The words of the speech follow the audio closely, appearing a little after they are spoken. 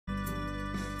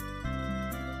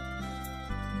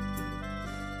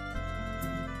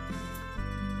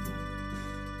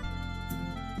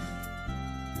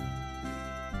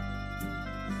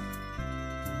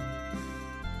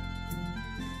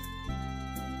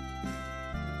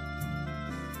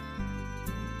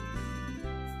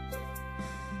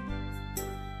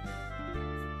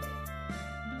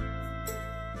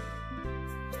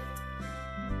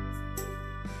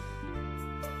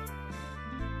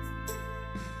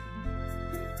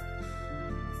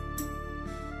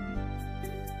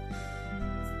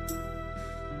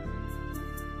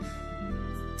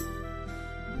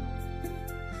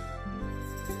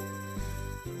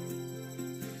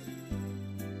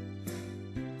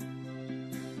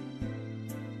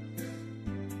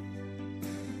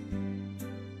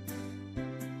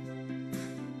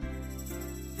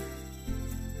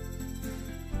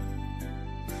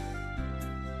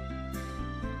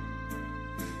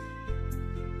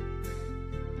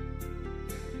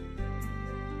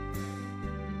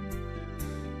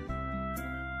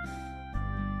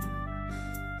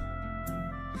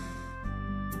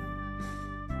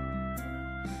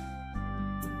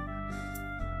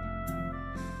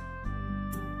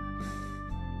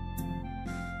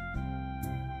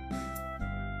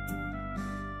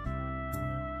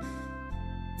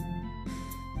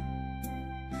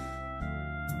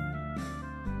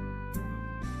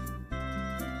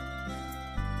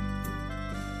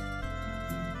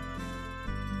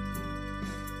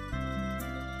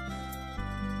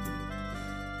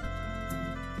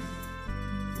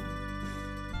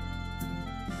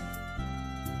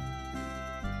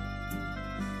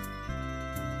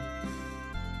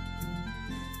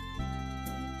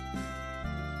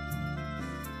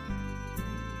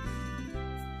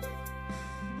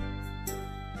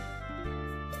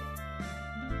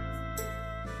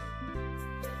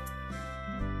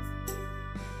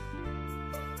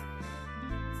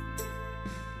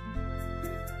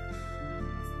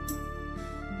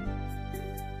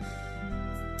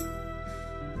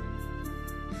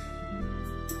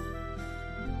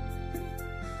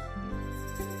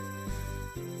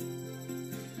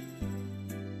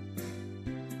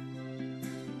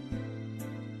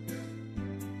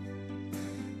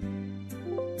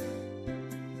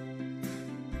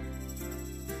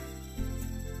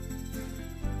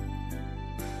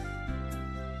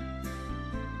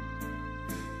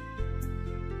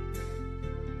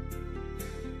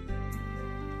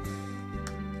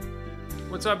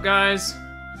What's up, guys?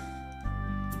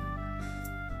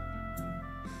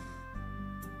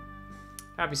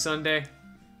 Happy Sunday.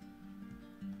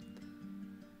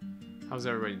 How's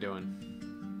everybody doing?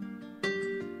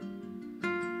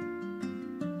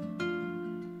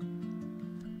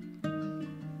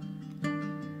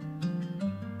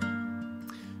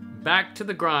 Back to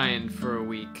the grind for a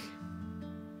week.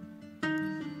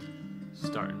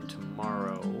 Starting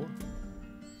tomorrow.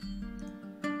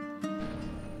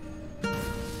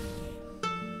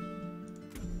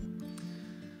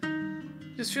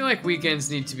 Just feel like weekends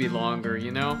need to be longer,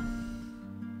 you know?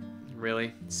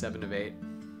 Really? 7 of 8.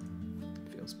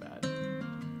 Feels bad.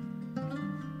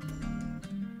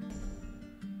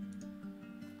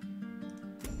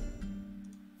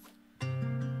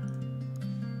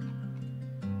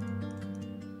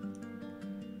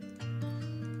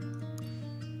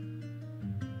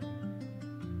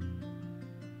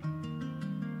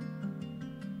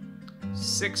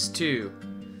 Six two.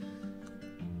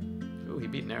 Ooh, he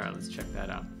beat Nara. Let's check that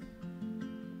out.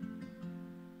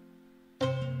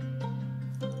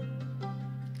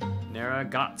 Nara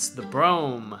gots the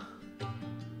Brome.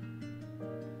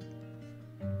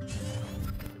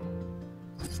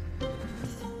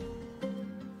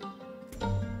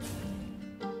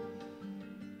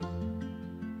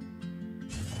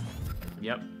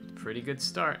 Yep, pretty good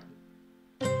start.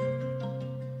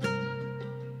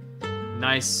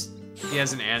 Nice. He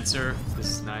has an answer. This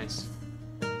is nice.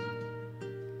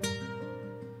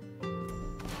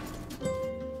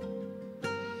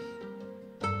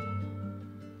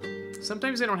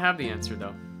 Sometimes they don't have the answer,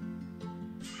 though.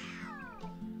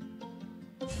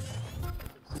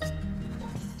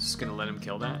 Just gonna let him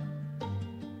kill that.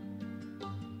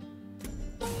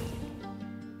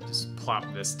 Just plop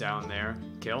this down there.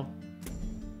 Kill.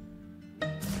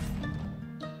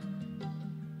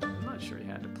 I'm not sure he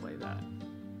had to play that.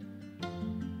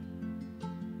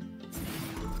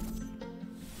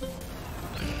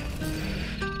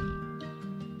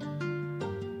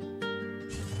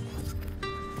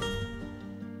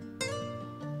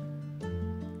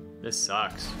 This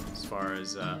sucks, as far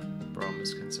as Brome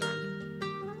is concerned.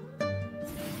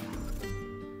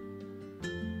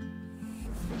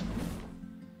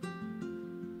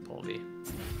 Pulvy.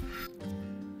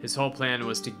 His whole plan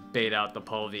was to bait out the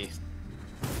Pulvy.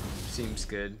 Seems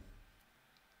good.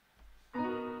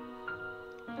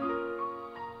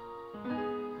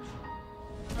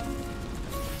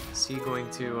 Is he going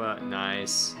to,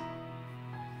 nice.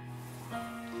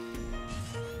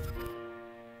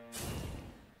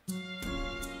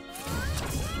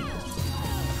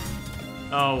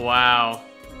 Oh, wow.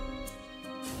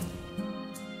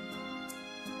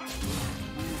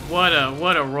 What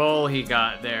a roll he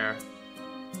got there.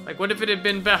 Like, what if it had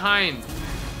been behind?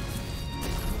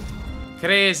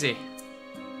 Crazy.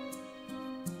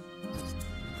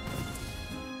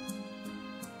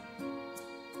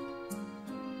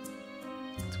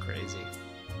 It's crazy.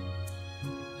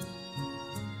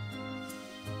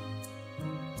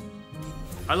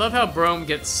 I love how Brome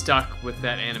gets stuck with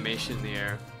that animation in the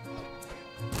air.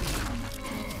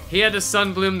 He had to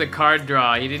Sunbloom the card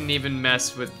draw. He didn't even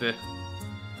mess with the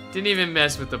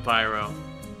pyro.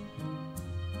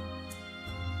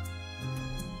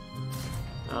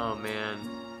 Oh man.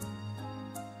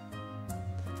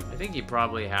 I think you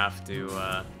probably have to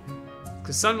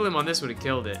cause Sunbloom on this would have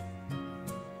killed it.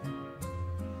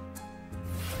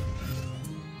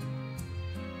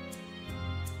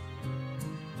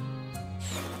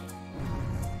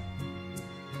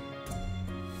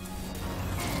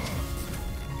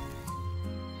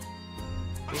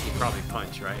 Probably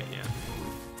punch, right? Yeah.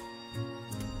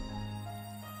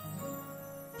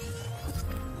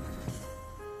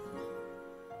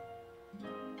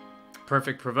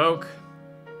 Perfect provoke.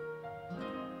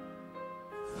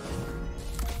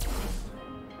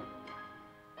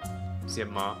 See a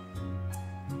Ma?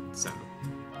 Send him.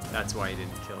 That's why he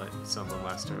didn't kill it. Someone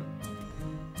last turn.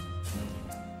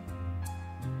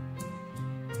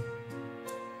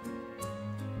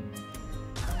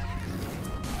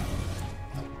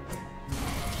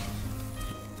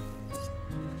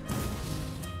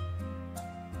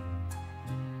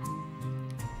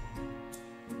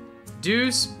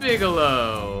 Deuce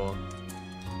Bigelow.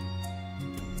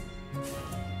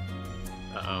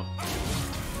 Uh-oh.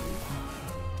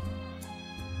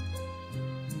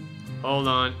 Hold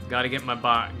on. Gotta get my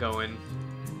bot going.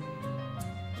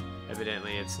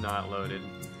 Evidently, it's not loaded.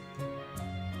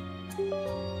 There we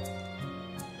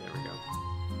go.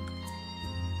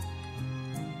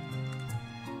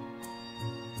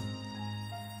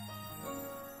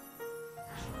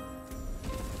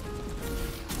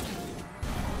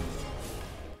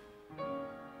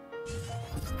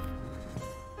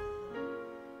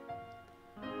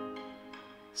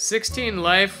 16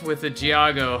 life with a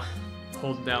Giago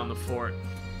holding down the fort.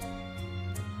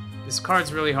 This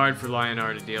card's really hard for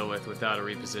Lionar to deal with without a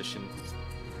reposition.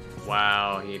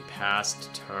 Wow, he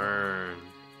passed turn.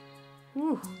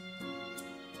 Whew.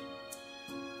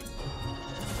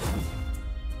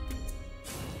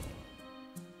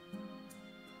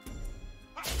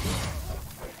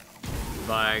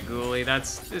 Bye, Ghoulie.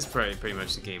 This pretty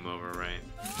much the game over, right?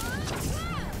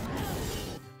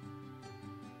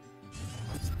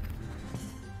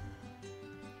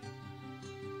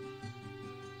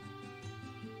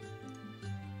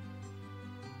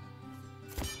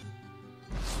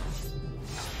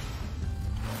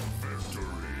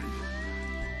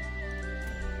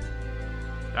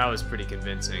 That was pretty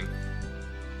convincing.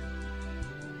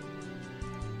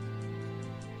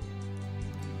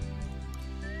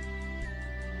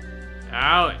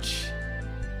 Ouch.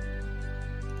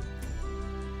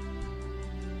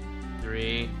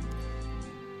 3.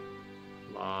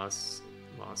 Loss.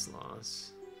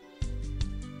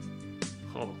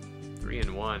 Oh, 3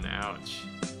 and 1. Ouch.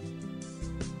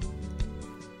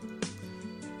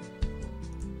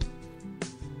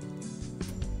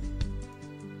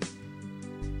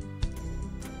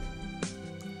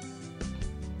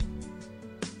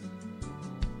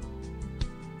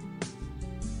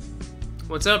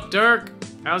 What's up, Dirk?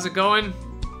 How's it going?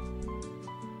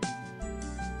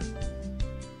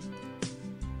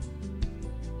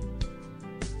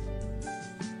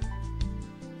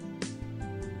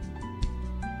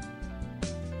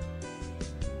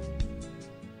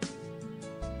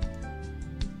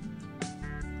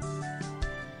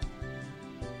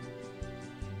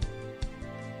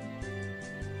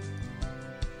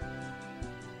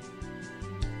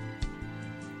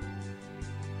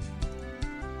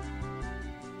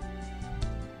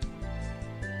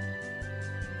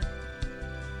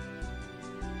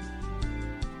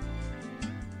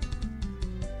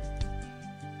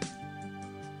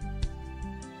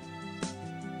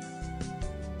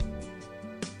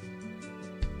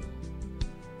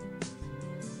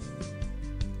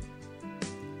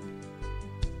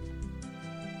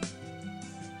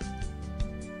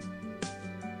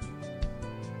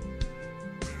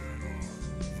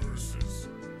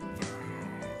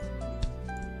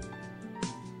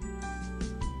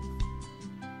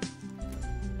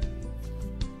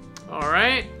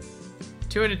 Alright.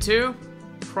 2 and a 2,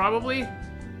 probably.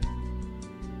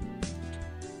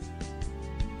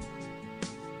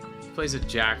 Plays a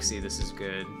Jaxi, this is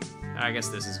good. I guess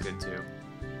this is good too.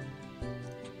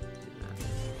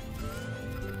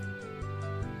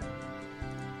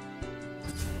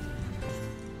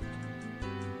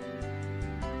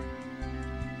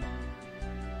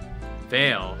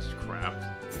 Veil, crap.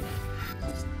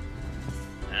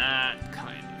 That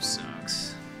kind of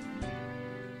sucks.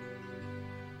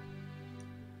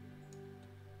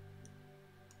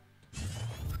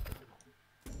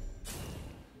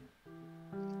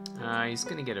 He's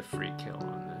gonna get a free kill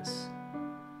on this.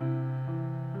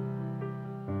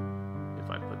 If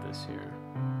I put this here.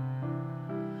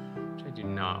 Which I do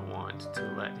not want to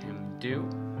let him do.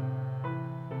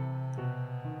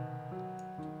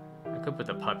 I could put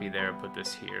the puppy there, put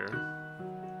this here.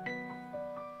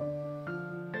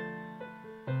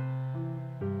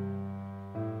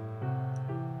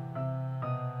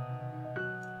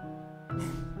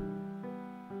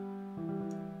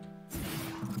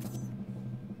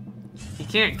 He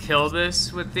can't kill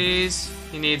this with these.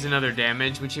 He needs another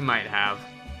damage, which he might have.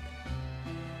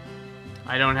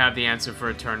 I don't have the answer for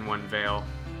a turn 1 Veil.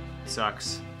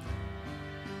 Sucks.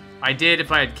 I did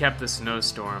if I had kept the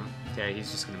Snowstorm. Okay, he's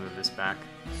just gonna move this back.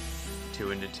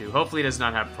 2 into 2. Hopefully he does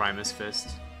not have Primus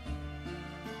Fist.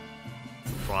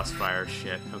 Frostfire,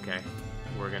 shit. Okay,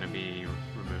 we're gonna be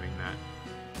removing that.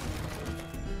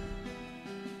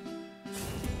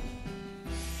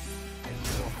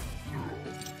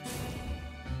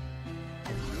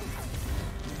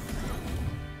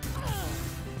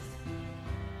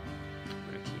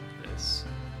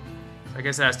 I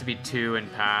guess it has to be 2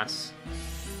 and pass.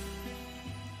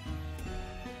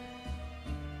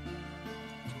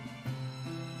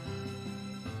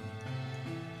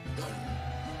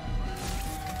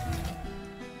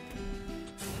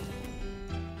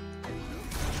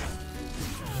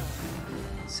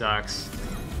 Sucks.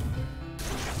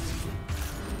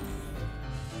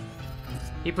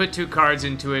 He put 2 cards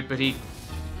into it, but he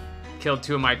killed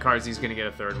 2 of my cards. He's gonna get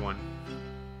a 3rd one.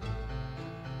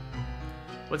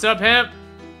 What's up, Hemp?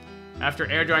 After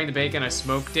air drying the bacon, I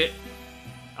smoked it.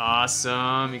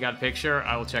 Awesome. You got a picture?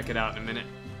 I will check it out in a minute.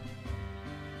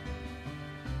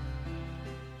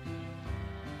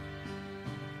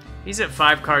 He's at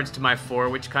 5 cards to my 4,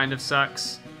 which kind of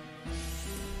sucks.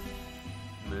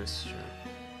 moose, sure.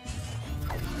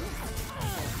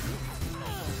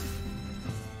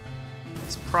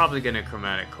 It's probably gonna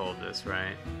chromatic cold this,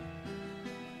 right?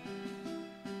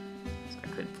 So I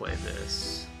could play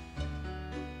this.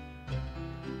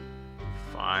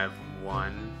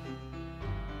 5-1.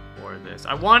 Or this.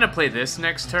 I want to play this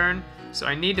next turn, so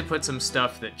I need to put some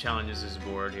stuff that challenges his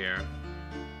board here.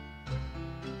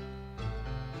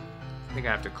 I think I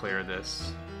have to clear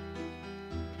this.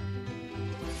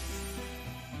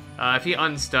 If he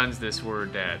unstuns this, we're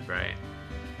dead, right?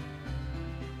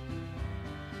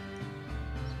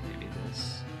 So maybe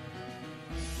this.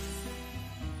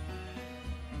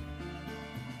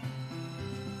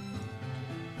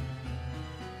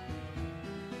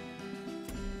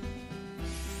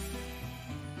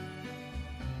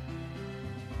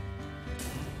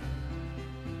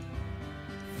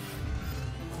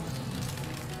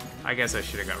 I guess I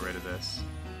should have got rid of this.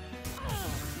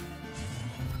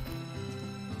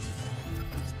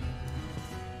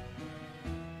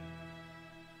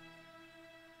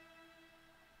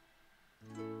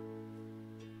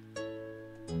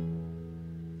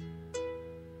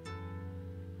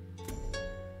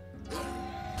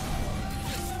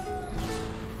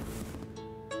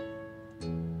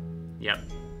 Yep.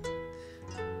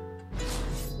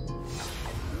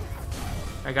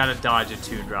 I gotta dodge a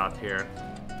 2-drop here.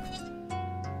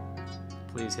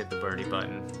 Please hit the birdie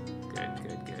button. Good,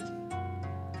 good, good.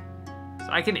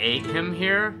 So I can 8 him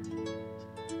here.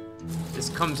 This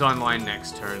comes online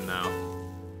next turn, though.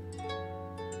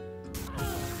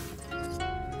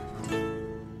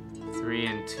 3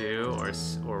 and 2,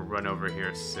 or run over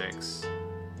here 6.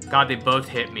 God, they both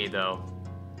hit me, though.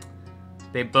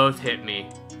 They both hit me.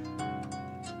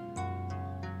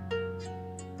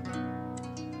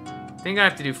 I think I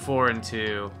have to do 4 and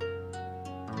 2.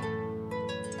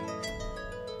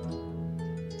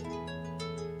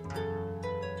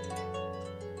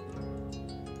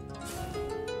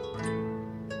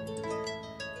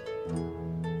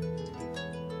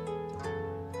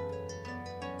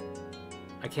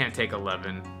 I can't take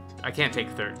 11. I can't take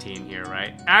 13 here,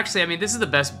 right? Actually, I mean, this is the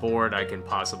best board I can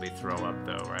possibly throw up,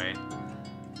 though, right?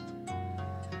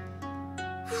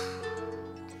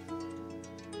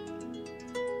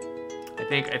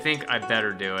 I think I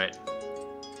better do it.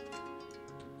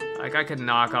 Like, I could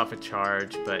knock off a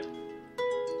charge, but...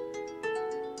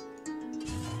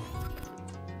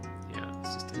 yeah,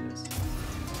 let's just do this.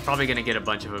 Probably gonna get a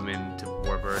bunch of them into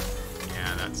Warbird.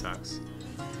 Yeah, that sucks.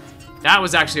 That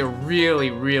was actually a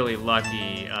really, really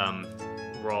lucky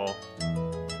roll.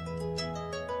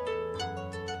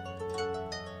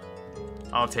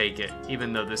 I'll take it.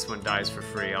 Even though this one dies for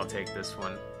free, I'll take this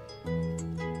one.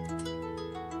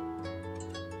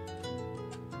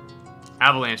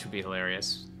 Avalanche would be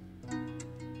hilarious.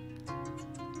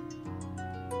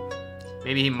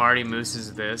 Maybe he Marty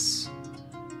Mooses this.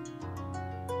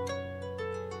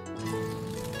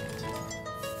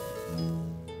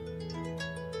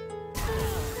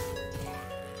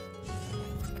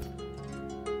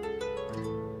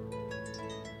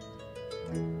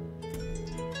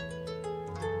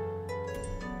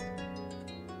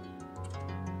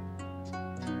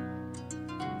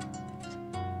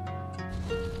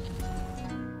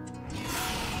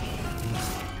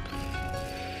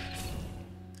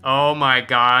 Oh my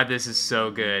god, this is so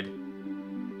good.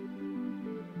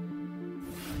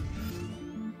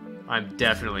 I'm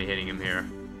definitely hitting him here.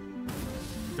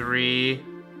 3,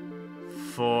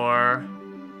 4.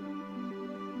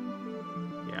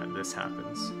 Yeah, this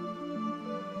happens.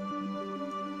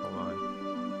 Hold on.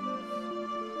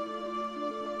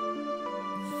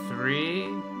 3.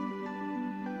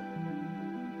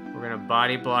 We're gonna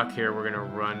body block here. We're gonna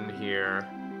run here.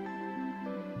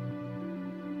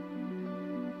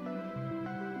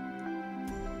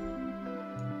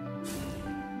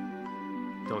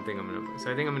 Don't think I'm gonna.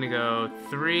 So I think I'm gonna go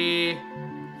 3,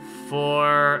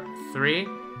 4, 3,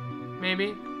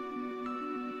 maybe.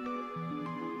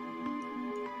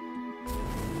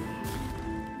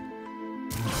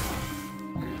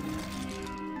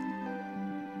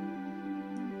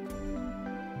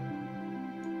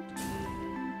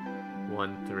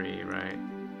 One, 3, right?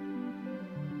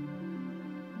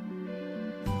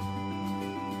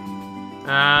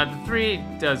 The 3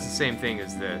 does the same thing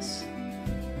as this.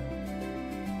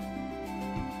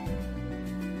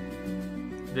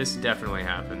 This definitely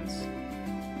happens.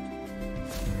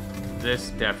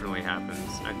 This definitely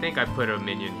happens. I think I put a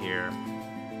minion here.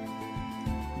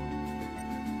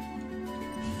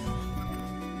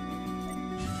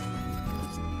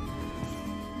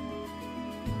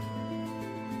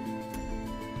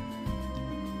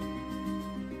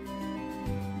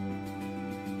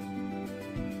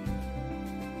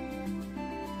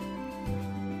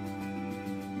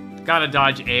 Gotta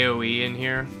dodge AoE in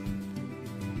here.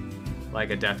 Like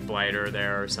a Death Blighter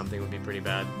there or something would be pretty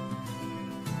bad.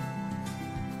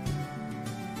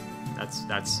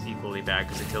 That's equally bad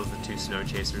because it kills the 2 Snow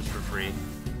Chasers for free.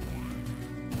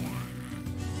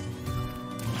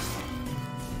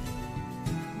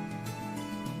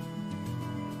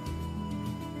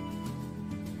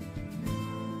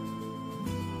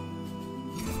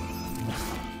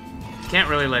 Can't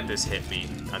really let this hit me.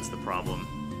 That's the problem.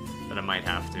 But I might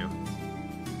have to.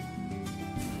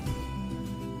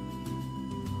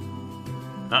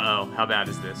 Uh-oh, how bad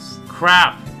is this?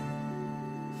 Crap!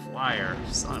 Flyer,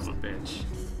 son of a bitch.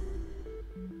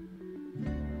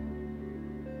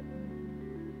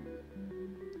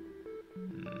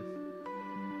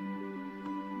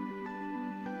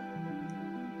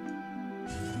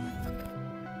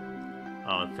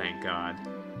 Oh, thank God.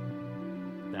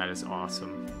 That is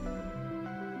awesome.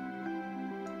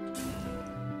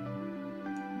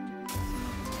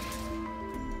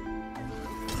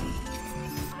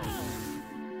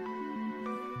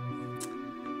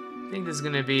 I think this is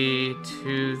gonna be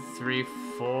 2, 3,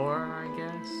 4, I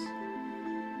guess.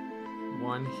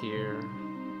 1 here.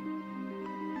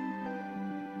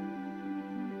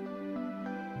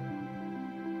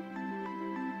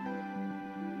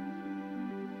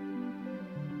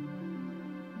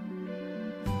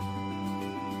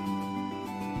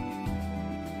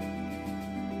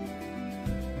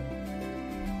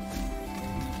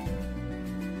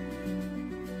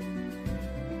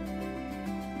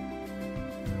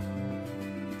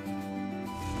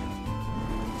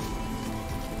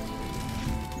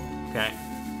 Okay.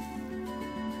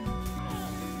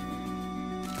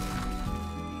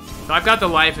 So I've got the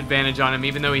life advantage on him,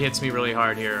 even though he hits me really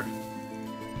hard here.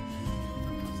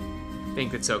 I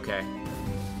think it's okay.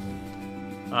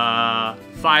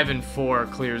 5 and 4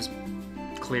 clears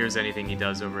anything he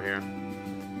does over here.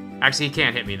 Actually, he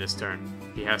can't hit me this turn.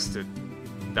 He has to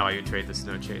value trade the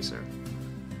Snow Chaser.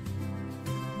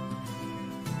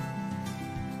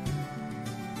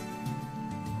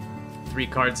 Three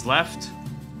cards left.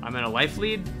 I'm in a life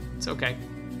lead. It's okay.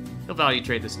 He'll value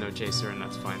trade the Snow Chaser, and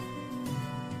that's fine.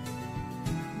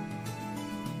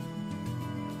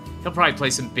 He'll probably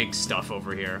play some big stuff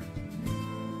over here.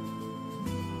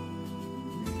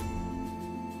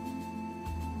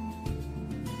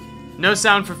 No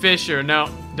sound for Fisher. No,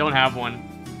 don't have one.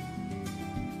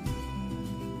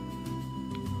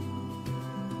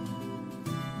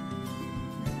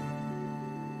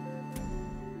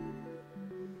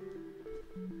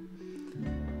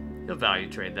 He'll value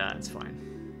trade that. It's fine.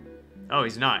 Oh,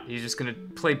 he's not. He's just gonna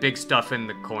play big stuff in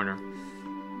the corner.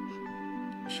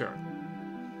 Sure.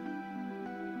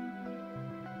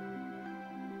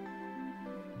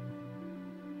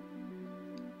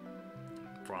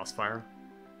 Frostfire.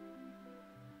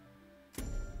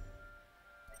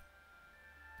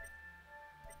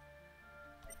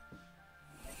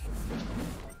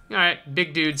 Alright,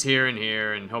 big dudes here and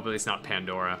here, and hopefully it's not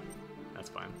Pandora. That's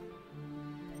fine.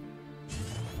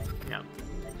 Yeah,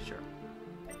 sure.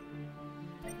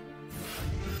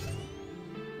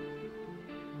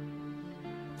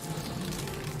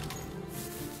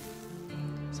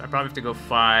 So I probably have to go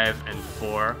 5 and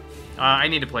 4. I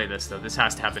need to play this, though. This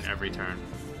has to happen every turn.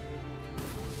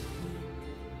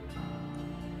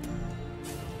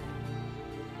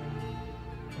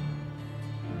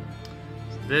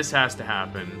 This has to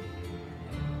happen.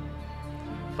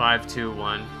 5, 2,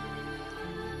 1.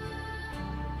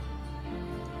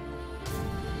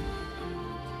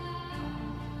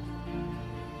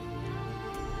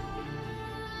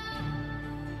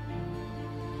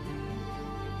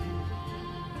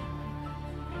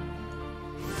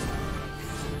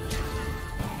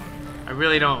 I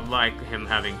really don't like him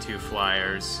having 2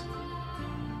 flyers.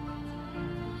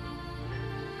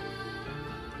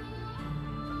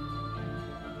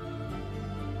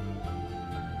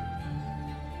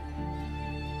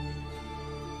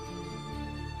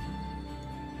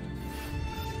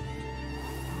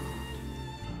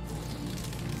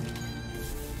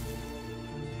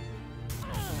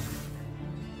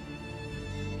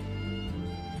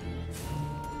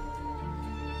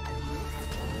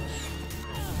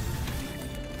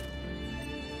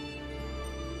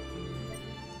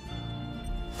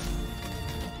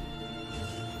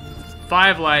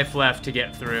 Five life left to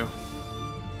get through.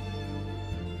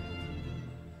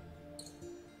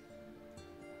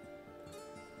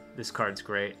 This card's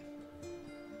great.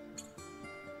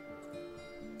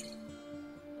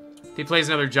 If he plays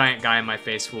another giant guy in my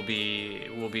face, we'll be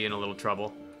in a little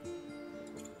trouble.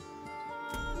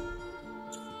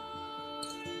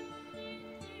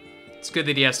 It's good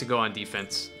that he has to go on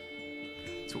defense.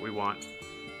 That's what we want.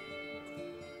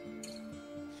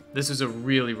 This is a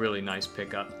really, really nice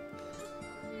pickup.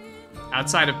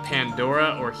 Outside of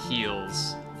Pandora or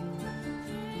heals,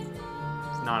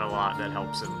 there's not a lot that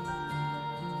helps him.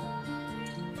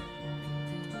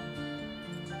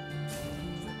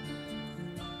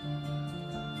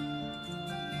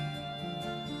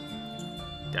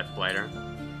 Death Blighter.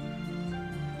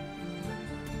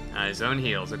 His own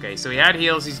heals. Okay, so he had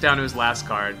heals. He's down to his last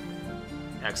card.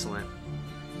 Excellent.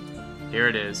 Here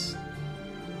it is.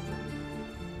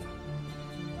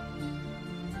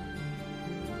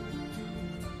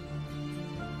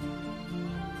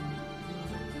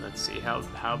 Let's see how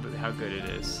good it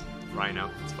is. Rhino,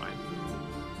 it's fine.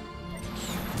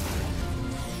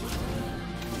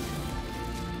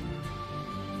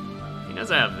 He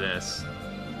knows I have this.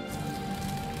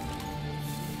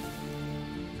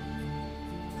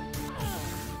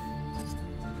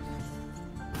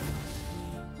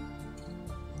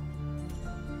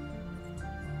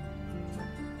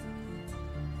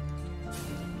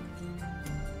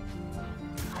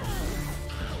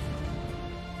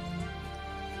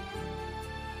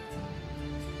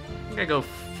 I go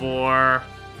 4,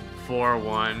 4,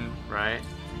 1, right?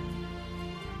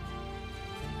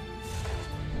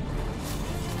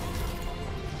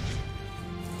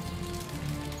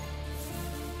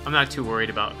 I'm not too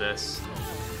worried about this.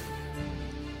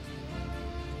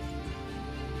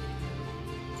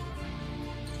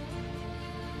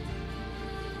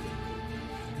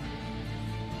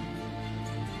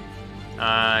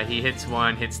 He hits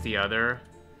one, hits the other.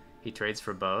 He trades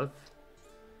for both.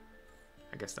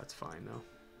 I guess that's fine, though.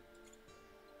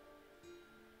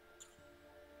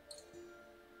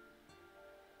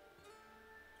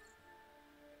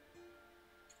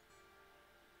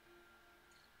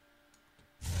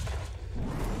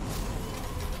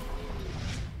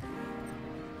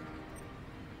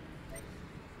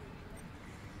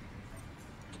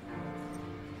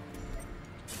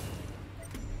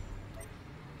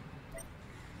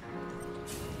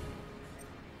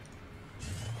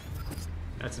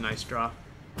 That's a nice draw.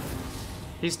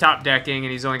 He's top decking,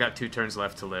 and he's only got 2 turns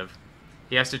left to live.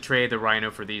 He has to trade the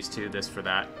Rhino for these two, this for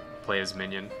that. Play his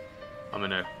minion. I'm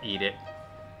gonna eat it.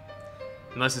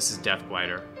 Unless this is Death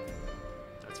Blighter.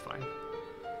 That's fine.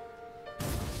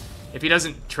 If he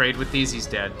doesn't trade with these, he's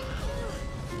dead.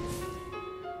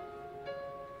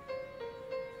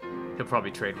 He'll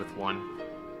probably trade with one.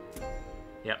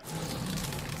 Yep.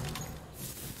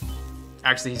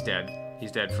 Actually, he's dead.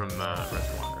 He's dead from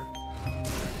Redwater.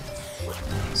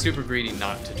 Super greedy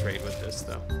not to trade with this,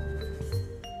 though.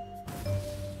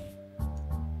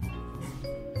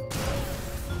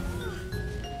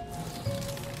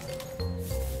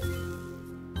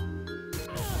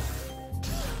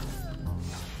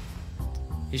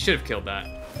 He should have killed that.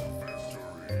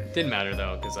 Didn't matter,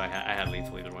 though, because I had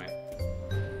lethal either way.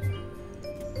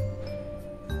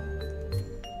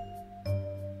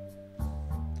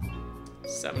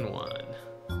 Seven, 1.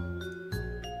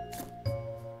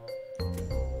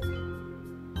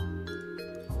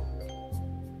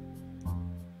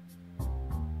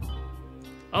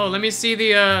 Oh, let me see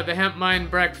the hemp mine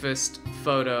breakfast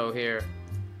photo here.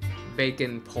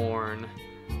 Bacon porn.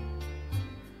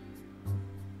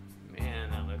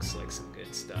 Man, that looks like some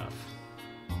good stuff.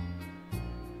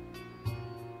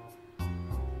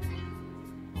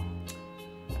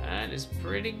 That is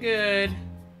pretty good.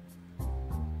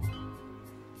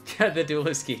 Got the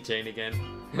duelist keychain again.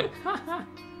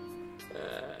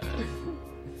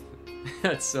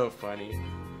 That's so funny.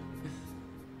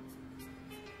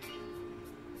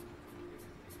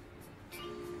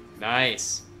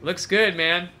 Nice. Looks good,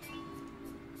 man.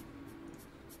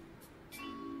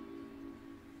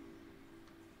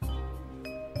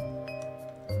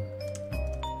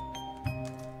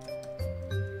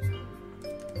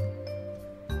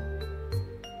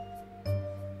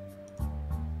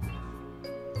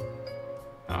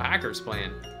 Oh, Hacker's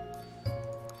playing.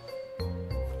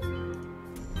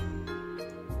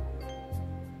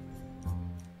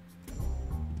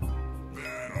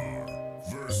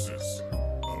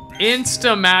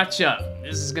 Insta matchup.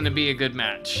 This is gonna be a good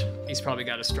match. He's probably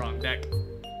got a strong deck.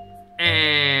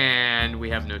 And we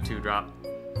have no 2-drop.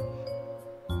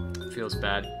 Feels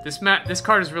bad. This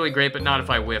card is really great, but not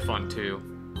if I whiff on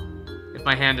 2. If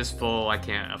my hand is full, I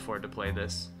can't afford to play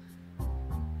this.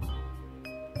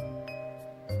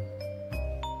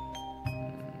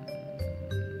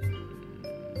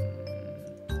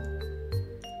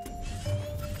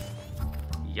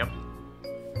 Yep.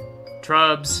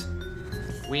 Trubs.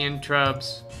 Queen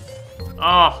Trubs.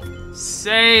 Oh,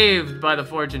 saved by the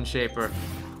Fortune Shaper.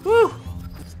 Whew.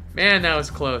 Man, that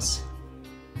was close.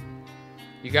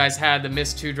 You guys had the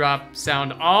missed 2-drop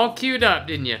sound all queued up,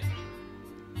 didn't you?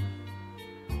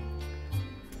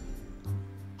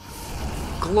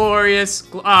 glorious...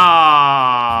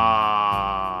 Ah.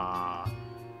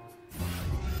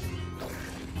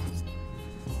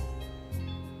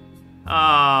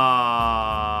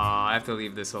 Ah. I have to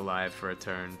leave this alive for a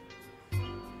turn.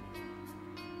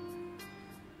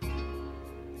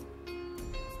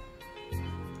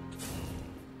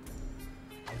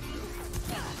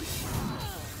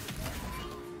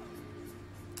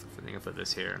 I think I'll put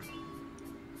this here.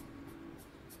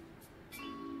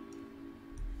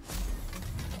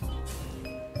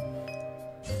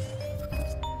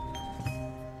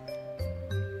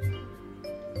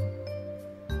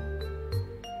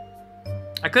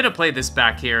 I could have played this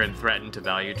back here and threatened to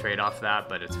value trade off that,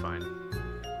 but it's fine.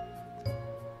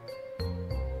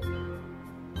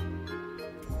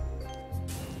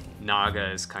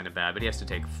 Naga is kind of bad, but he has to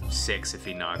take 6 if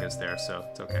he Naga's there, so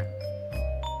it's okay.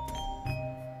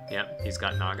 Yep, he's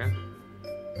got Naga.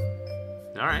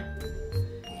 Alright.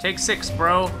 Take 6,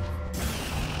 bro.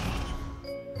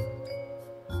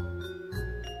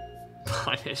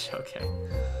 Punish, okay.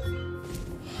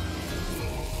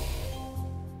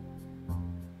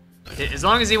 As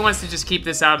long as he wants to just keep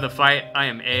this out of the fight, I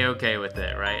am A-okay with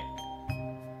it, right?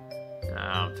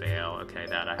 Oh, fail. Okay,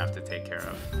 that I have to take care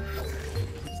of.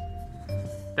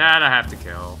 That I have to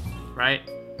kill, right?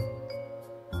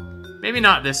 Maybe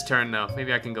not this turn, though.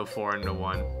 Maybe I can go 4 into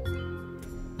 1.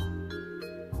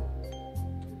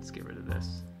 Let's get rid of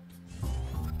this.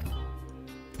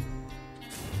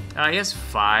 He has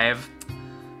 5.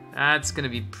 That's gonna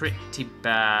be pretty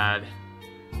bad.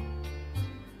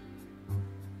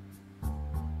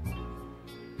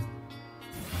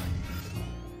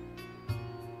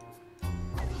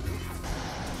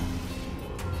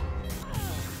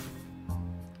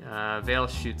 Veil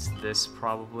shoots this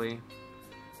probably,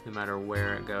 no matter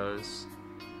where it goes.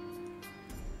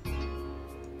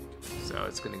 So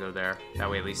it's gonna go there. That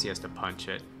way at least he has to punch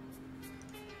it.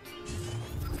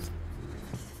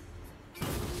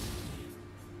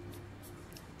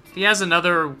 If he has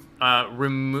another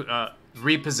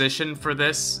reposition for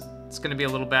this, it's gonna be a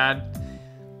little bad.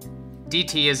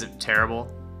 DT isn't terrible.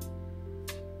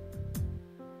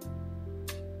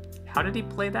 How did he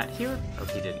play that here? Oh,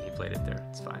 he didn't. He played it there.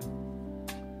 It's fine.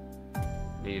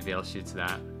 Maybe Veil shoots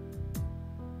that.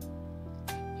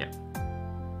 Yep.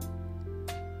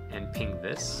 And ping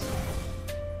this.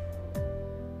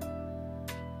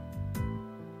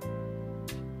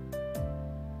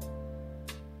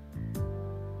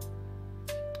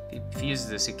 If he uses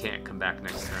this, he can't come back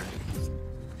next turn.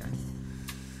 Okay.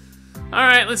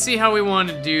 Alright, let's see how we want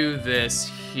to do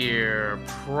this here.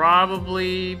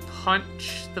 Probably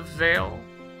punch the Veil.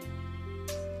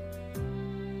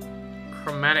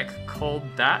 Chromatic Cold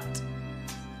that.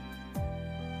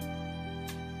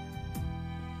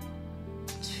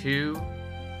 2,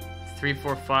 3,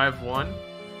 4, 5, 1.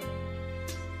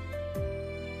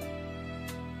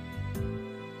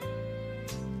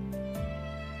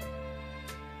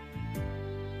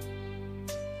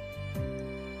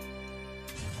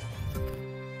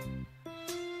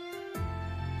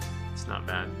 It's not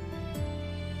bad.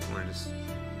 We're just...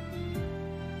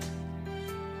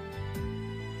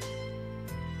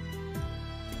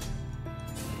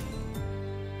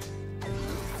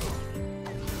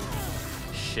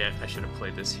 Shit, I should have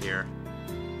played this here.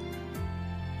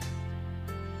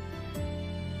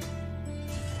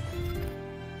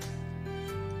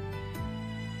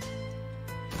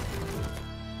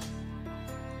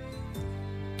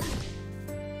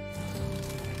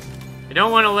 I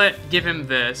don't want to give him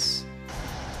this.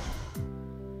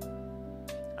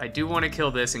 I do want to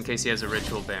kill this in case he has a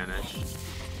Ritual Banish.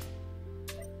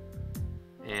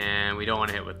 And we don't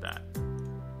want to hit with that.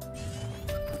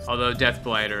 Although Death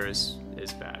Blighter is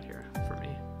bad here for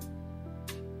me.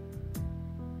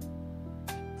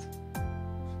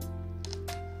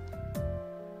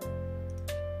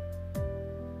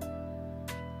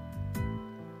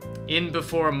 In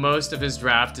before most of his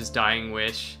draft is Dying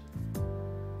Wish.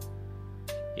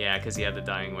 Yeah, because he had the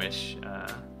Dying Wish.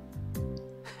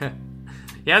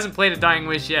 He hasn't played a Dying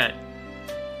Wish yet.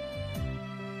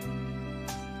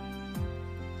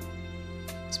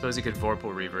 Suppose he could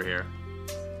Vorpal Reaver here.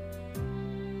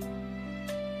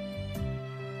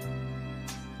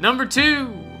 Number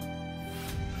 2!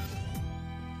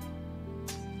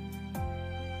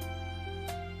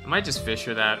 I might just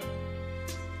Fisher that.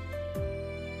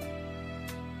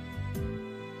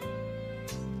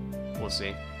 We'll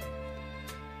see.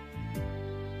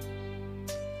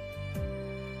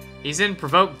 He's in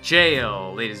Provoke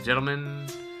Jail, ladies and gentlemen.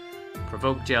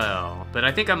 Provoke Jail. But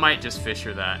I think I might just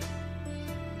Fisher that.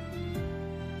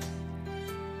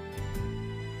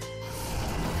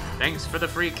 Thanks for the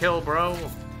free kill, bro.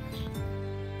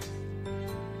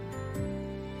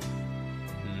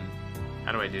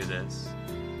 How do I do this?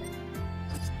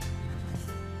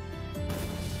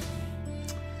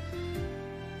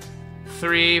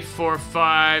 Three, four,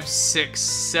 five, six,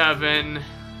 seven.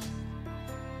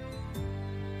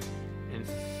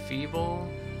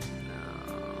 Enfeeble?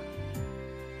 No.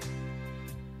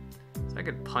 So I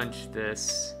could punch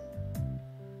this.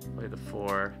 Play the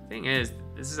 4. Thing is,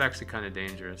 this is actually kind of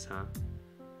dangerous, huh?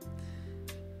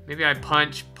 Maybe I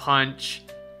punch, punch,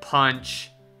 punch,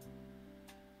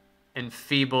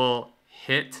 enfeeble,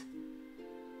 hit.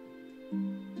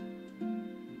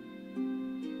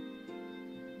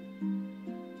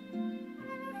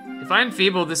 If I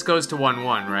enfeeble, this goes to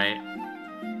 1-1, right?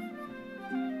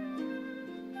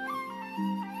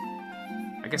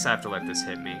 I guess I have to let this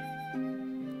hit me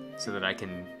so that I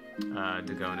can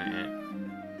Dagona it.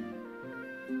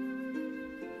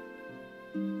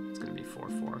 It's gonna be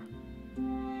 4-4.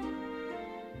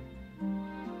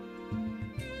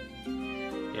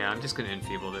 Yeah, I'm just gonna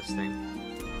enfeeble this thing.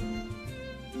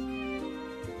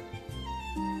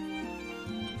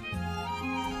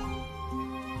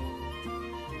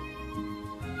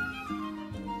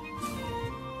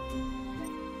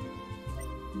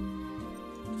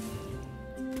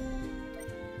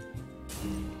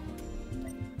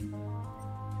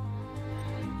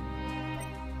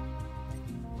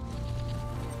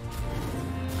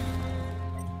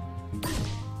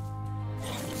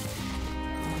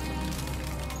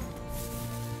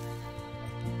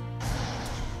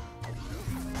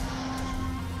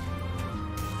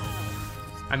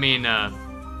 I mean,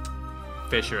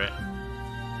 Fisher it.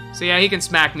 So yeah, he can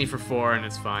smack me for 4 and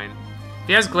it's fine. If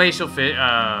he has Glacial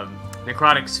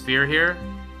Necrotic Sphere here,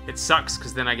 it sucks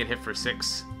because then I get hit for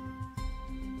 6.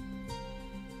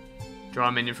 Draw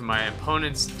a minion from my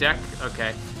opponent's deck.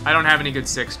 Okay. I don't have any good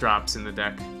 6 drops in the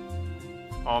deck.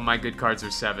 All my good cards are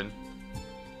 7.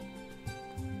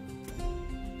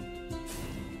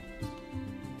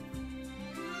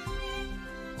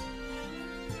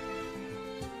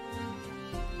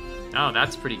 Oh,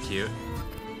 that's pretty cute.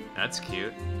 That's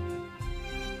cute.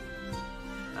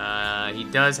 He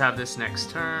does have this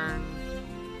next turn.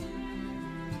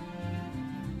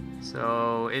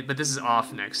 So, but this is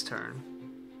off next turn.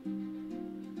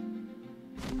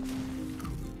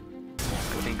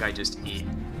 I think I just eat.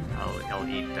 I'll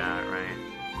eat that, right?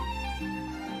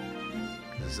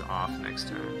 This is off next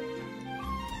turn.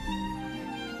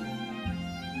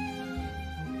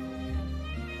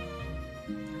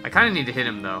 I kind of need to hit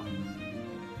him, though.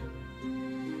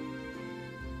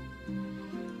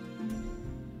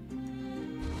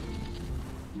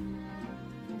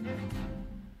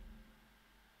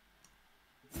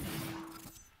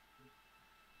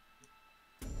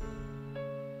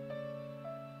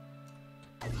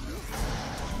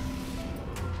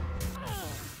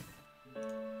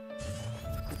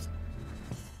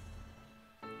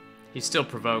 He's still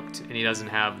provoked, and he doesn't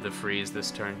have the freeze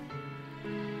this turn.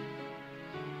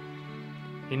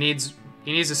 He needs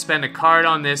to spend a card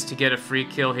on this to get a free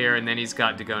kill here, and then he's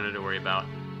got Dagona to worry about.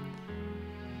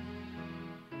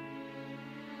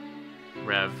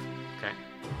 Rev. Okay.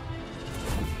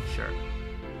 Sure.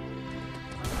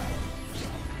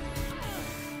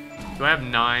 Do I have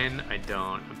 9? I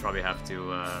don't. I probably have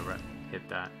to hit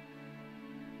that.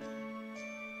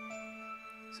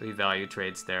 So he value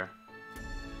trades there.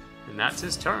 And that's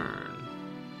his turn.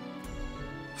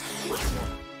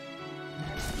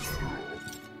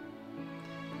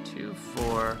 Two,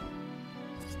 4.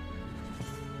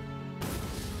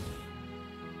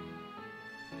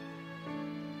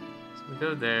 So we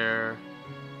go there.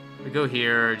 We go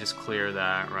here, just clear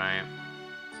that, right?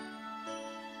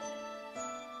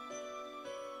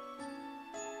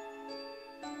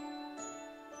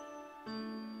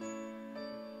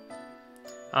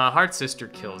 Heart Sister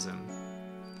kills him.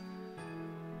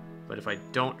 But if I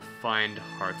don't find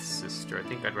Hearth Sister, I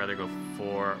think I'd rather go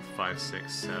 4, 5,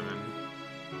 6, 7.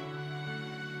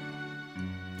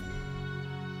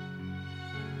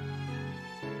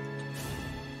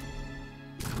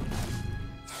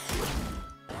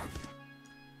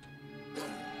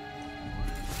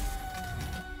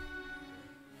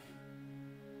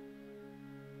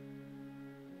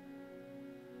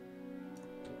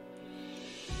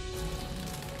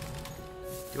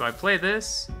 Do I play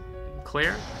this?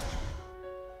 Clear?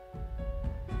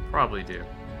 Probably do.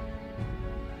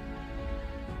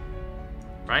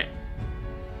 Right?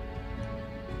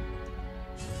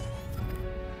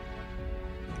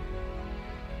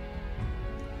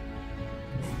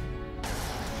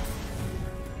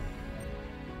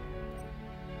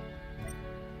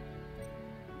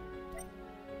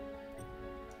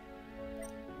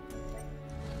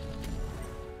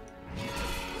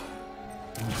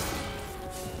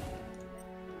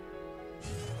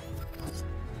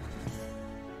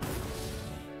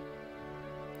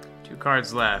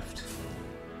 cards left.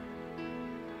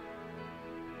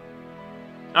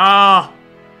 Oh!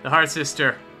 The Heart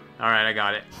Sister. Alright, I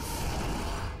got it.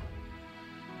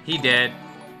 He dead.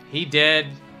 He dead.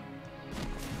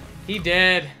 He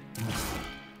dead.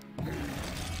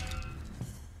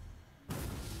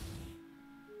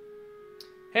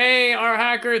 Hey, our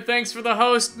hacker, thanks for the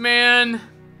host, man.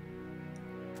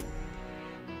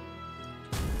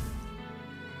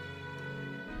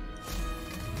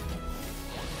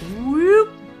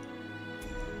 Whoop.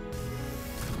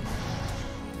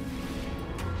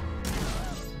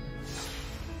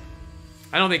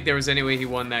 I don't think there was any way he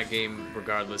won that game,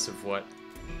 regardless of what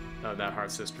that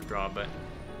Heart Sister draw, but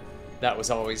that was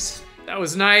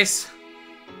nice.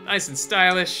 Nice and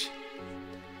stylish.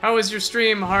 How was your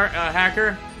stream,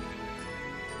 hacker?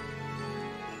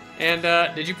 And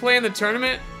did you play in the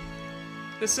tournament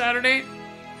this Saturday?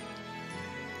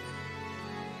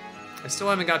 I still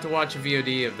haven't got to watch a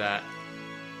VOD of that.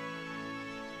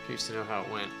 Curious to know how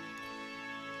it went.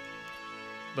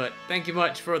 But thank you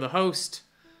much for the host.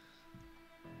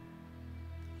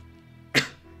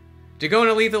 To go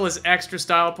into lethal is extra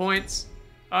style points.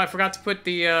 Oh, I forgot to put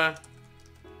the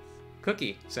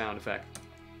cookie sound effect.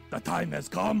 The time has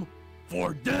come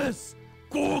for this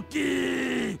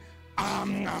cookie.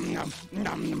 Nom, nom,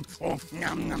 nom. Oh,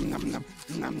 nom, nom, nom, nom,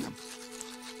 nom, nom.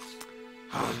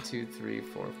 1, 2, 3,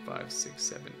 4, 5, 6,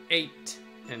 7, 8,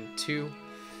 and 2.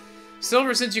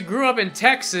 Silver, since you grew up in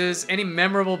Texas, any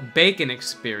memorable bacon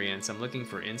experience? I'm looking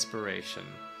for inspiration.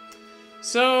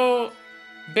 So,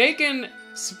 bacon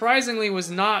surprisingly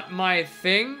was not my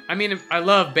thing. I mean, I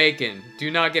love bacon. Do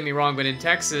not get me wrong, but in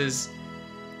Texas,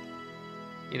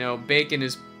 you know, bacon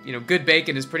is, you know, good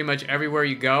bacon is pretty much everywhere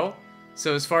you go.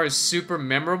 So as far as super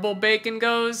memorable bacon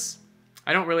goes,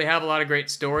 I don't really have a lot of great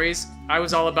stories. I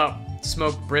was all about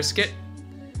smoked brisket.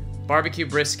 Barbecue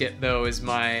brisket, though, is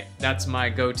that's my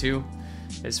go-to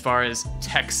as far as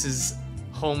Texas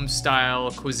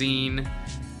home-style cuisine.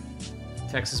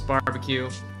 Texas barbecue.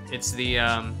 It's the,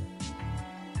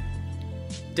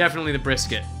 definitely the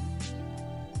brisket.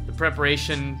 The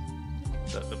preparation,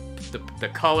 the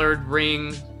colored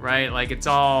ring, right? Like, it's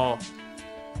all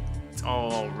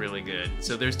really good.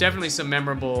 So there's definitely some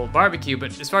memorable barbecue,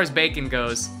 but as far as bacon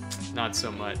goes, not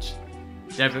so much.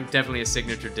 Definitely a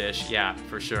signature dish. Yeah,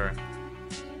 for sure.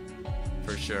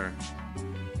 For sure.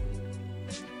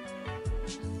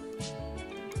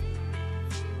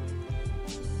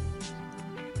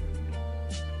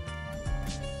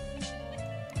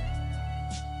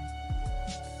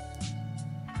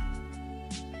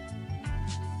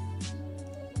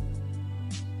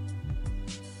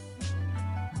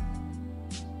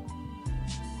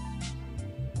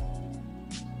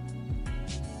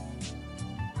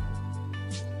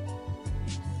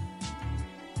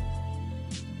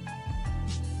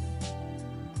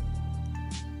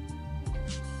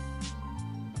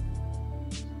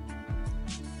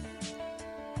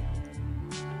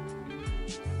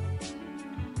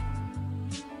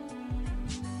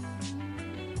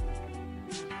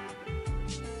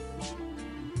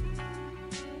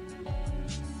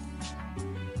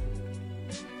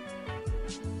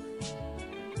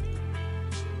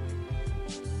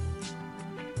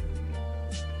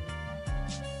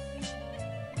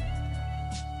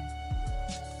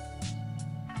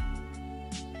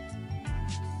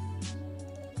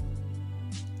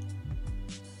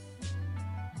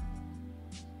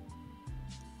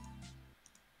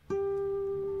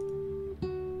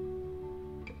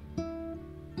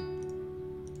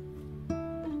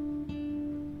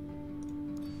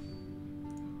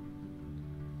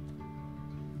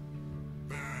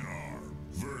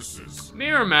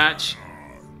 Mirror match.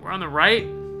 We're on the right.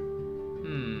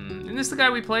 Isn't this the guy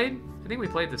we played? I think we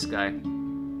played this guy.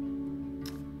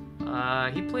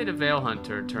 He played a Veil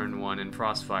Hunter turn 1 and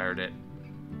Frostfired it.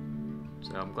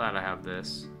 So I'm glad I have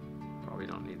this. Probably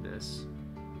don't need this.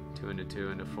 2 into 2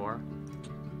 into 4.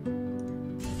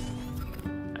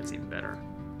 That's even better.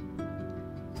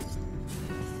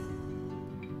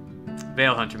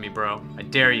 Veil Hunter me, bro. I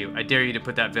dare you. I dare you to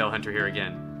put that Veil Hunter here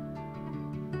again.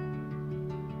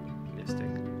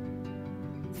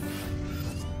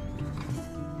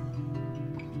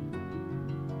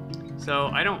 So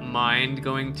I don't mind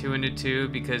going 2 into 2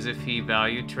 because if he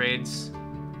value trades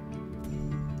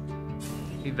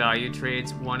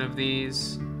one of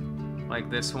these, like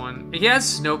this one. He has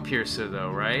Snowpiercer though,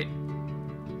 right?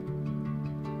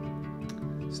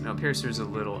 Snowpiercer's a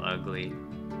little ugly.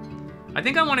 I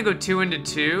think I want to go 2 into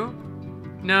 2.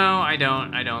 No, I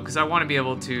don't, because I want to be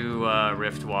able to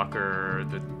Riftwalker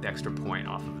the extra point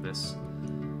off of this.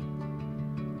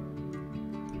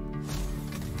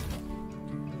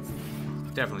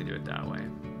 definitely do it that way.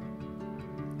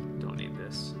 Don't need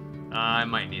this. I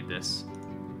might need this.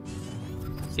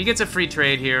 He gets a free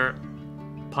trade here.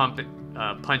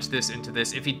 Punch this into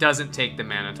this. If he doesn't take the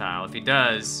mana tile. If he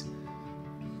does,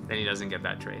 then he doesn't get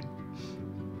that trade.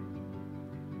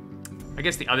 I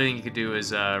guess the other thing you could do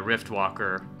is Rift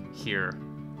Walker here,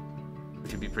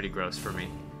 which would be pretty gross for me.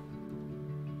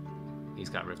 He's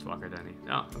got Rift Walker, doesn't he?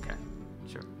 Oh, okay.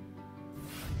 Sure.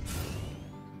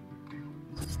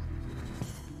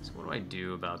 So what do I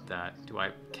do about that? Do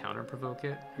I counter-provoke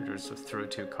it? Or do I just throw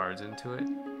 2 cards into it?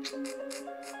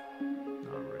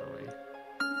 Not really.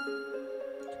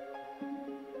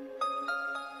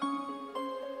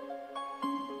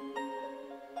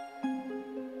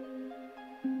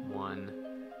 One,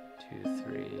 2,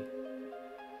 3.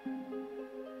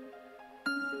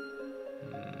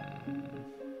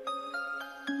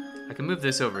 I can move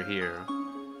this over here.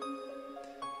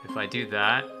 If I do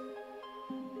that,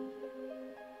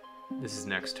 this is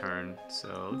next turn,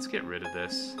 so let's get rid of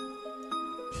this.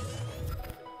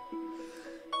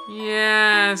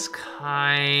 Yes,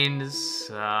 kind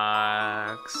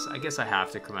sucks. I guess I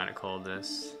have to Chromatic Hold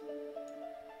this.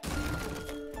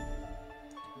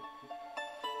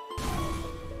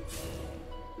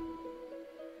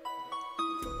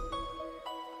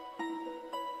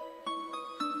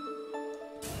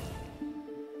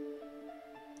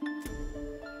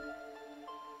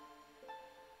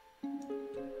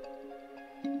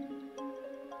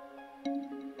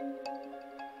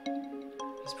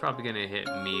 Probably gonna hit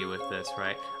me with this,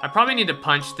 right? I probably need to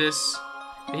punch this.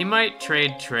 He might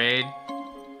trade.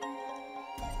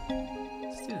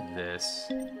 Let's do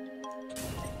this.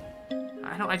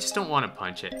 I just don't want to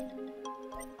punch it.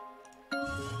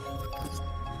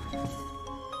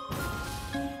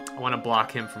 I want to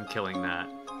block him from killing that.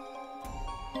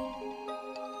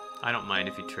 I don't mind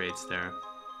if he trades there.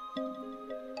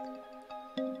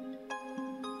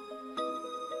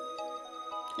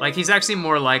 Like, he's actually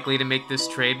more likely to make this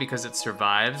trade because it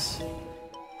survives.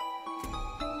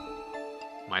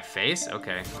 My face?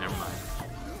 Okay, never mind.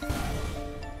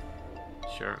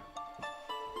 Sure.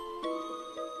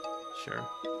 Sure.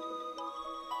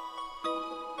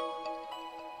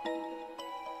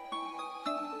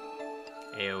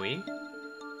 AoE.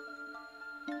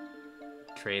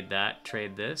 Trade that,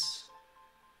 trade this.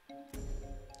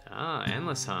 Ah,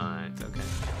 Endless Hunt. Okay.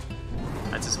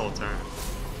 That's his whole turn.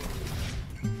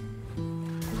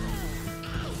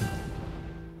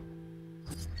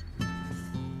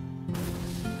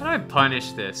 How do I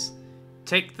punish this?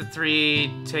 Take the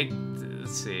 3,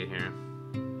 let's see here.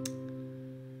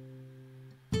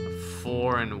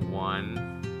 4 and 1.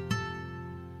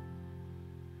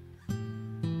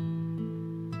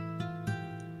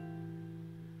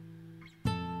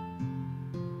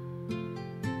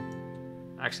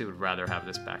 I actually would rather have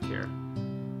this back here.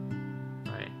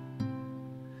 Right.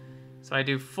 So I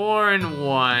do 4 and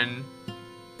 1.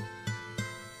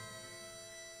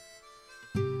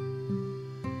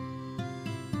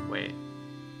 Wait.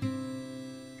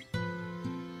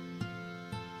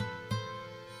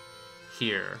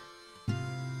 Here.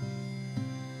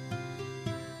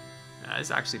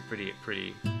 It's actually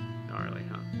pretty gnarly,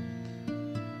 huh?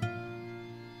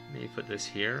 Maybe put this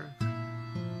here.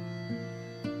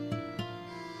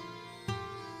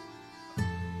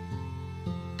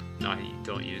 No, you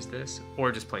don't use this,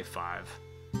 or just play 5.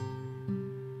 I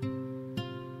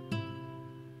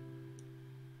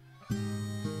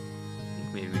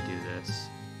think maybe we do this.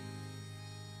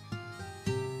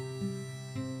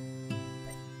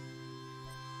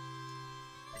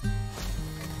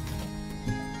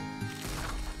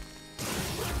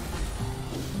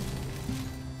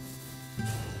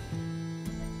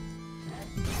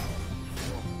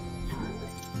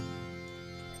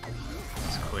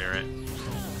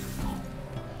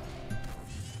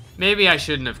 Maybe I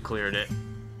shouldn't have cleared it.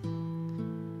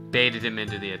 Baited him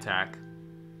into the attack.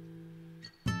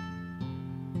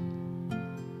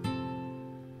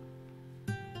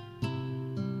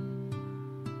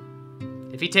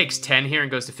 If he takes 10 here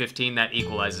and goes to 15, that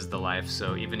equalizes the life.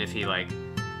 So even if he, like...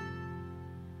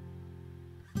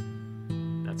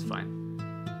 That's fine.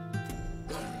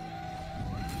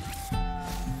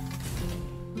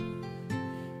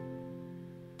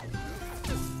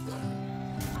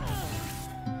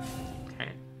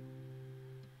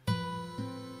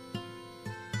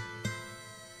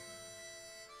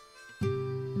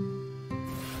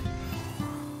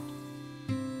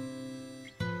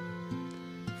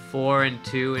 Four and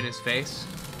 2 in his face.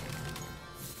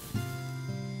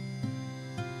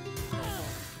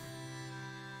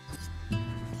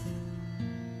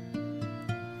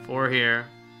 Four here.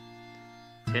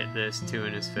 Hit this, 2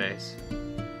 in his face.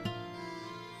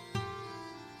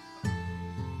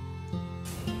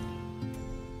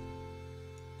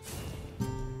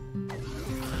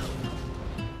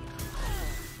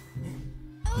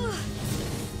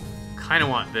 kind of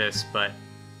want this, but...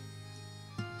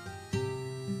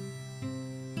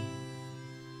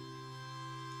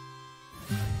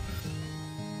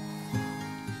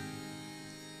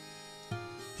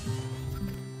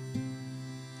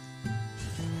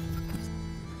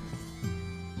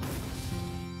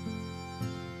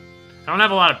 I don't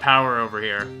have a lot of power over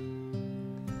here. And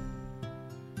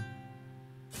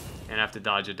I have to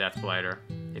dodge a Death Blighter.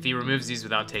 If he removes these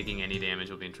without taking any damage,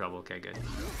 we'll be in trouble. Okay, good.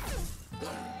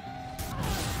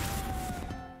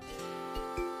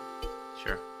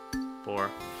 Sure.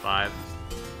 4, 5,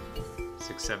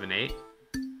 6, 7, 8.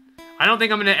 I don't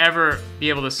think I'm gonna ever be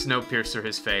able to Snowpiercer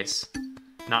his face.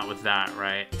 Not with that,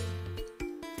 right?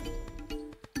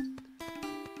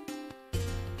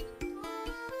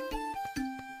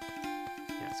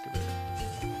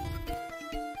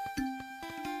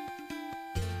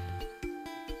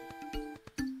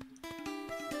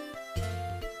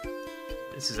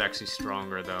 This is actually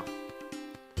stronger, though.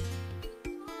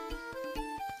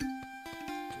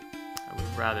 I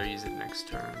would rather use it next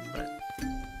turn, but...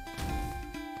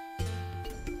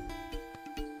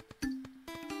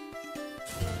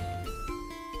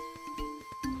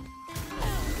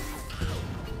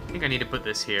 I think I need to put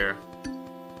this here.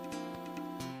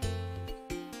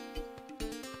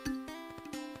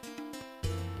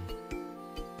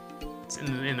 It's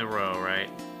in the row, right?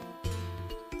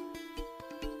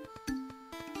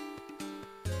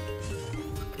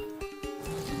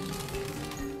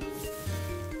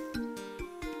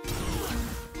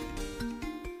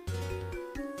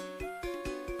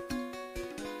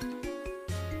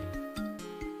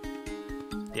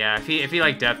 Yeah, if he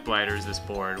like Death Blighters this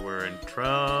board, we're in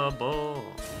trouble.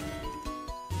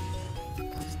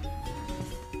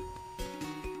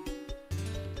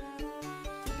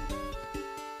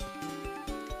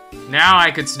 Now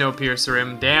I could Snowpiercer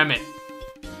him. Damn it.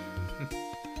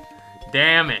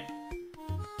 Damn it.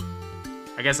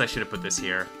 I guess I should have put this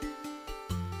here.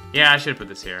 Yeah, I should have put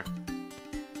this here.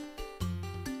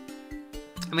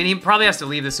 I mean, he probably has to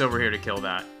leave this over here to kill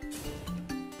that.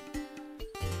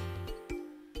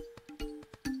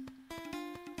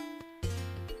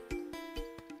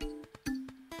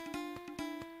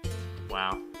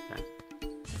 Wow. Okay.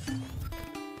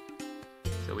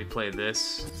 So we play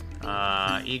this.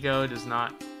 Ego does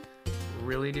not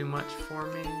really do much for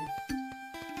me.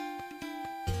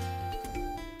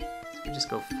 So we just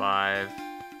go 5.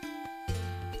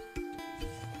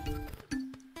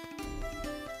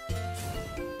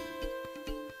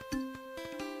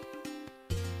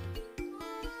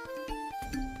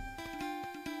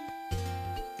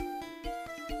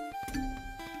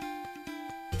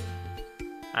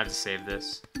 I have to save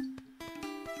this.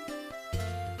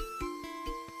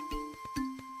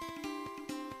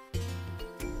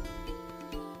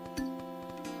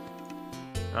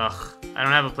 Ugh, I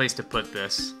don't have a place to put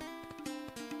this.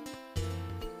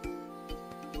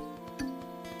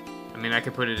 I mean, I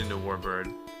could put it into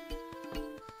Warbird.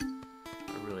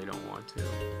 I really don't want to.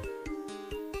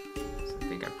 So I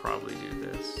think I probably do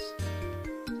this.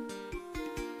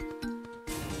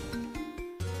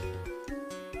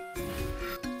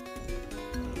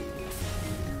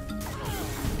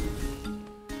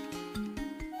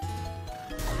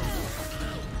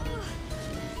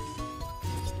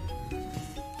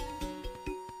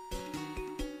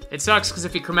 It sucks because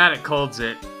if he Chromatic Colds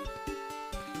it...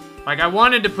 Like, I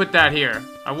wanted to put that here.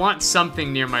 I want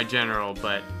something near my general,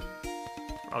 but...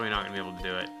 Probably not going to be able to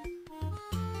do it.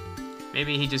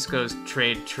 Maybe he just goes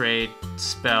trade,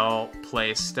 spell,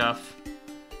 play stuff.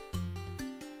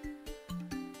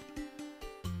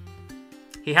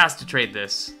 He has to trade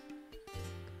this.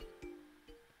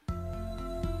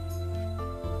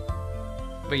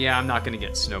 But yeah, I'm not going to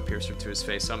get Snowpiercer to his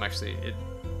face, so I'm actually...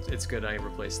 It's good I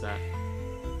replaced that.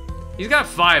 He's got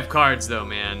 5 cards, though,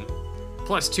 man.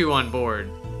 Plus 2 on board.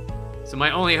 So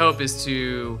my only hope is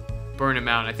to burn him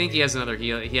out. I think he has another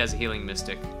heal. He has a Healing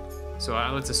Mystic. So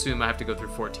let's assume I have to go through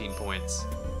 14 points.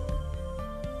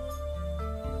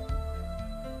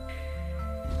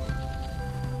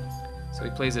 So he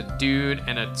plays a dude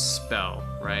and a spell,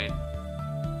 right?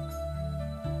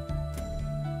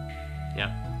 Yep.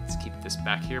 Let's keep this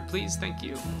back here, please. Thank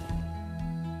you.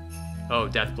 Oh,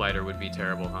 Death Blighter would be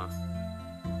terrible, huh?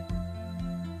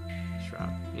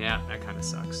 Yeah, that kind of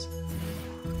sucks.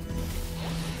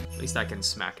 At least I can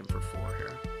smack him for 4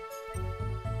 here.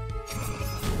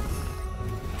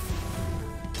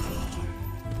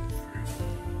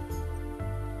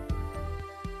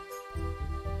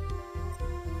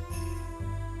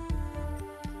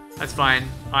 That's fine.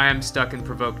 I am stuck in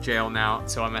Provoke Jail now,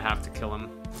 so I'm gonna have to kill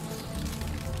him.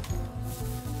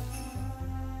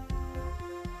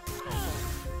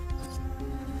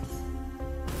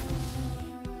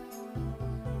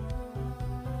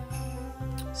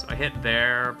 So I hit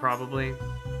there, probably.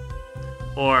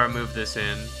 Or move this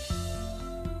in.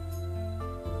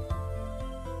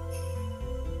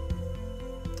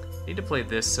 Need to play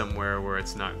this somewhere where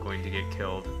it's not going to get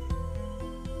killed.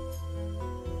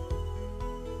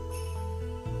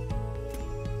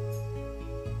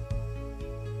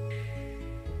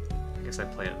 I guess I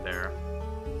play it there.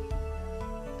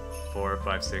 4,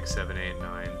 5, 6, 7, 8,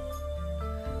 9.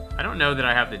 I don't know that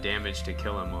I have the damage to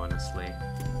kill him, honestly.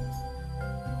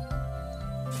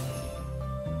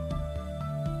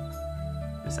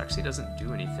 This actually doesn't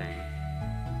do anything.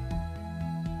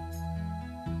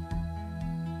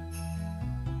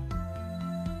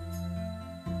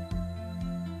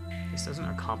 This doesn't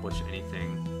accomplish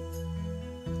anything.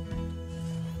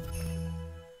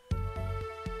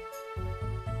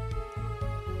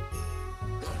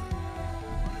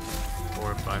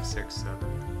 Four, 5, 6, 7.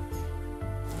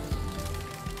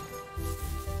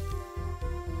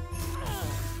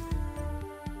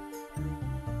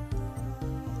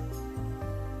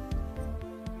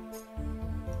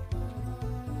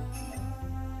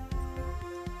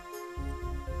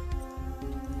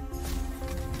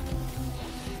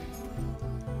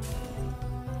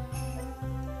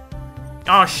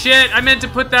 Oh shit, I meant to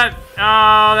put that.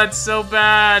 Oh, that's so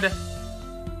bad.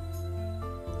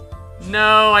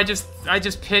 No, I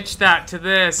just pitched that to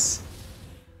this.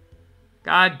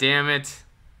 God damn it.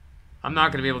 I'm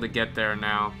not gonna be able to get there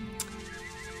now.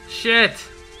 Shit.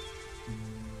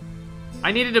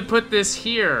 I needed to put this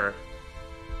here.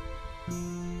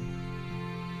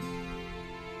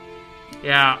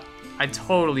 Yeah, I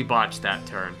totally botched that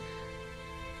turn.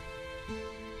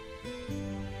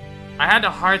 I had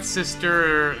to Heart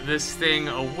Sister this thing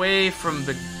away from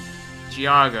the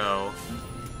Giago.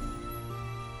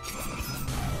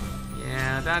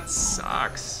 Yeah, that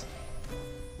sucks.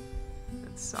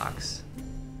 That sucks.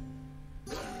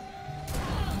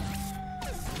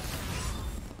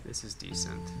 This is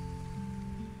decent.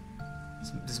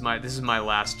 This is my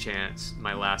last chance,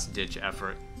 my last ditch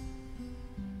effort.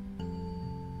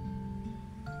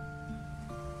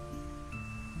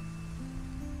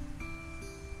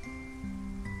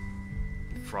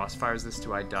 Frostfires this,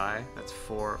 do I die? That's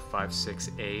 4, 5,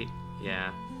 6, 8.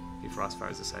 Yeah. If he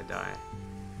frostfires this, I die.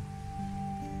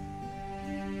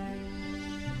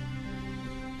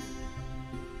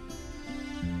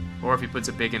 Or if he puts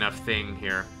a big enough thing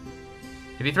here.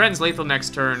 If he threatens lethal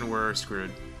next turn, we're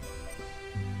screwed.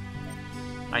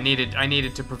 I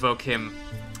needed to provoke him.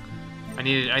 I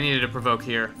needed to provoke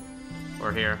here.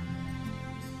 Or here.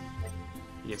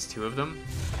 He gets 2 of them.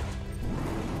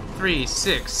 3,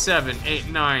 6, 7, 8,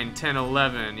 9, 10,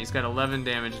 11. He's got 11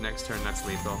 damage next turn. That's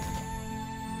lethal.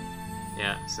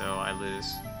 Yeah, so I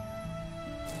lose.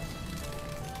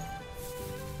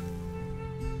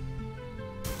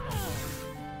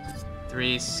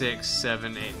 Three, 6,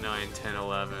 7, 8, 9, 10,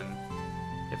 11.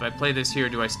 If I play this here,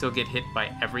 do I still get hit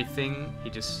by everything? He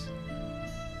just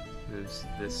moves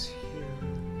this here.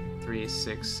 3,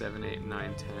 6, 7, 8,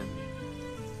 9, 10.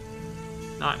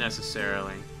 Not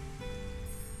necessarily.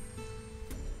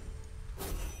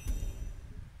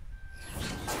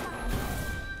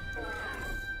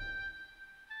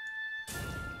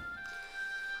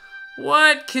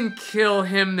 What can kill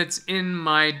him that's in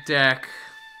my deck?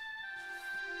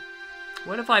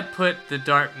 What if I put the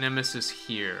Dark Nemesis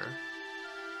here?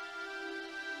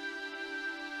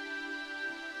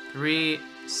 3,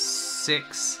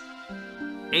 6,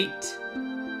 8.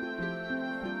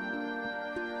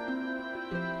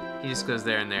 He just goes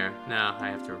there and there. No, I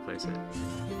have to replace it.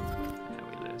 Yeah,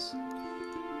 we lose.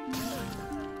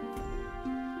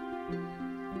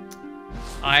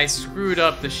 I screwed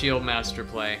up the Shield Master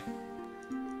play.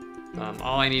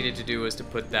 All I needed to do was to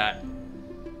put that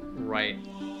right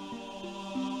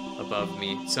above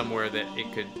me, somewhere that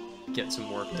it could get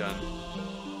some work done.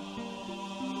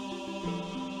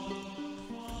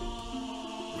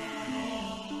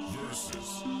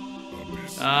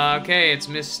 Okay, it's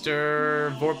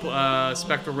Mr.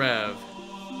 Spectral Rev.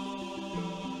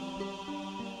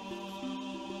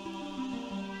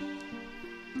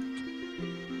 I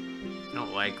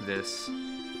don't like this.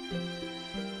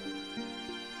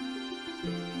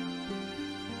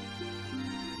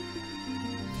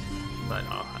 But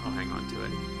I'll hang on to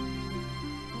it.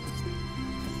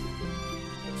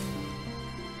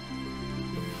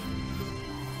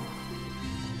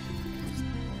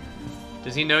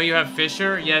 Does he know you have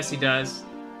Fisher? Yes, he does.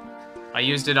 I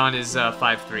used it on his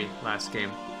 5-3 last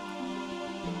game.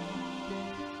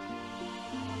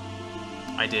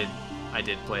 I did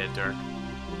play it, Dirk.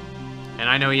 And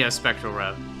I know he has Spectral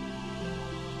Rev.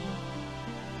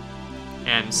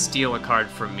 And steal a card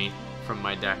from me, from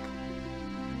my deck.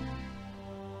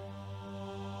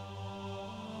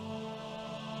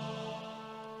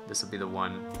 This will be the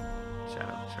one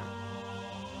shadow, sure.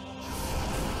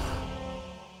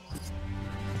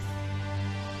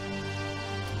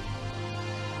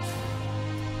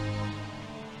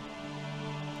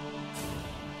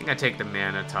 I think I take the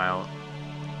mana tile.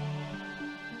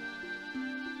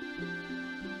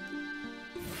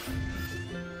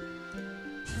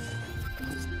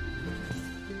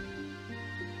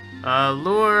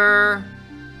 Lure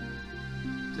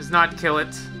does not kill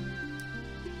it.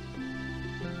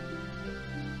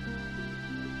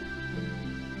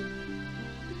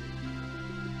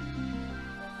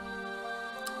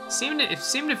 It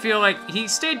seemed to feel like he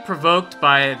stayed provoked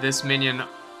by this minion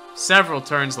several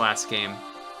turns last game.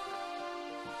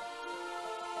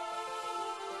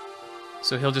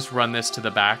 So he'll just run this to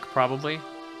the back, probably.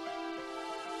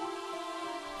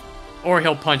 Or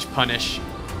he'll punish.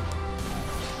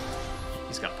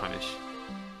 He's got punish.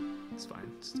 It's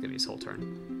fine. It's gonna be his whole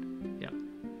turn. Yep.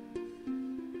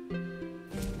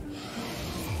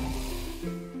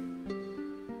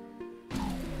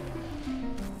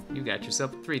 You got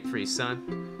yourself a 3/3, son.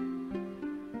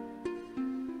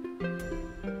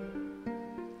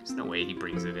 There's no way he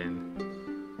brings it in.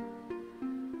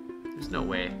 There's no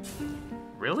way.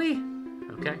 Really?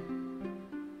 Okay.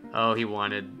 Oh, he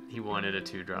wanted a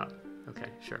 2-drop.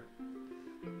 Okay, sure.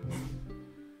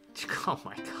 Oh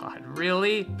my god,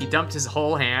 really? He dumped his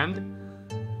whole hand?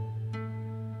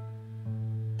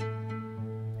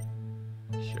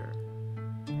 Sure.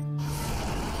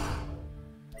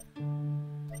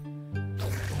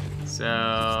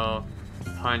 So,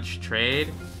 punch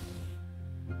trade.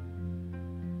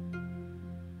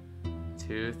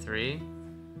 2, 3.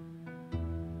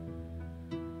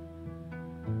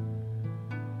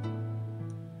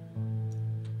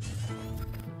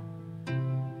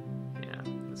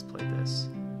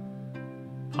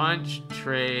 Punch,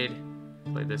 trade,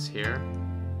 play this here.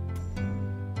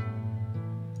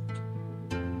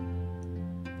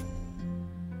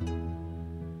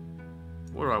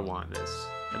 Where do I want this?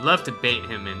 I'd love to bait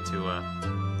him into a...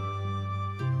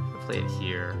 I'll play it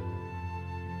here.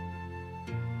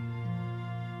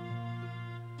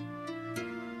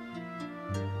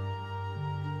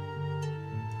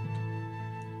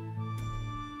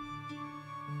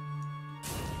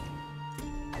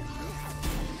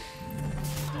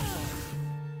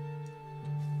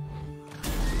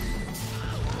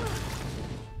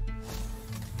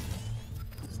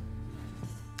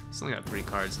 Only got 3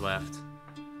 cards left.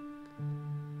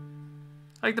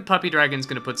 I think the Puppy Dragon's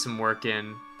gonna put some work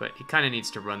in, but he kind of needs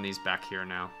to run these back here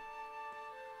now.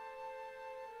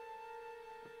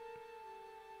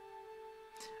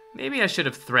 Maybe I should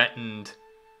have threatened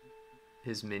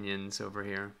his minions over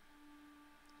here.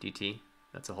 DT,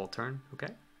 that's a whole turn,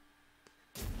 okay.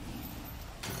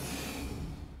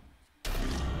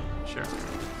 Sure.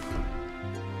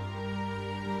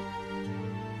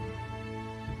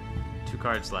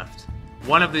 Cards left.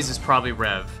 One of these is probably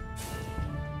Rev.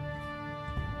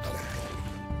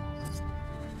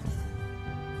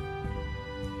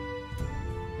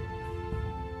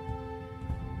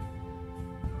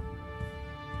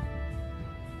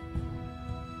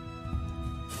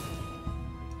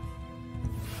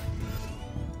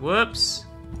 Whoops.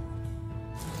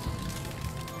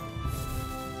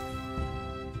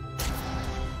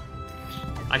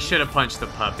 I should have punched the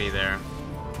puppy there.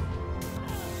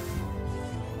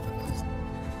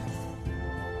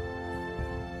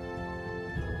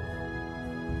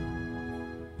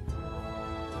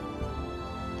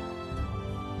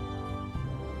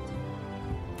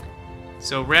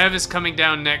 So Rev is coming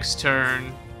down next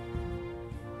turn.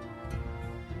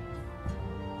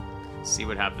 Let's see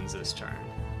what happens this turn.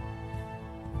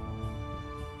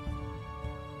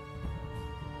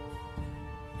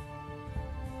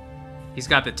 He's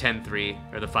got the 10-3,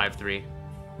 or the 5-3.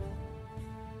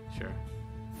 Sure.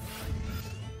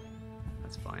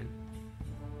 That's fine.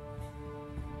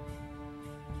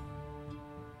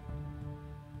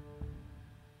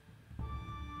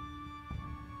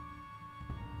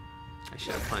 I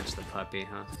should have punched the puppy,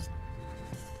 huh?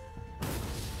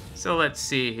 So let's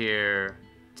see here.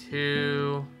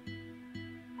 2.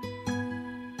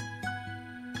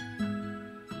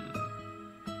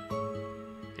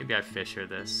 Maybe I Fisher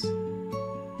this.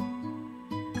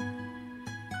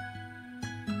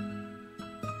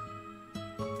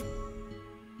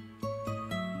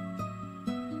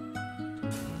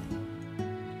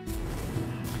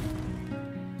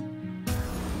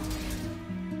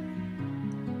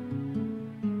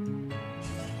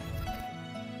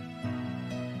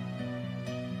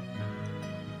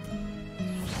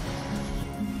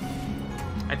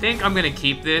 I think I'm gonna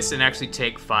keep this and actually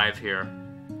take 5 here.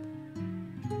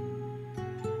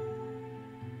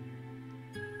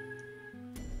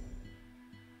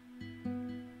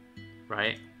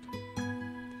 right?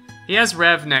 He has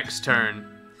Rev next turn,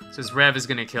 so his Rev is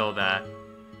gonna kill that.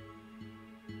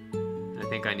 I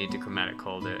think I need to Chromatic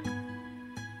Cold it.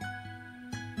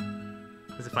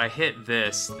 Because if I hit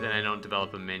this, then I don't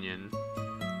develop a minion.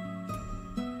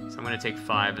 So I'm gonna take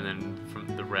 5, and then from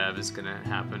the Rev is gonna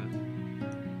happen.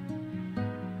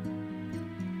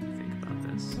 Think about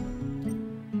this.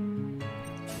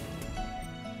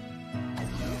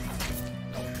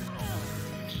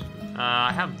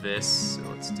 I have this, so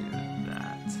let's do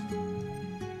that.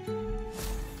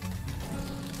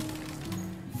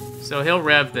 So he'll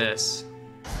Rev this.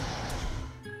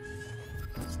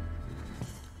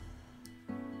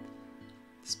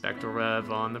 Spectral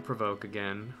Rev on the Provoke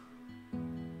again.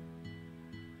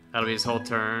 That'll be his whole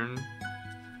turn.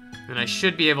 And I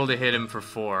should be able to hit him for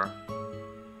 4.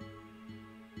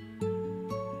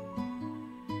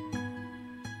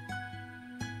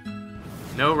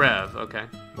 No Rev, okay.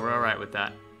 We're alright with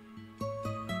that.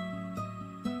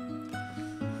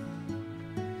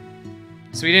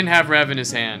 So he didn't have Rev in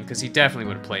his hand, because he definitely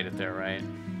would have played it there, right?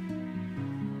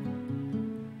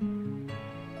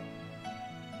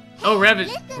 Oh,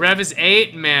 Rev is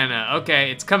 8 mana.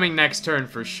 Okay, it's coming next turn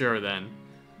for sure then.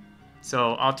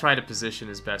 So I'll try to position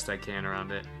as best I can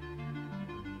around it.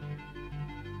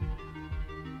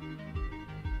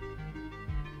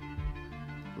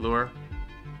 Lure.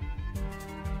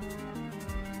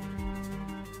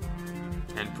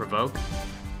 And Provoke.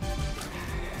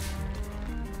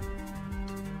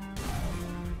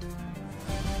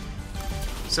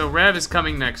 So Rev is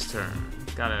coming next turn.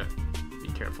 Gotta be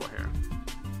careful here.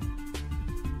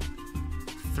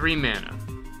 3 mana.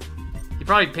 He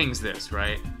probably pings this,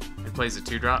 right? And plays a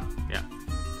 2-drop? Yeah.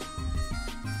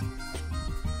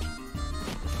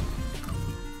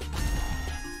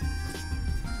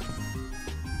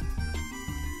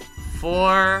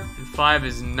 Four and 5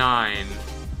 is 9.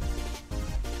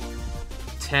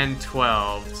 10,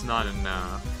 12. It's not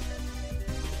enough.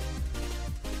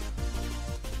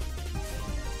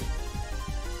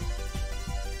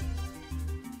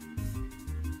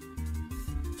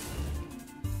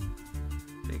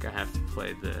 I have to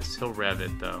play this. He'll Rev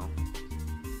it, though.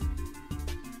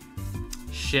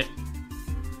 Shit.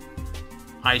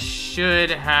 I should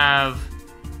have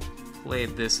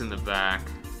played this in the back.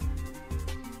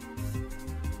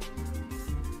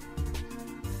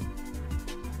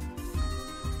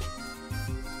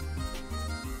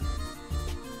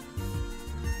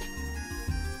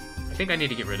 I think I need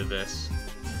to get rid of this.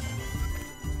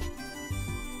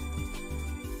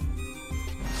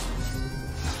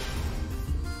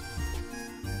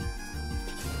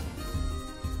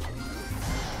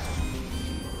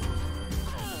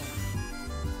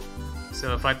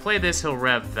 So if I play this, he'll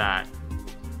Rev that.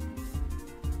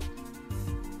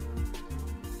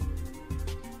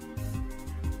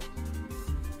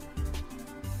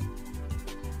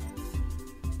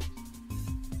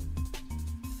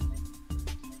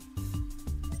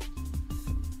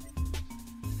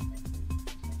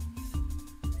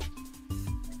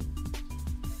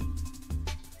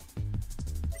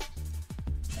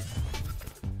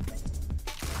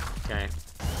 Okay.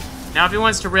 Now if he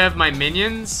wants to Rev my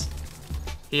minions,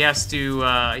 he has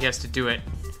to do it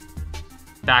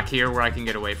back here where I can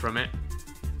get away from it.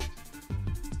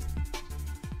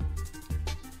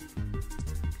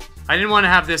 I didn't want to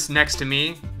have this next to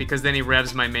me because then he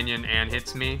revs my minion and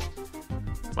hits me.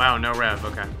 Wow, no rev,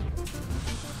 okay.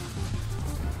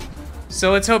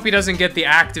 So let's hope he doesn't get the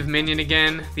active minion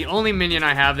again. The only minion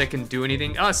I have that can do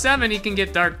anything. Oh, 7, he can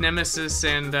get Dark Nemesis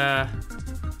and I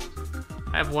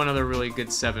have one other really good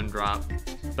 7-drop.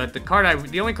 But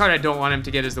the only card I don't want him to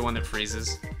get is the one that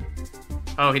freezes.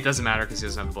 Oh, it doesn't matter because he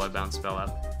doesn't have the Bloodbound spell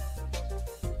up.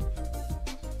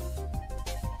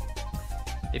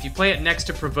 If you play it next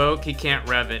to Provoke, he can't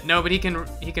rev it. No, but he can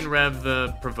rev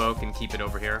the Provoke and keep it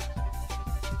over here.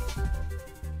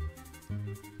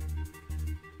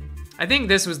 I think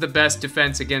this was the best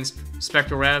defense against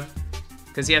Spectral Rev,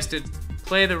 because he has to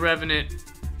play the Revenant.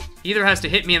 He either has to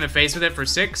hit me in the face with it for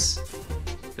 6,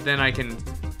 but then I can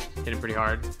hit him pretty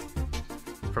hard.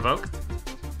 Provoke?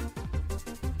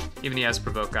 Even he has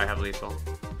Provoke, I have lethal.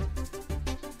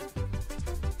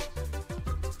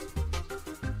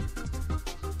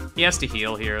 He has to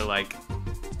heal here, like,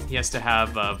 he has to have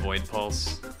Void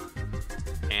Pulse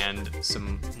and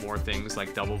some more things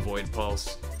like double Void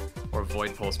Pulse or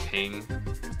Void Pulse Ping.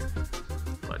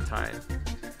 Blood Tide.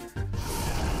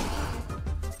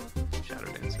 Shadow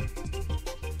Dancer.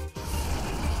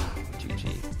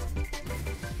 GG.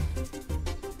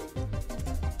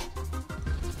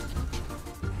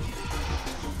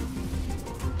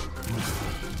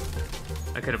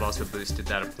 I could have also boosted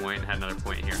that a point and had another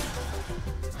point here.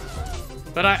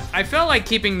 But I felt like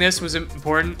keeping this was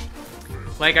important.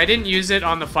 Like, I didn't use it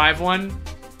on the 5-1,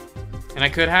 and I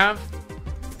could have.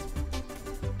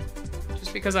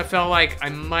 Just because I felt like I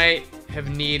might have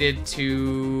needed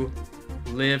to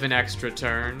live an extra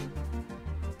turn.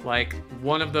 Like,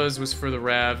 one of those was for the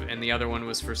Rev, and the other one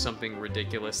was for something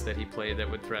ridiculous that he played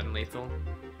that would threaten lethal.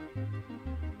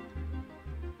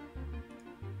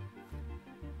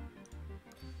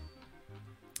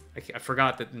 I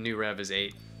forgot that the new Rev is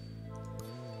 8.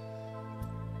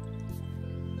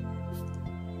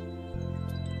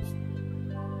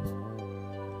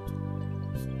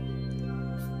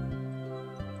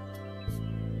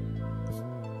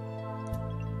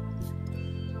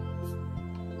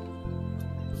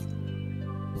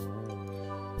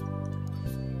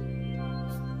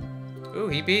 Ooh,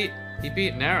 he beat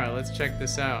Nara. Let's check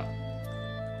this out.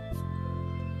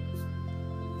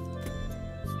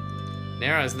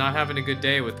 Nara's not having a good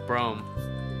day with Brome.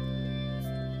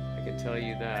 I can tell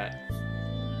you that.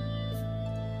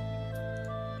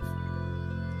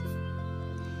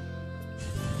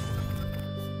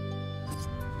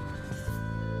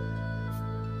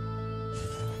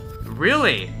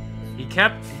 Really? He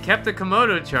kept the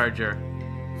Komodo charger.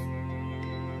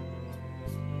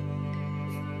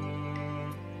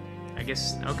 I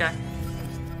guess, okay.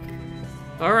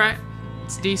 All right,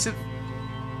 it's decent.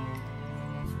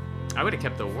 I would have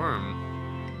kept the worm.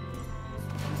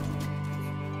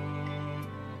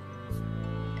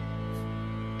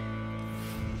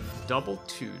 Double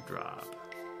 2-drop.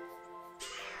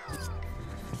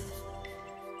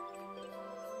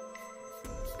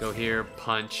 Go here,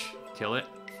 punch, kill it.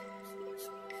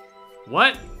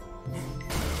 What?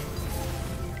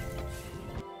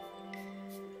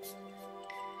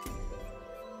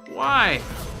 Why?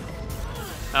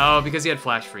 Oh, because he had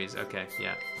flash freeze. Okay,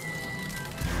 yeah.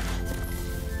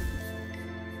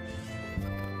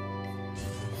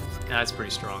 That's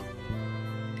pretty strong.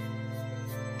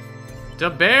 The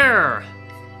bear!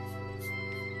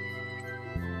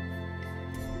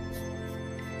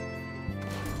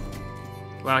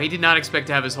 Wow, he did not expect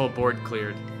to have his whole board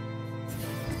cleared.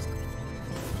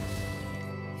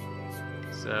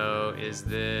 So, is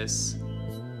this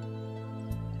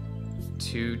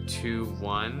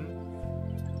 2-2-1?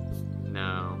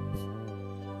 No.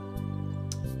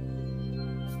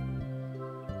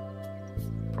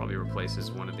 Probably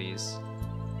replaces one of these.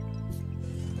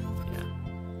 Yeah.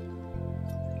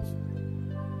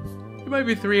 He might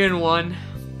be 3-1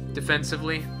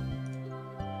 defensively.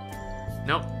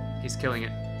 Nope, he's killing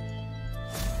it.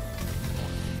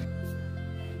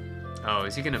 Oh,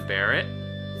 is he gonna bear it?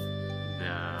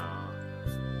 No.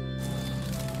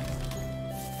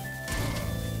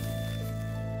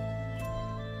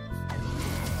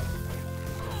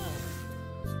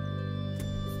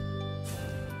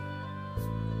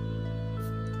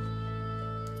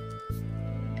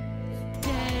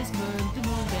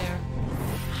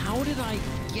 How did I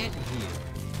get here?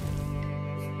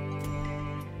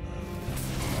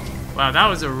 Wow, that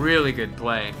was a really good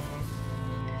play.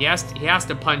 He has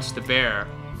to punch the bear.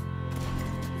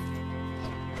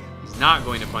 He's not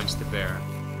going to punch the bear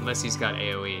unless he's got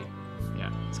AoE.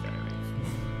 Yeah, he's got AoE.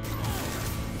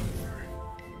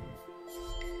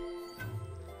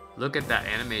 Look at that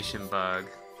animation bug.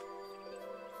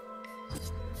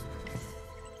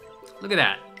 Look at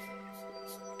that.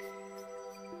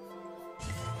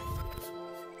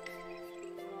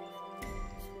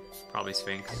 Probably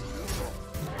Sphinx.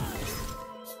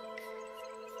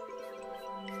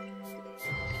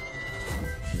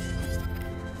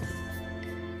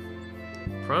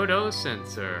 Proto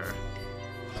Sensor.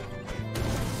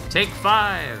 Take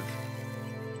 5.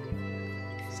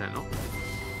 Sentinel.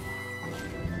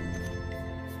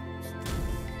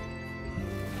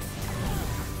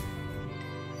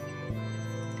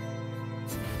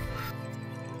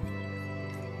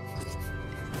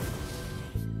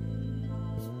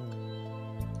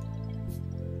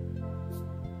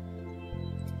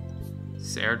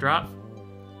 Airdrop?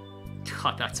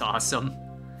 God, that's awesome.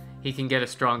 He can get a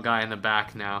strong guy in the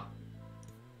back now.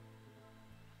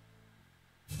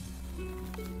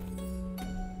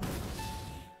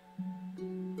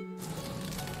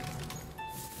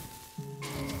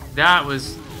 That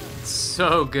was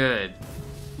so good.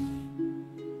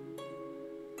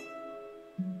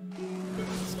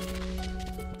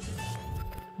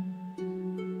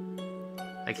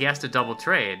 Like, he has to double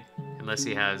trade unless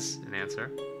he has an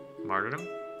answer. Martyrdom.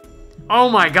 Oh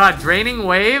my god, Draining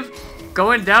Wave?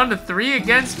 Going down to 3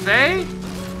 against Faye?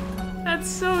 That's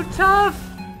so tough.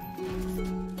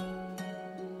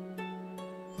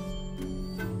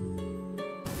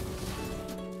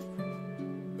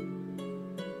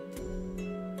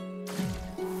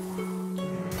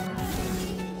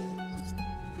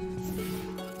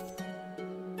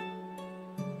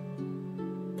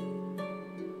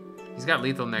 He's got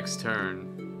lethal next turn.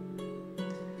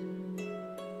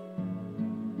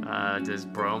 Does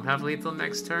Brome have lethal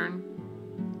next turn?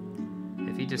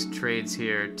 If he just trades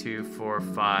here, 2, 4,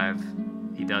 5,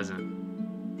 he doesn't.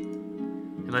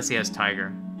 Unless he has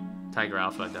Tiger. Tiger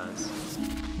Alpha does.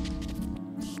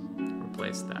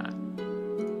 Replace that.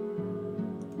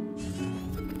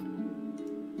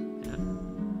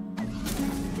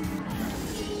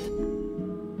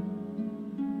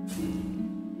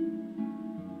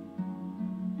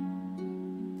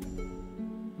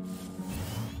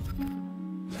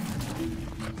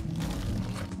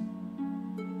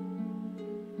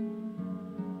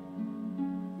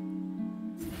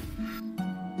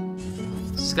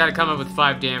 He's got to come up with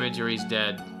 5 damage or he's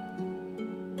dead.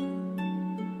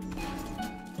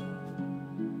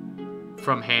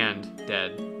 From hand,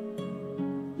 dead.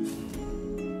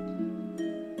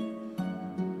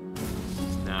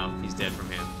 No, he's dead from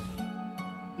hand.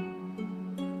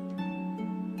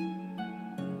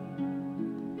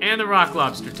 And the Rock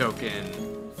Lobster token.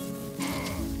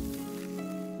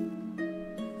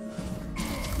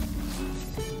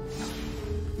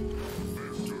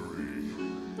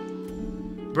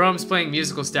 Brome's playing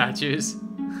musical statues.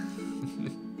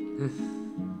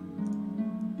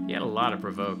 He had a lot of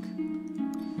provoke.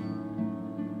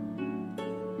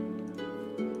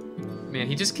 Man,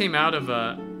 he just came out of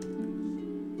a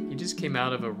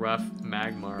rough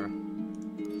Magmar.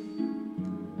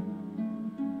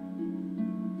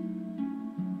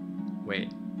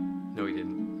 Wait. No, he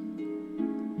didn't.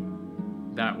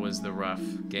 That was the rough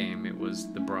game. It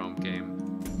was the Brome game.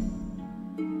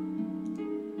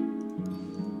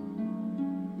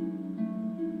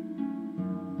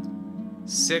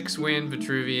 6 win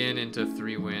Vitruvian into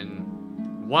 3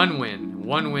 win. 1 win.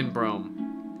 1 win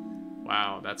Brome.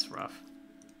 Wow, that's rough.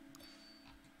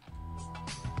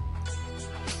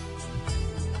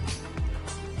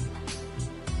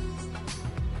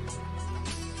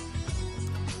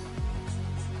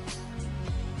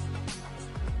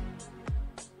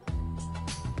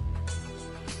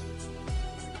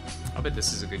 I'll bet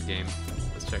this is a good game.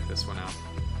 Let's check this one out.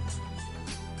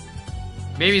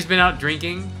 Maybe he's been out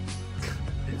drinking.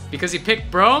 Because he picked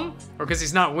Brome? Or because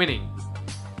he's not winning?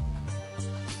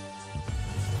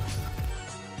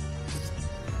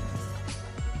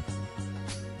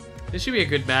 This should be a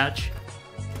good match.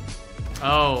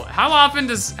 Oh, how often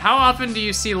do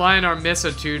you see Lionar miss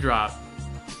a 2-drop?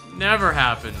 Never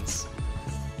happens.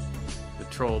 The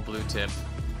troll blue tip.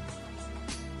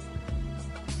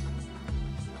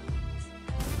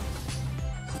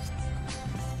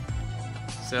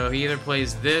 So he either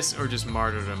plays this or just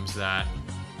martyrdoms that.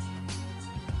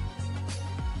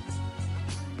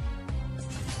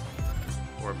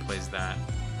 Or plays that.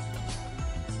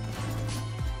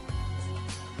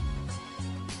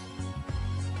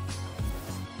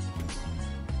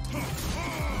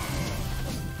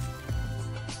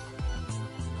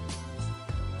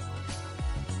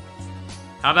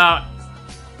 How about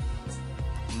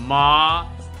Ma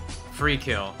free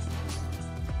kill?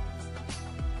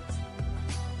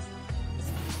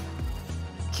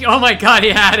 Oh my god, he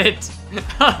had it!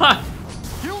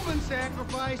 Human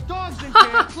sacrifice, dogs and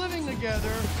cats living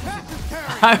together.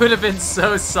 I would have been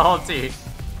so salty.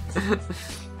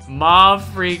 Ma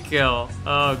free kill.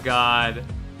 Oh god.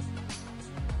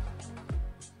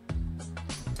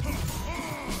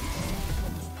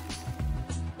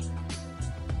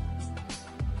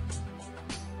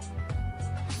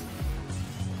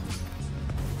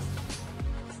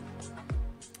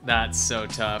 That's so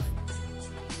tough.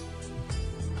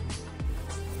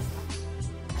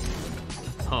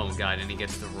 Oh god, and he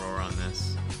gets the roar on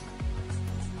this.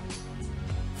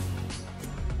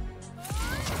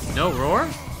 No roar?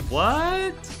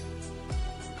 What?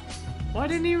 Why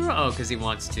didn't he roar? Oh, because he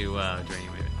wants to drain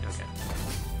you with it. Okay.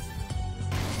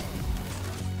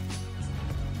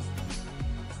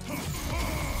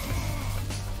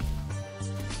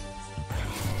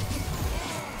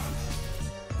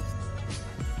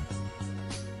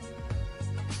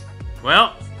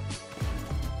 Well,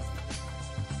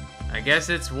 I guess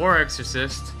it's War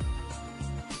Exorcist.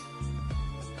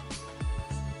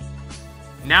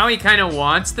 Now he kind of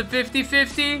wants the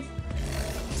 50-50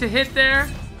 to hit there.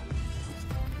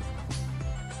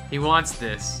 He wants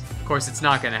this. Of course, it's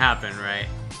not going to happen, right?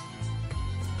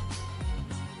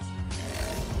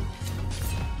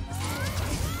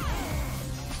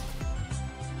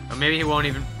 Or maybe he won't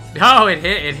even... Oh, it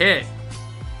hit, it hit.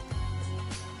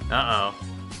 Uh-oh.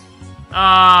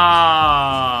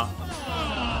 Ah.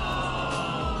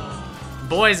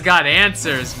 Boy's got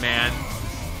answers, man.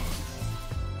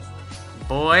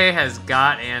 Boy has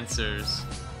got answers.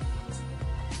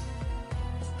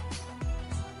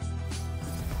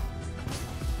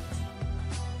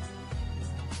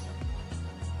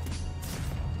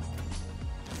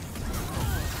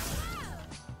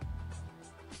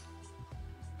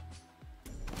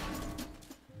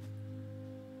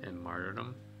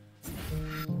 martyrdom.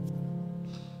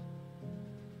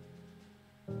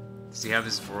 Does he have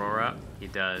his Aurora? He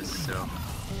does, so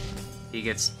he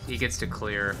gets to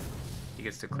clear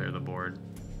the board.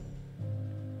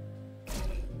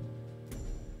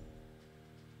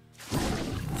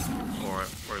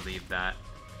 Or leave that.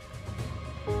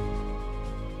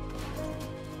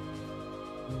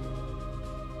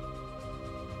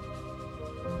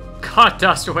 God,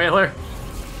 Dust Whaler.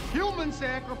 Human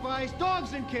sacrifice,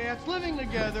 dogs and cats living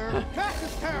together.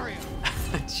 Cactus-tarian.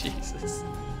 Jesus.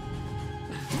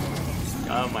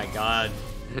 Oh my god.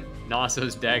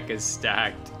 Nasso's deck is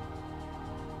stacked.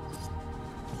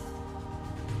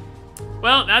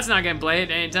 Well, that's not getting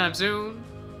played anytime soon.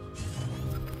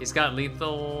 He's got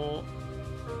lethal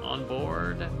on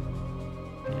board.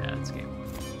 Yeah, it's game.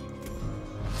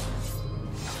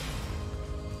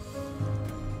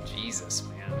 Jesus,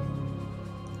 man.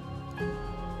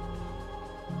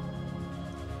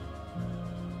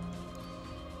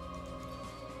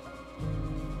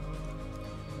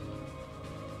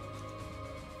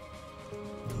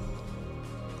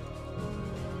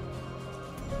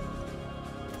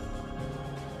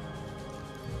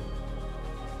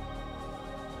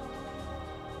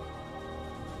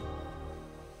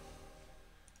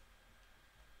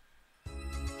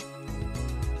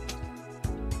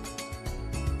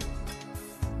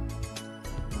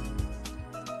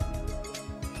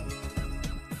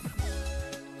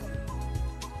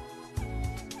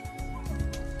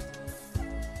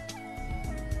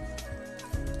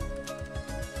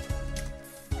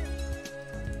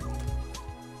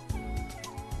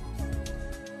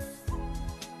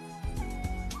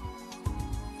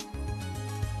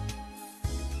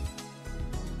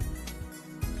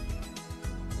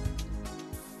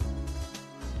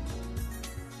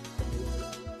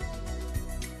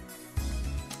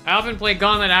 I often play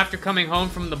Gauntlet after coming home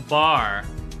from the bar.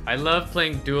 I love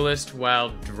playing Duelist while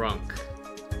drunk.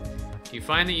 Do you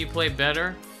find that you play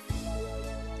better?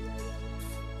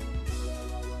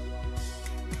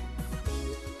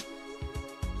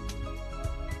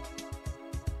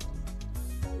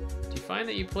 Do you find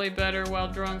that you play better while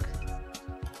drunk?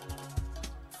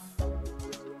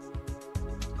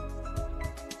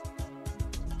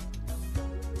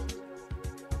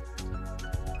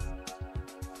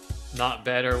 Not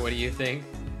better, what do you think?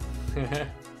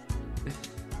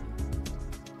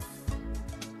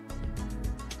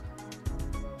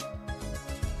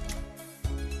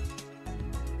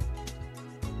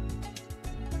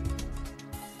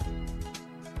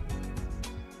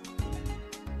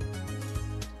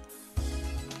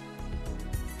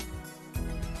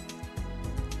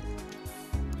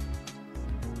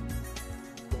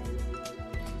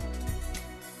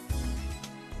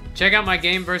 Check out my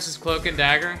game versus Cloak and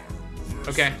Dagger.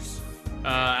 Okay.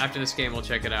 After this game, we'll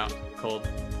check it out. Cold.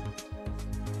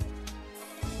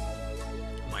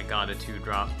 Oh my god, a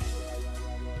 2-drop.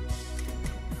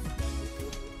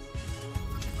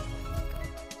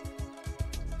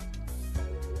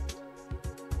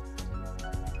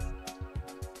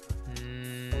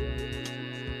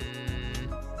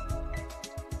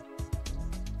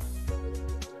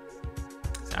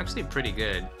 It's actually pretty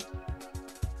good.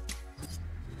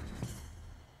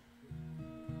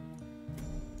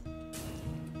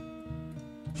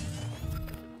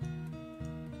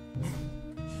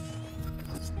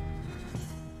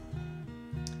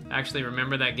 Actually,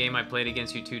 remember that game I played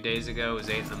against you 2 days ago? It was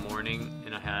 8 in the morning,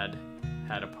 and I had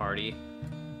a party.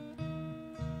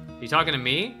 You talking to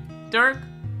me, Dirk? I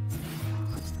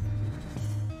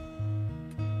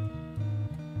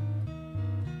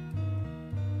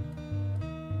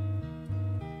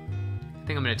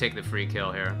think I'm gonna take the free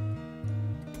kill here.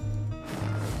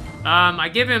 I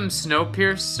give him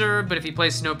Snowpiercer, but if he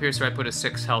plays Snowpiercer, I put a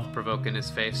 6 health provoke in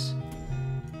his face.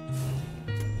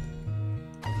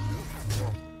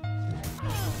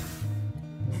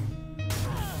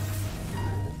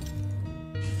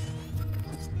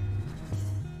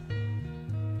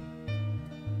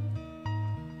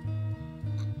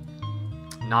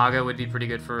 Naga would be pretty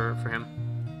good for him.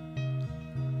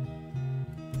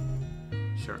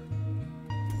 Sure.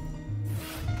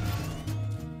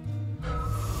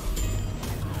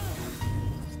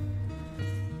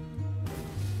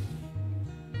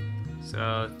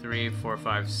 So 3, 4,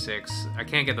 5, 6. I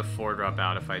can't get the 4-drop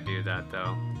out if I do that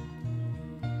though.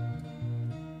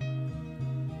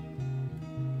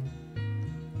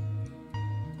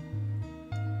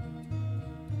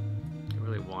 I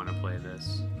really want to play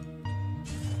this.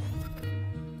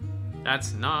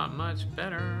 That's not much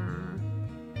better.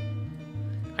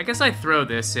 I guess I throw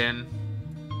this in.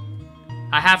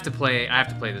 I have to play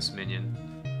this minion.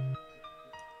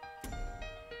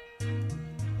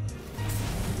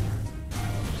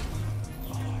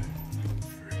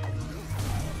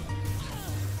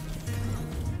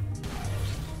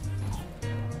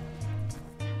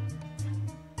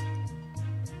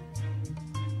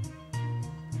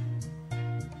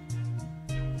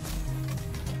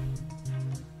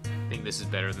 think this is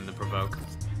better than the provoke.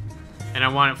 And I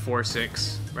want it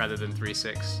 4-6 rather than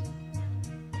 3-6.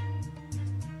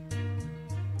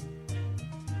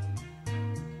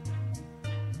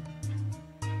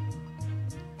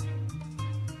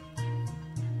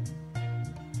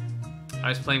 I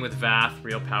was playing with Vath,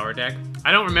 real power deck.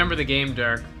 I don't remember the game,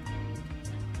 Dirk.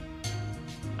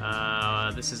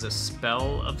 This is a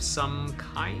spell of some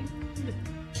kind.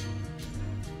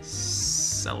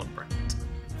 Celebrate.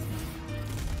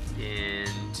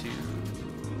 Into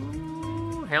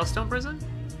Hailstone Prison?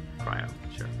 Cryo,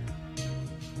 sure.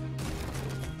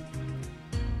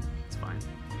 It's fine.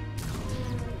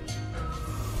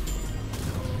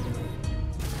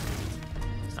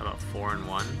 How about 4 and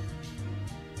 1?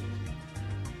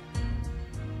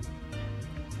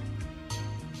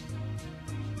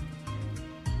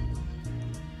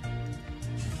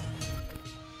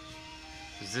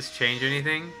 Does this change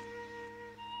anything?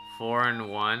 4 and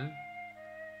 1.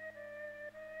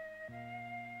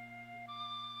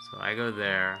 So I go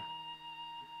there.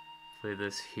 Play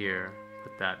this here.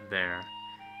 Put that there.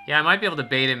 Yeah, I might be able to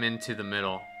bait him into the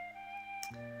middle.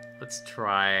 Let's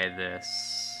try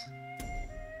this.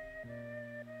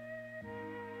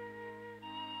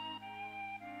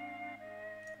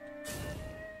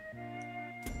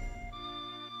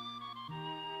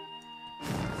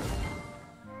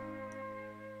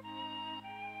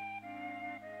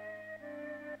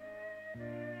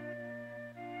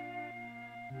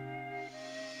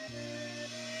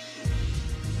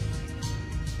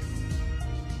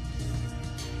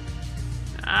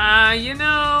 You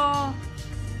know...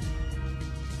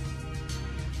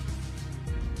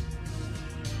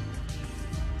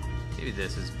 Maybe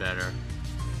this is better.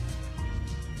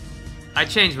 I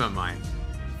changed my mind.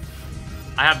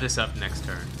 I have this up next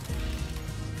turn.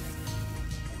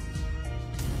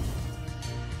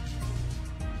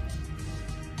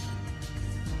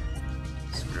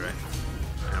 Screw it.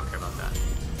 I don't care about that.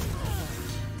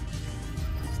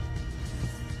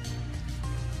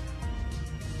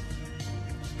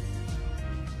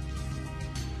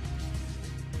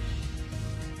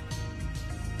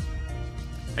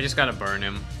 I just gotta burn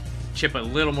him. Chip a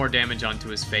little more damage onto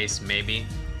his face, maybe.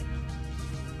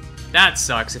 That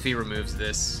sucks if he removes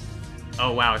this.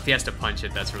 Oh wow, if he has to punch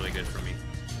it, that's really good for me.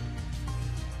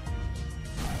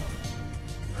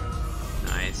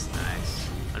 Nice, nice.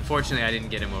 Unfortunately, I didn't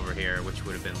get him over here, which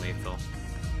would have been lethal.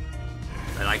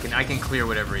 But I can clear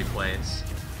whatever he plays.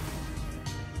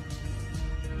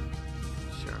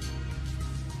 Sure.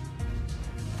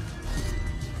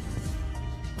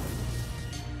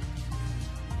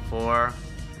 Four,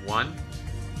 1,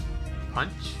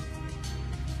 punch.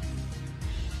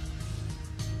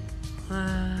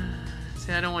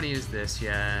 See, I don't want to use this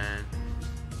yet.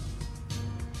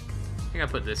 I think I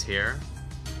put this here.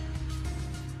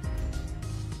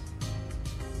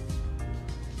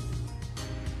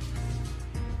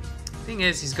 Thing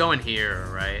is, he's going here,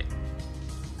 right?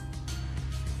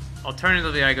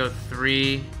 Alternatively, I go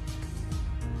 3,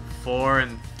 4,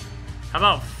 and... How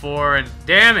about 4 and...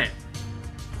 Damn it!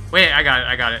 Wait, I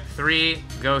got it. 3,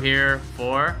 go here,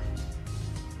 4.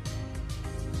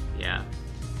 Yeah.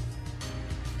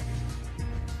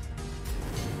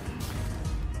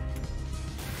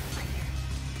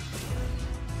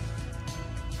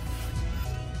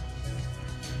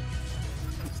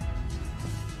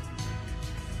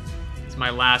 It's my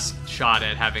last shot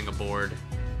at having a board.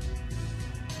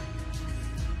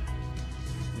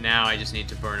 Now I just need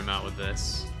to burn him out with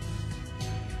this.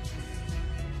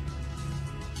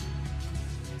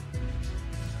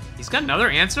 He's got another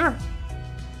answer?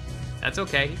 That's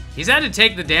okay. He's had to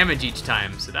take the damage each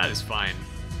time, so that is fine.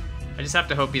 I just have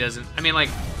to hope he doesn't... I mean, like,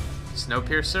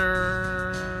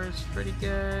 Snowpiercer is pretty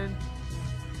good.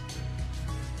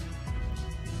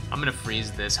 I'm gonna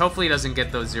freeze this. Hopefully he doesn't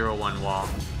get those 0-1 wall.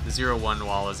 The 0-1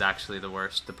 wall is actually the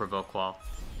worst, the provoke wall.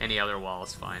 Any other wall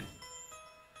is fine.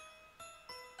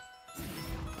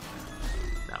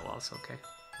 That wall's okay.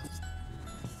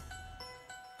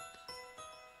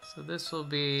 So this will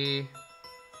be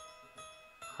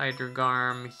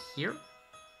Hydrogarm here.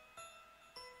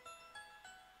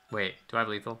 Wait, do I have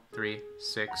lethal? 3,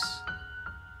 6,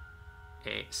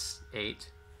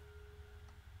 8.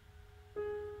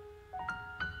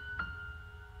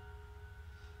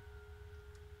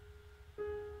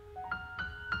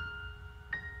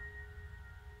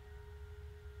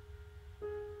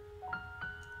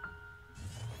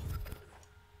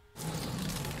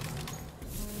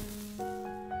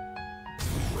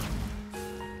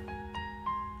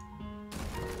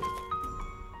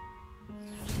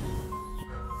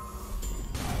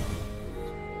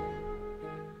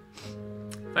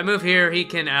 If I move here, he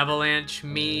can avalanche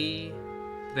me.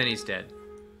 Then he's dead.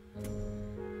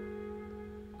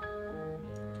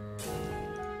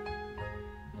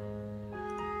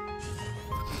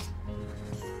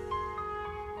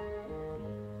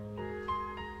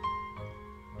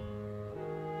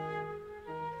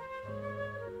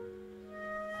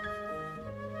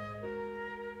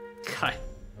 God.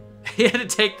 He had to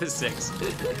take the 6.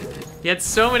 He had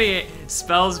so many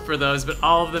spells for those, but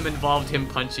all of them involved him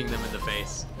punching them in the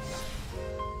face.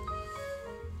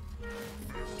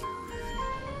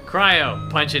 Cryo,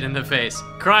 punch it in the face.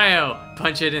 Cryo,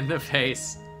 punch it in the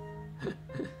face.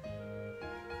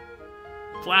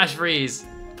 Flash freeze,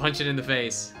 punch it in the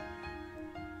face.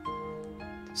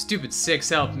 Stupid 6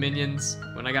 health minions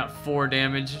when I got 4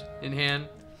 damage in hand.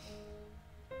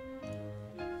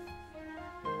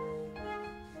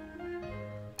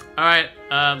 Alright,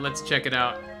 let's check it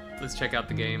out. Let's check out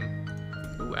the game.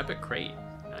 Ooh, epic crate.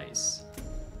 Nice.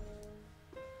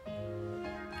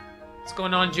 What's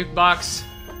going on, Jukebox?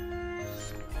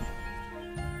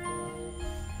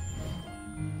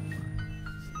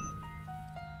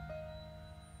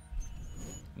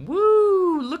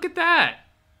 Woo! Look at that!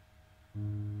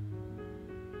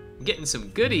 Getting some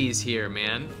goodies here,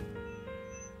 man.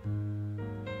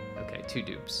 Okay, 2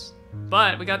 dupes.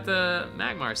 But we got the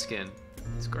Magmar skin.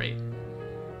 It's great.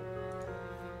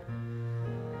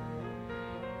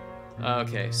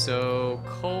 Okay, so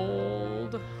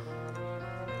cold.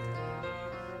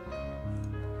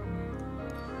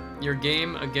 Your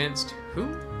game against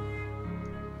who?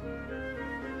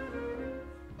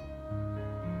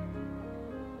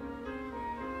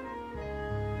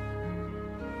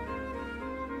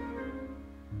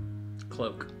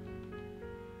 Cloak.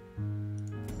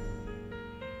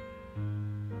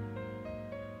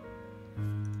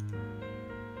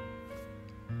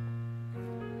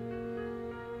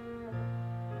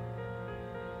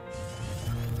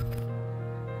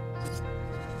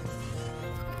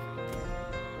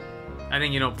 I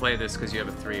think you don't play this because you have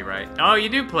a 3, right? Oh, you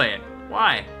do play it.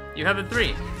 Why? You have a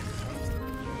 3.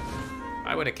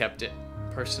 I would have kept it,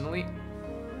 personally.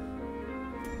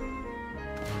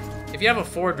 If you have a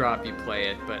 4-drop, you play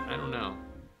it, but I don't know.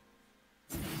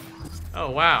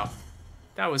 Oh, wow.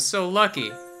 That was so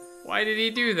lucky. Why did he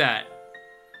do that?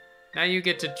 Now you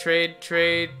get to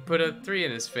trade, put a 3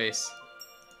 in his face.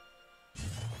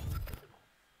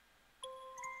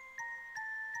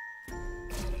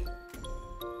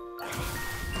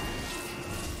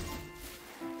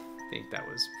 I think that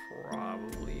was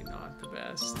probably not the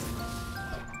best.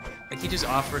 Like, he just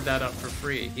offered that up for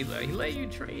free. He let you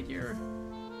trade your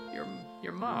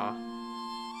ma.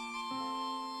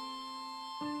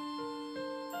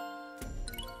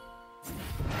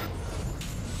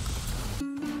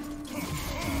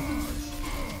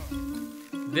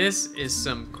 This is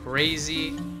some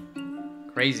craziness.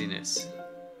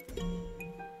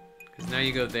 Because now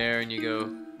you go there and you go,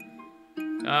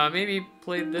 maybe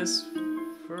play this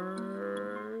first.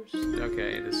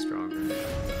 Okay, it is stronger.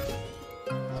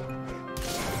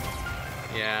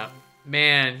 Yeah,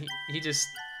 man, he just,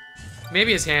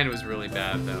 maybe his hand was really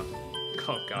bad though.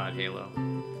 Oh God, Halo.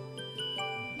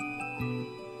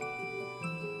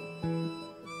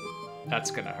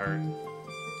 That's gonna hurt.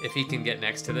 If he can get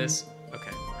next to this,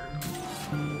 okay.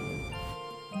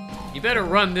 You better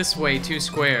run this way 2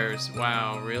 squares.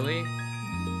 Wow, really?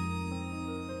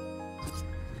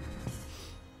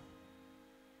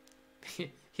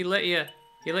 He let you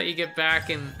get back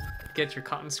and get your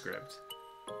cotton script.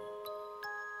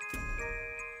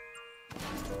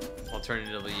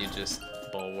 Alternatively, you just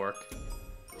bulwark.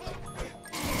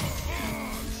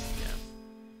 Yeah.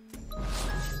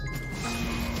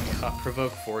 God,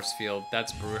 provoke force field.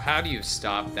 That's brutal. How do you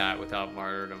stop that without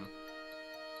martyrdom?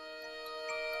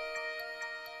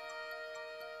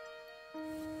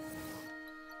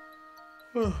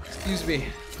 Oh, excuse me.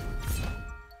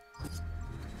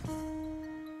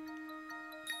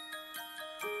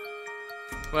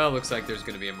 Well, looks like there's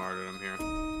gonna be a martyrdom here.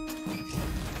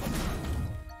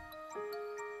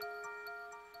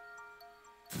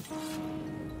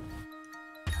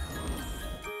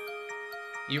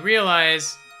 You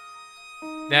realize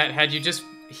that had you just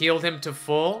healed him to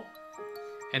full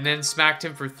and then smacked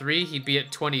him for 3, he'd be at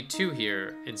 22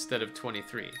 here instead of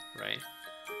 23, right?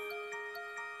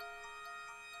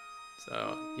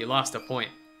 So, you lost a point.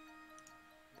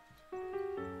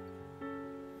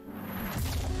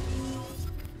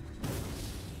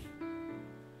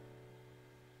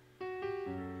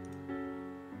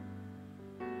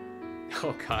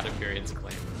 Oh God, Aperian's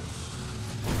claim.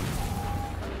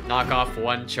 Knock off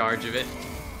 1 charge of it.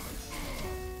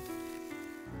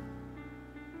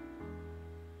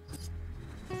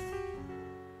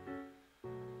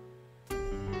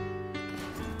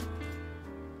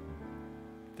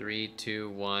 3, 2,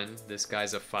 1. This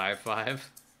guy's a 5/5.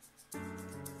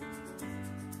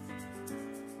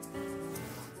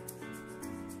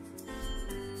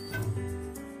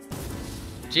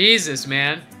 Jesus,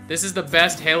 man. This is the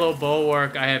best Halo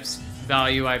Bulwark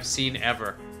value I've seen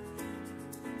ever.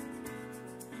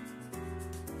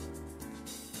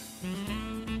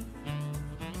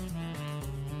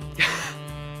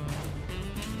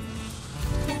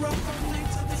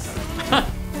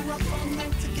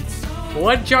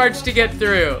 One charge to get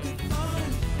through.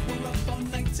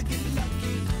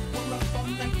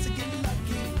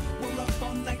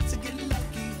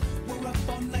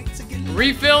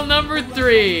 Refill number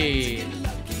 3.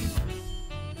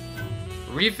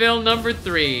 Refill number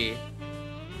 3.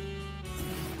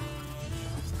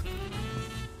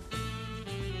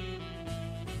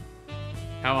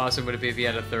 How awesome would it be if he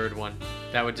had a third one?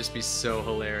 That would just be so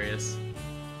hilarious.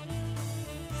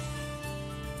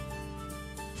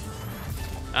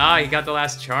 Ah, he got the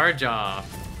last charge off.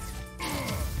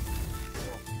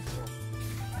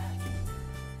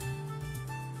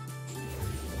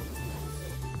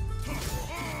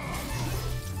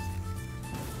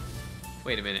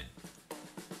 Wait a minute.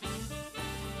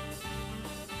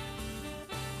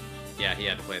 Yeah, he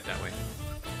had to play it that way.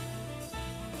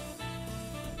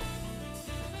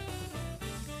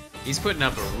 He's putting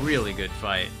up a really good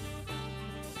fight.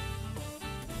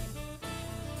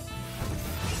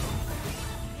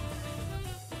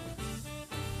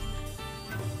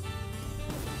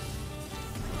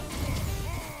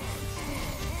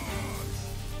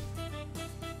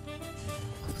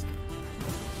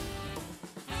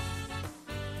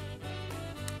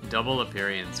 Double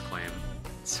appearance claim.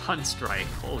 Sunstrike,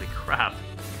 holy crap.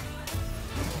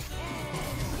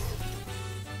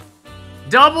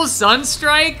 Double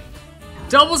Sunstrike?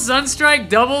 Double Sunstrike,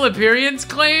 double appearance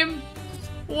claim?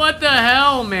 What the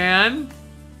hell, man?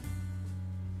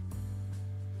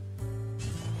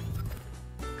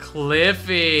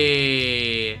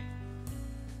 Cliffy.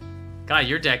 God,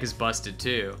 your deck is busted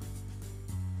too.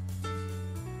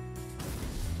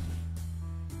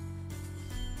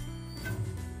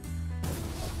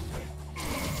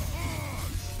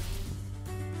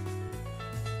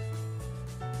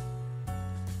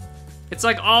 It's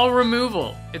like all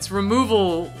removal. It's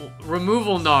removal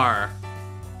Gnar.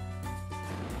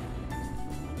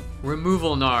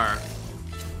 Removal Gnar.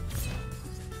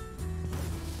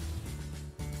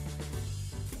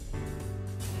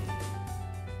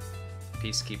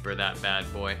 Peacekeeper, that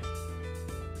bad boy.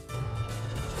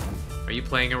 Are you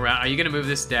playing around? Are you gonna move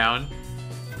this down?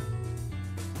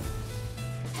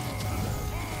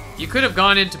 You could have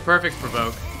gone into Perfect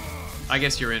Provoke. I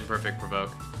guess you're in Perfect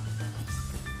Provoke.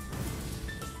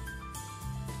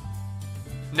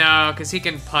 No, because he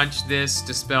can punch this,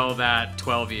 dispel that,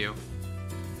 12U.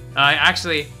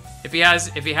 Actually, if he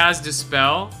has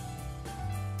dispel,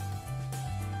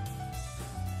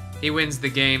 he wins the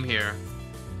game here,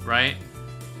 right?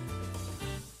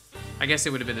 I guess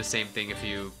it would have been the same thing if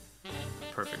you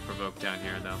Perfect Provoke down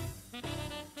here, though.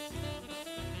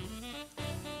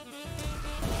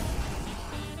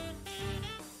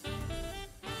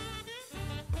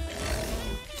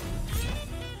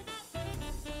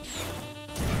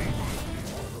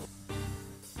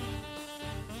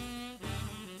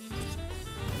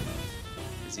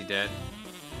 Is he dead?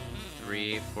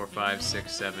 3, 4, 5,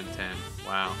 6, 7, 10.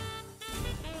 Wow.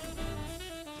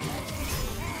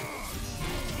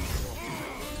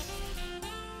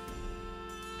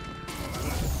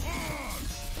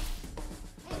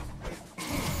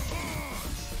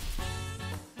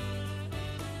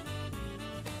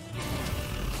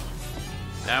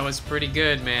 That was pretty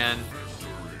good, man.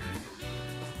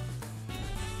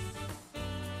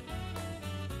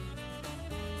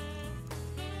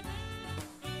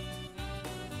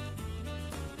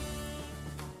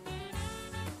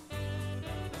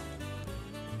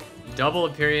 Double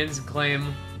appearance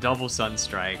claim, double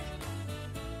Sunstrike.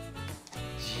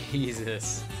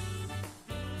 Jesus.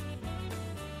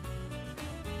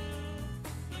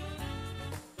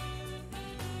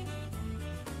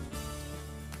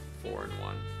 Four and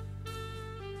one.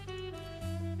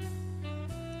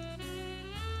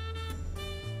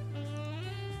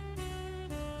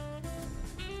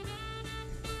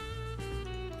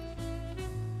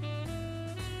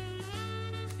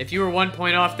 If you were 1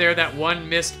 point off there, that one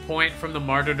missed point from the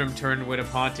martyrdom turn would have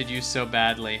haunted you so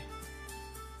badly.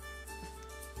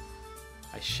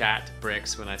 I shat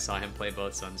bricks when I saw him play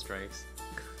both Sunstrikes.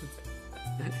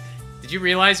 Did you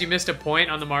realize you missed a point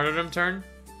on the martyrdom turn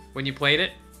when you played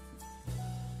it?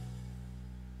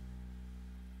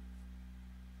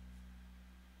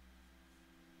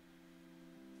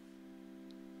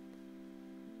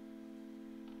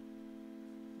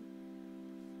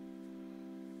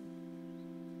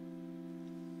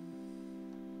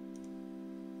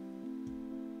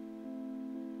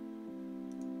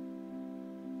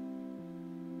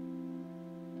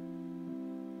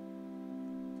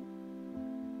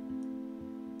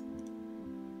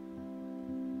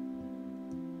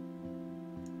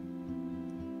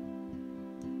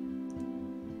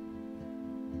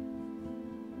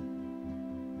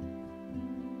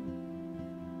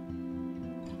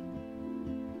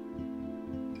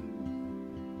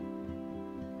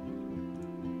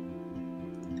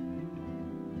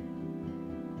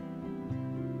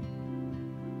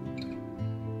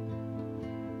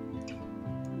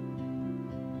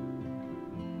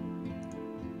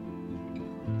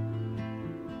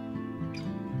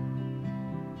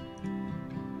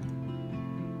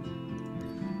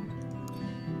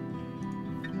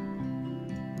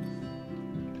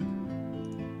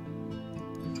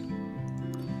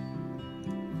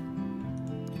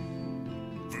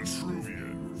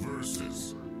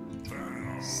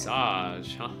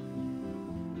 Visage, huh?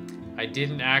 I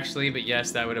didn't actually, but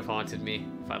yes, that would have haunted me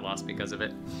if I lost because of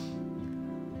it.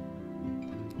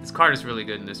 This card is really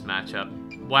good in this matchup.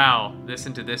 Wow,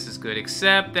 listen to this is good,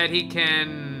 except that he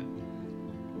can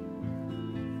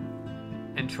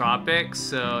entropic,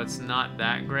 so it's not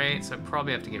that great, so I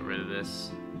probably have to get rid of this.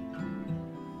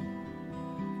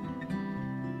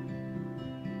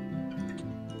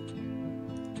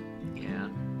 Yeah.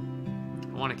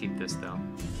 I want to keep this, though.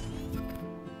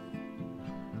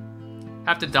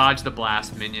 Have to dodge the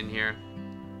blast minion here.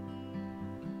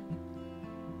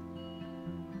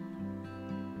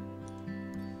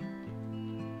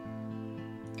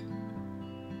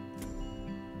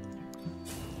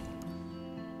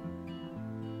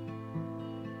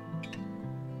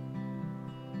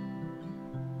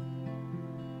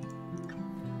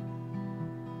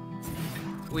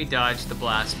 We dodged the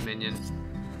blast minion.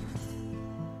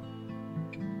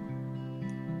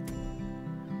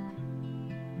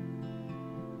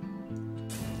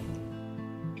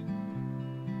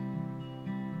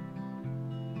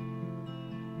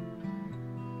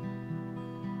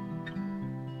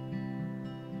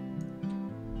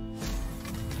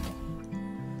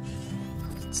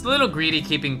 It's a little greedy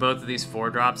keeping both of these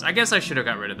 4-drops. I guess I should have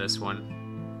got rid of this one.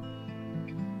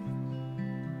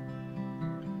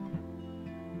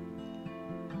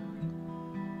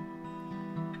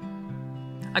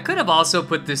 I could have also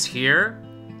put this here,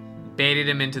 baited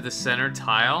him into the center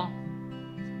tile.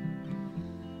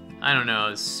 I don't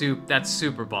know, that's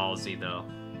super ballsy though.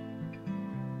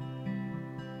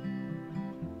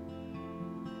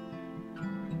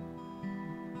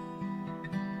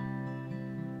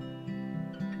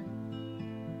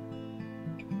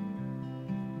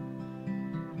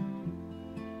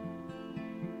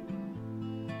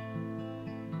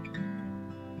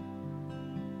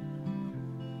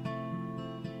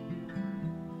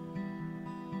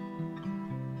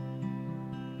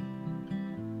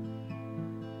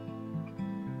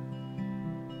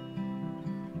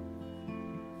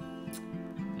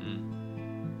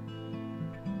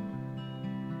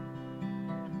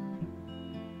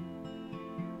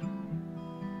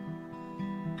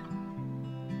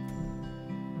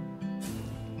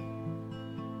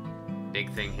 Big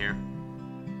thing here.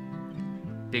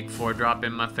 Big 4-drop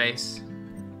in my face.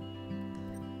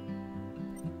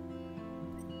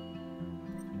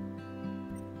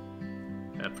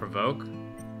 Provoke?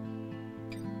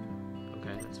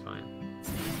 Okay, that's fine.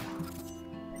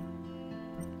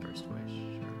 First wish,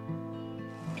 sure.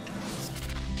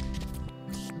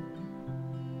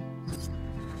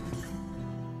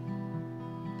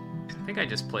 I think I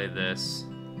just played this.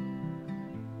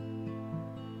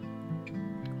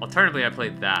 Alternatively, I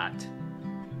played that.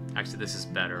 Actually, this is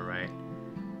better, right?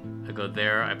 I go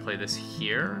there, I play this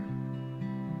here.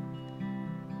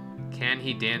 Can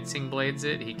he Dancing Blades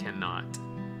it? He cannot.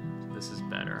 This is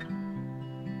better.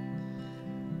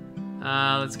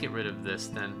 Let's get rid of this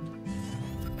then.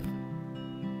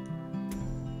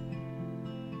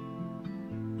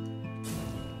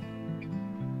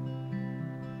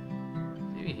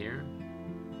 Maybe here.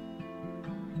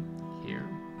 Here.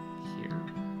 Here.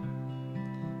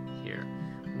 Here.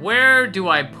 Where do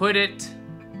I put it?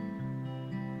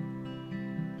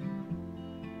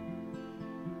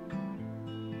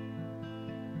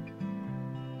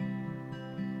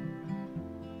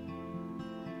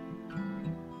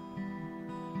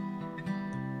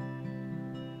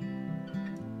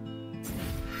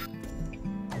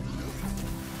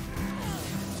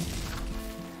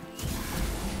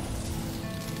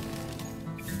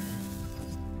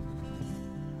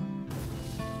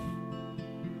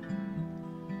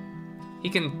 He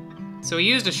can, so he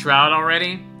used a Shroud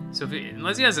already, so if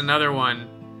unless he has another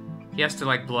one, he has to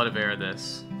like Blood of Air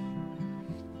this.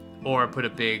 Or put a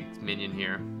big minion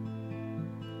here.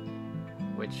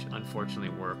 Which unfortunately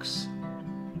works.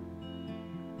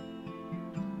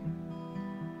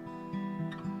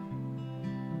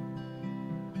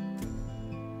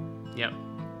 Yep,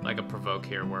 like a Provoke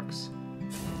here works.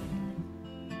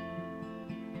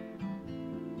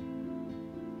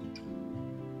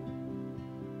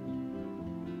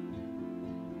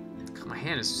 My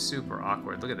hand is super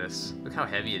awkward. Look at this. Look how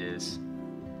heavy it is.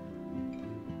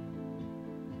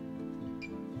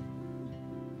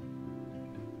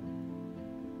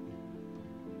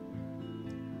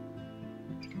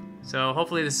 So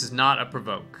hopefully this is not a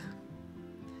Provoke.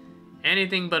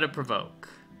 Anything but a Provoke.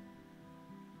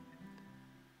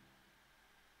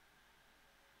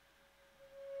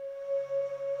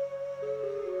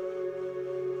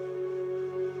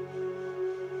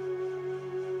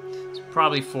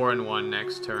 Probably 4-1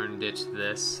 next turn. Ditch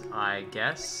this, I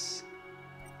guess.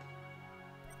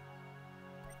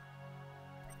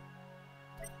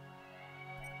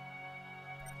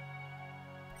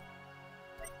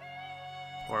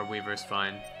 Or a Weaver's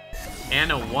fine.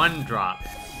 And a 1-drop.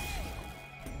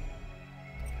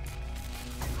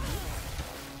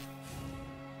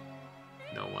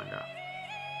 No 1-drop.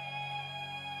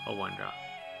 A 1-drop.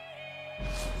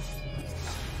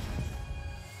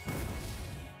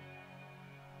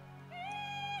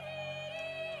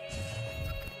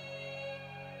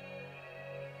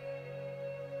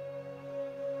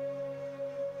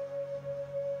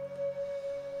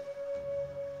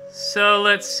 So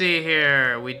let's see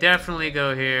here. We definitely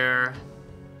go here.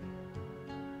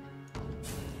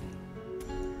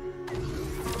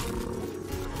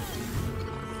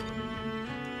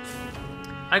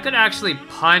 I could actually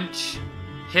punch,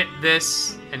 hit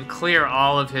this, and clear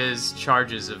all of his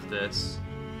charges of this.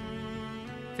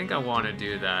 I think I want to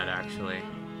do that, actually.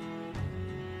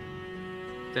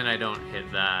 Then I don't hit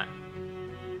that.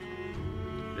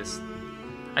 This.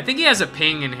 I think he has a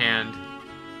ping in hand.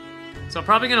 So I'm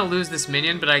probably going to lose this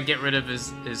minion, but I get rid of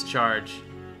his charge.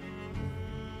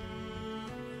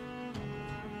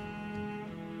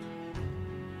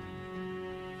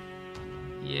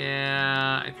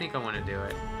 Yeah, I think I want to do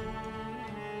it.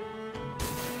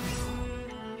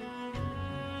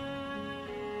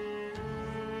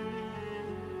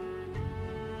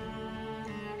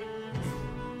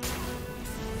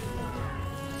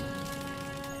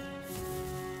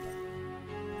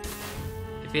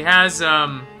 If he has,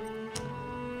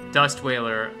 Dust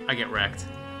Whaler, I get wrecked.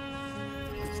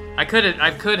 I could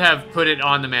have put it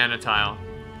on the mana tile.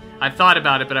 I thought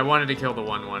about it, but I wanted to kill the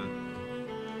 1/1.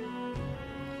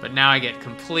 But now I get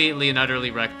completely and utterly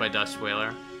wrecked by Dust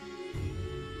Whaler.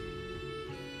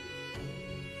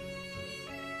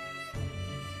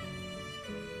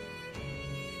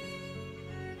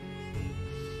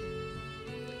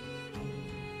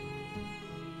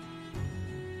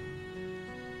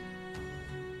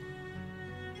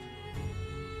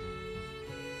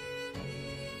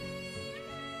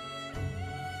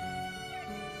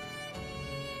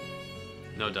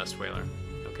 No Dust Whaler.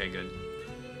 Okay, good.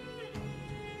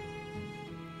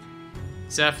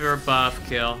 Zephyr buff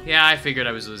kill. Yeah, I figured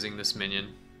I was losing this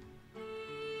minion.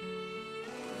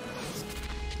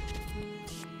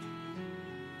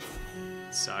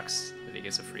 Sucks that he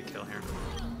gets a free kill here.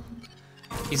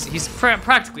 He's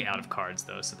practically out of cards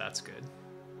though, so that's good.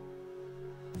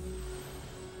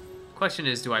 Question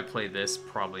is, do I play this?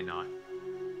 Probably not.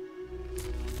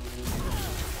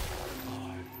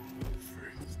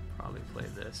 Probably play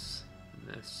this and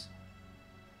this.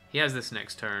 He has this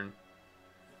next turn.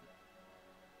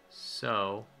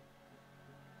 So,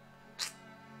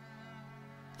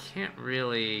 can't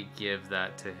really give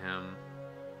that to him.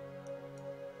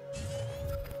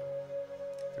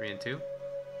 3 and 2.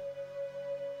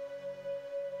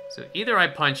 So either I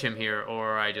punch him here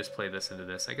or I just play this into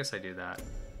this. I guess I do that.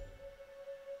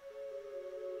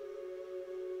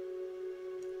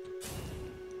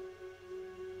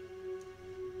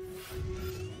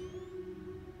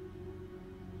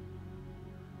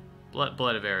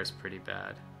 Blood of Air is pretty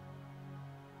bad.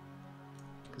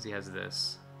 Because he has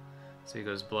this. So he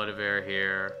goes Blood of Air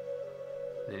here.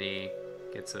 Then he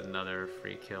gets another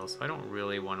free kill. So I don't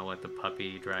really want to let the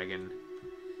puppy dragon...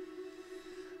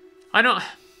 I don't...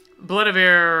 Blood of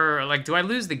Air... Like, do I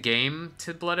lose the game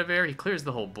to Blood of Air? He clears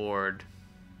the whole board.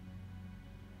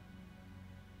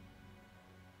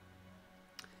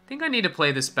 I think I need to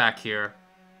play this back here.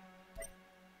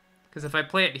 Because if I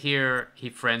play it here, he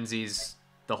frenzies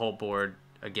the whole board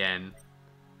again.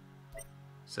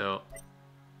 So...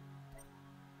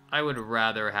 I would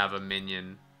rather have a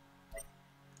minion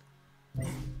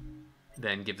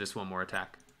than give this one more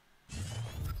attack.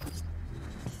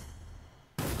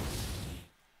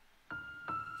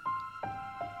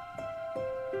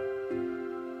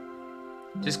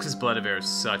 Just because Blood of Air is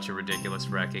such a ridiculous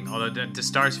wrecking. Although, does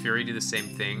Star's Fury do the same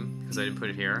thing? Because I didn't put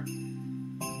it here.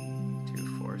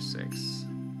 2, 4, 6.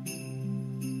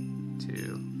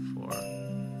 2, 4.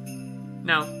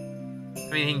 No. I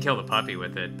mean, he can kill the puppy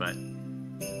with it, but...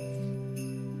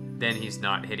 then he's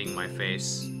not hitting my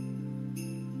face.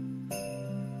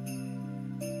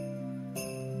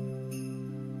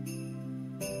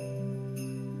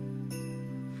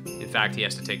 In fact, he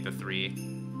has to take the 3.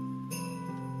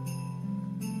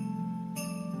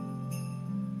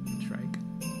 Strike.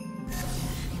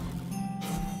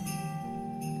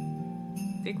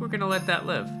 I think we're gonna let that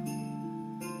live.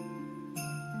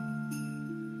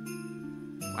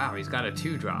 Wow, he's got a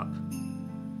 2-drop.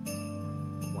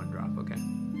 1-drop, okay.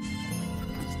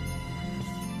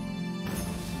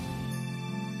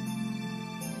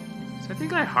 I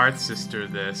think I Hearth Sister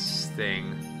this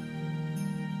thing.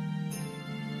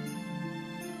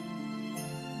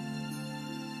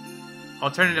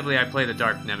 Alternatively, I play the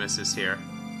Dark Nemesis here.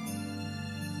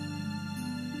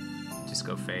 just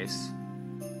go face.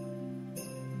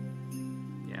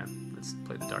 Yeah, let's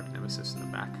play the Dark Nemesis in the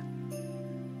back.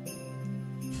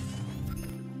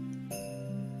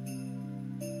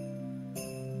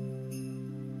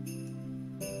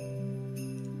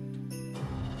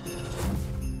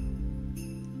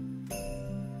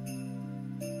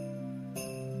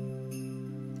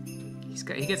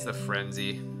 He gets the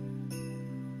Frenzy.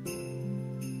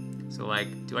 So,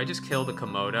 like, do I just kill the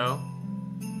Komodo?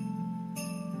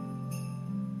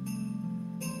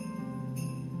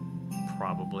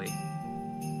 Probably.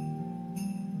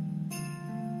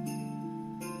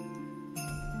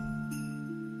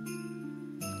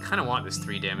 Kind of want this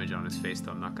 3 damage on his face,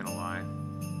 though, I'm not gonna lie.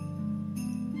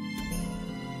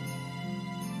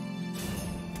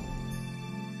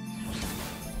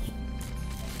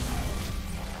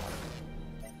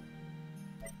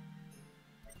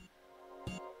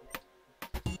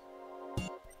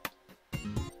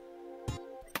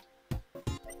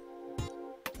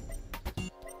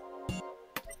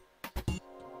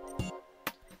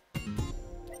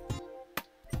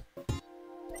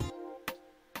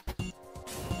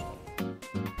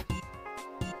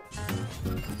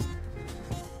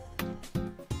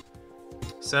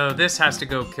 So this has to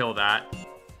go kill that.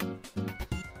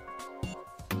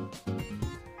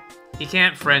 He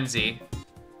can't Frenzy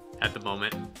at the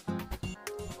moment.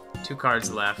 2 cards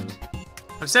left.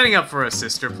 I'm setting up for a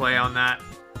sister play on that.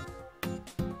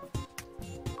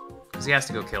 Because he has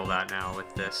to go kill that now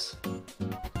with this.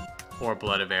 Or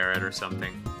Blood of Arid or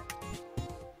something.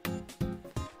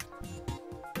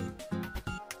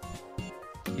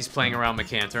 He's playing around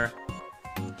Mecantor.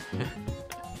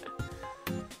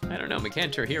 I don't know,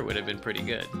 Mecantor here would have been pretty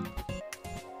good.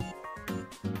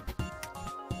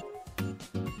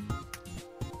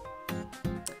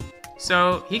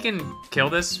 So he can kill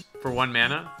this for 1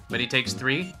 mana, but he takes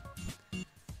 3.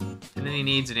 And then he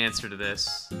needs an answer to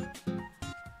this.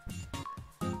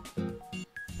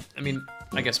 I mean,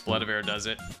 I guess Blood of Air does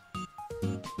it.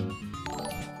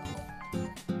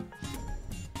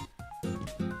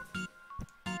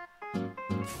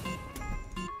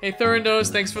 Hey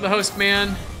Thurindos, thanks for the host,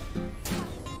 man.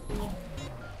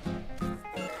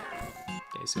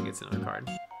 Okay, so he gets another card.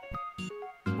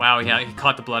 Wow, yeah, he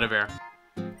caught the Blood of Air.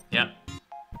 Yep.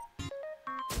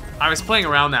 I was playing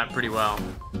around that pretty well.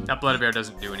 That Blood of Air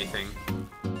doesn't do anything.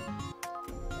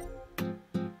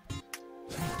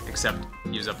 Except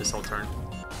use up his whole turn.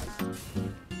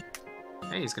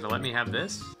 Hey, he's gonna let me have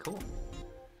this? Cool.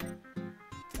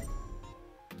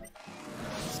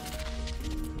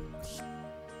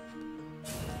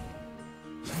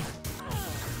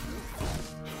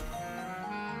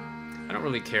 I don't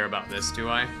really care about this, do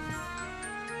I?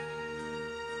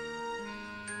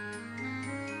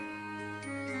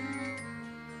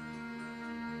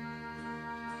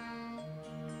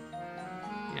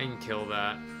 I can kill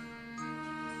that.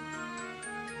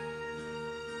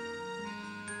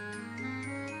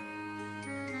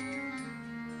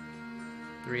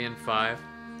 Three and 5.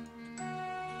 I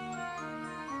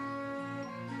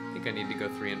think I need to go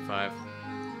 3 and 5.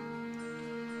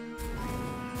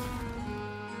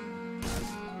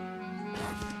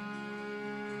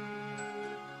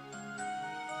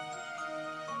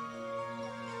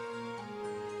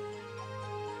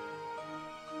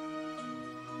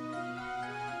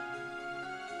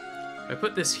 If I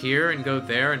put this here and go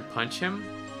there and punch him.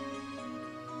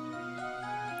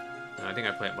 No, I think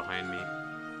I play it behind me.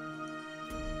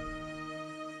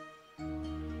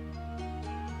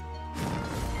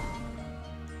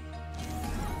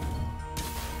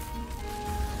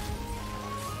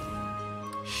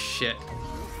 Shit.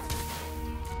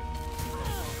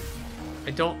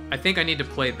 I think I need to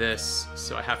play this,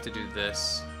 so I have to do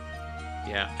this.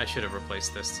 Yeah, I should have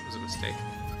replaced this. It was a mistake.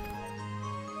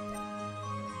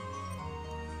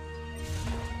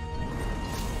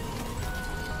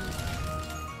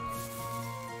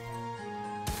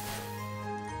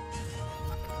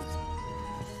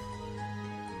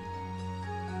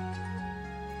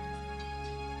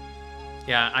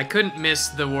 Yeah, I couldn't miss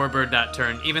the Warbird that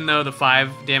turn, even though the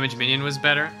 5 damage minion was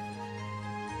better.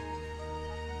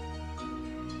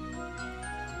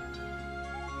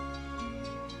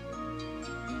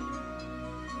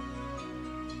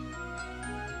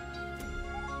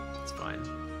 It's fine.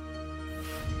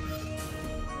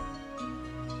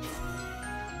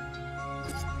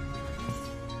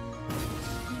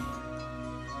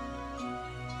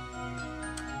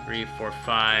 Three, 4,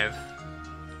 5.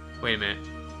 Wait a minute.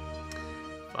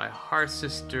 If I Hearth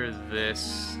Sister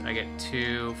this, I get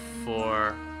 2,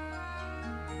 4.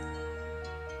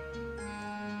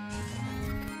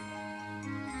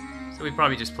 So we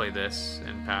probably just play this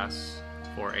and pass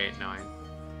 4, 8, 9.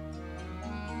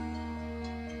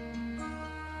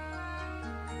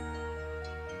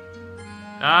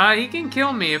 He can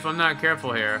kill me if I'm not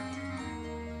careful here.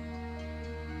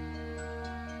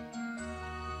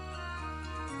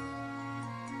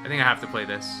 I think I have to play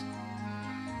this.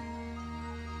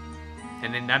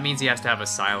 And then that means he has to have a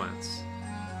silence.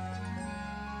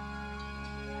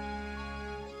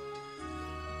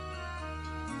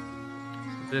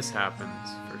 So this happens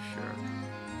for sure.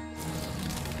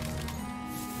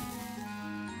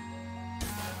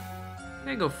 I'm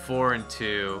gonna go 4 and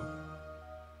 2.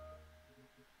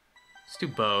 Let's do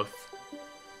both.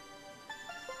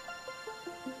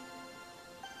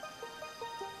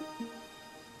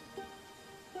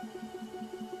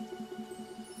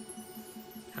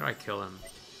 How do I kill him?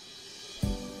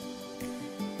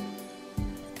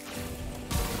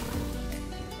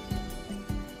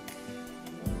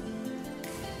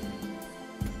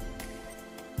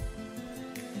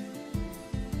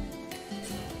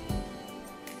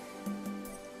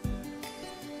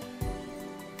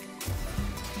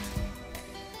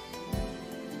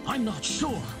 I'm not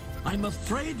sure. I'm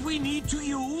afraid we need to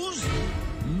use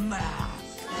math.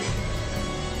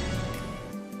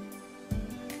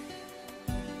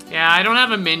 Yeah, I don't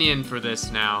have a minion for this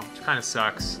now, which kind of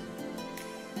sucks.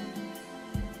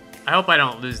 I hope I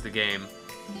don't lose the game.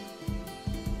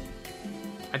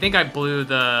 I think I blew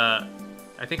that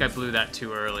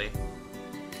too early.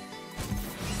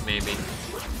 Maybe.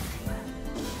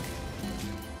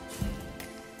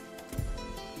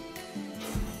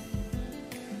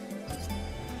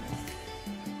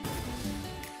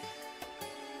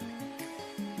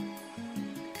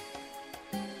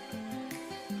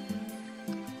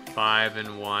 Five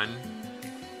and 1.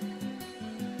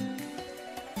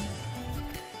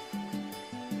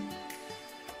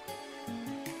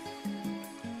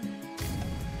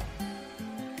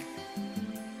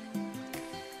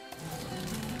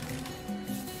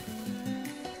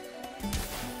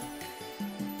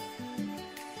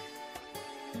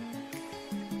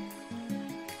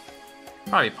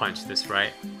 Probably punch this,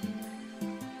 right?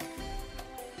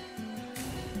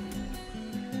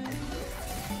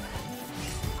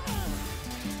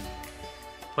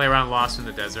 Play around Lost in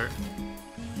the Desert.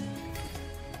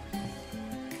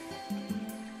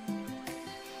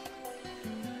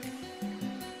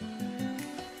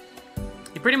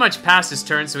 He pretty much passed his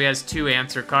turn, so he has 2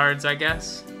 answer cards, I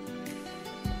guess.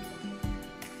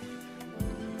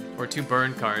 Or 2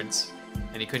 burn cards,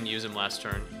 and he couldn't use them last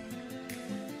turn.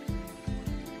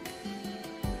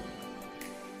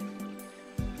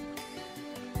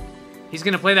 He's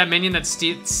gonna play that minion that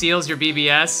seals your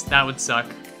BBS? That would suck.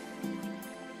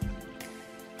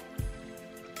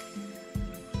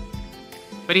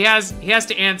 But he has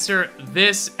to answer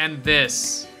this and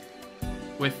this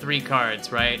with 3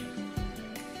 cards, right?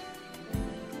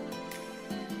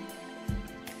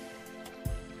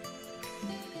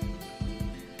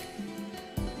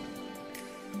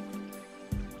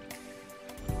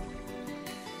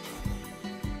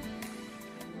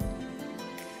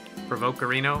 Provoke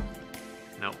Reno?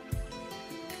 Nope.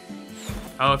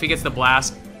 Oh, if he gets the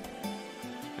blast.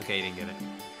 Okay, he didn't get it.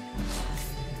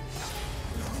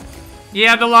 He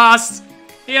had the lost!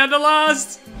 He had the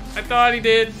lost! I thought he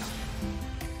did.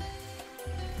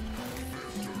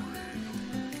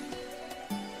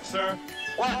 Sir?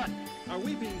 What? Are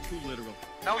we being too literal?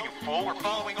 No, you fool. We're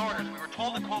following orders. We were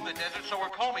told to comb the desert, so we're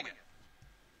combing it.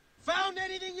 Found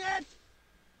anything yet?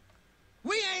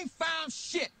 We ain't found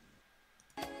shit.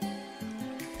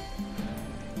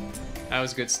 That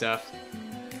was good stuff.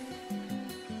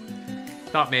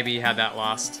 Thought maybe he had that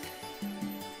lost.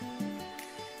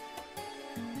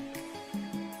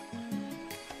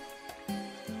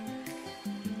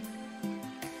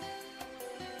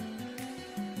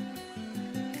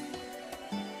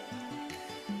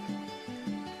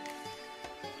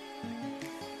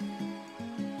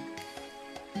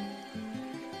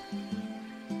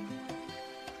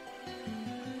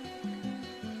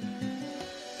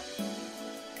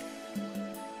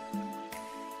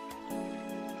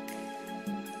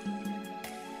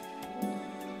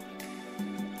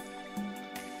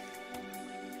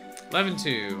 Eleven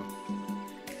 2.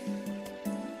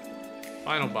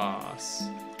 Final boss.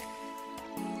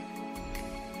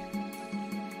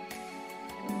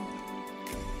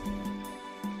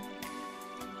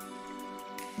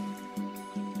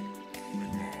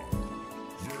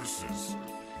 Versus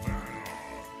Vanna.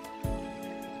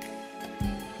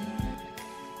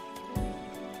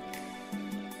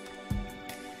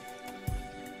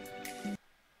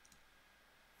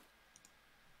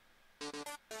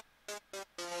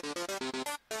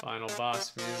 Final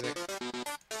boss music.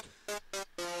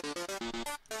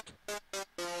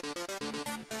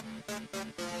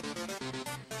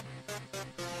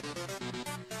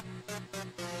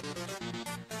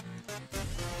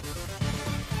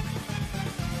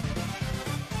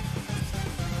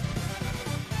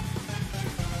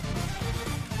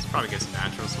 Probably gets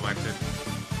natural selected.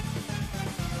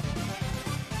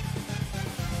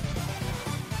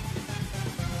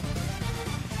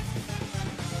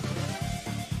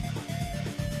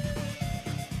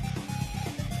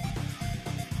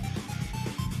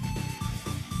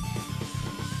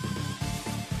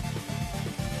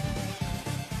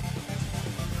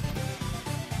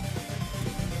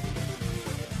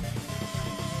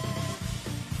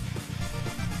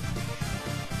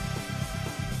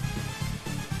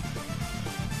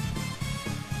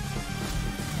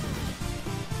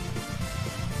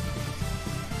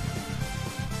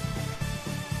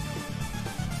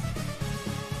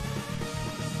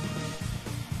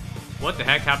 What the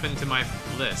heck happened to my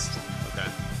list? Okay.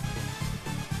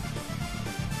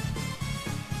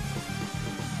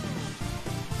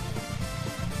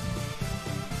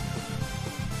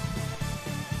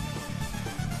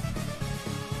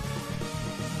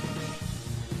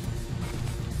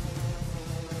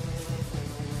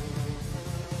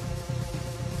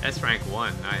 S rank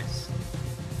 1, nice.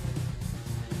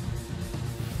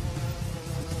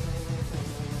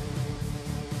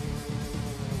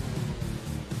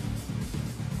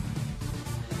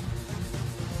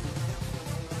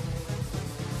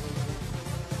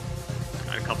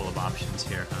 Got a couple of options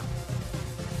here, huh?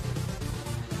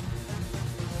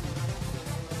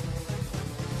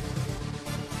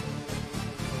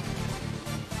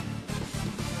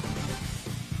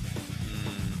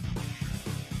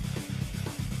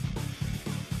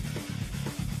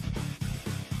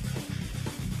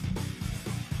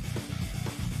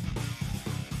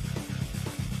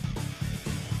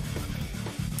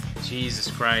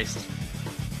 Jesus Christ.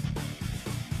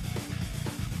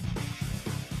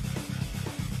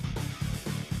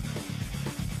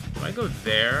 Do I go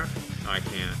there? No, I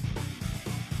can't.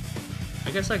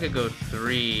 I guess I could go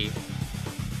 3.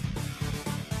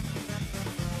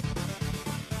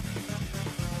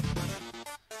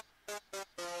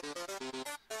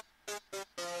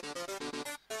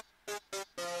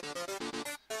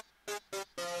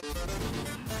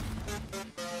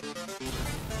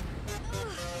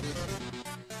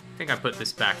 I think I put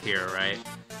this back here, right?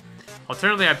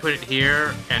 Alternatively, I put it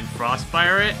here and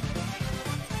Frostfire it. I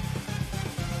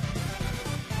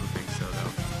don't think so,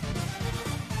 though.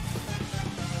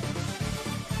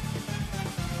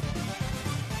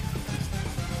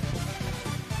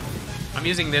 I'm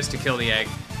using this to kill the egg.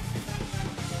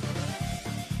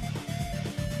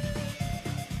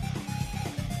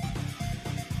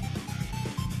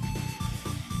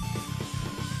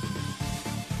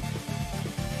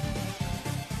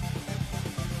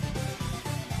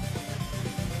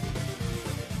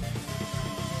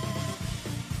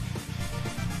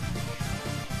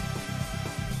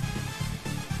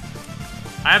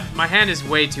 My hand is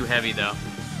way too heavy, though.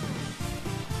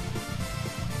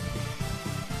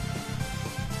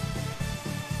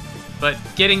 But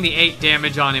getting the 8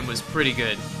 damage on him was pretty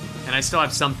good. And I still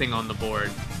have something on the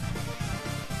board.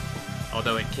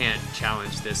 Although it can't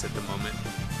challenge this at the moment.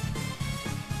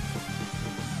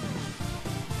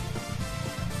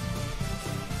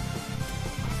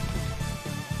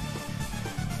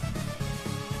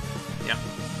 Yep.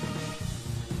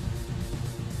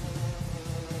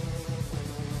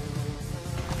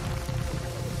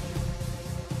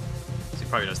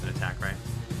 Probably doesn't attack, right?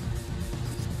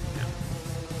 Yeah.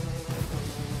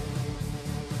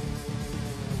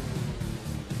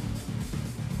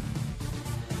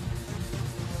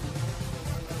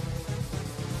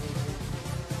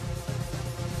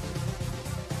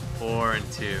 Four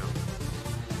and 2.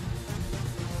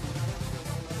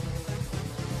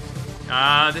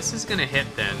 This is gonna hit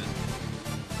then.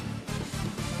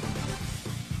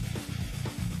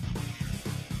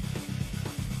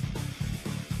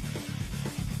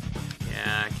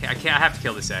 I have to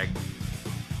kill this egg.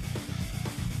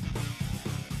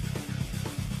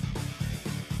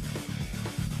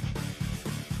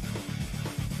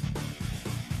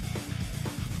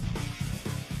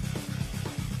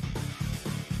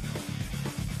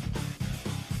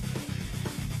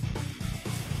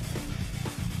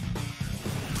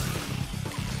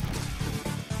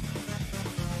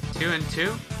 Two and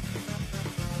 2.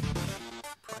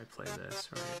 Probably play this,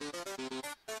 right?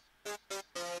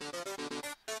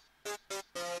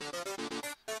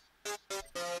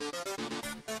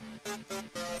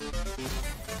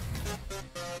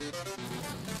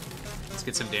 Let's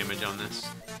get some damage on this.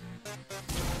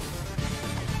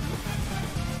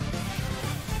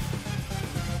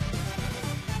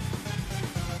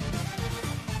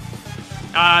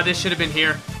 This should have been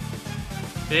here.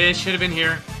 This should have been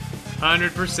here.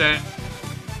 100%.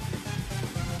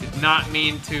 Did not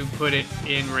mean to put it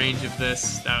in range of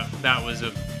this. That was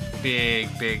a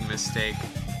big mistake.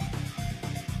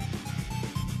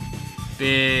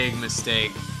 Big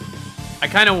mistake. I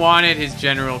kind of wanted his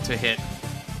general to hit.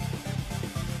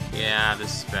 Yeah,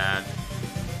 this is bad.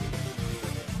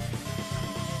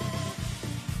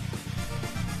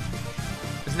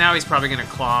 Because now he's probably going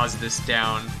to claws this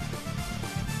down.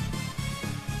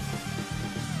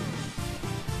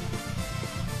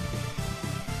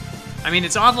 I mean,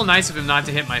 it's awful nice of him not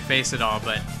to hit my face at all,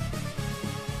 but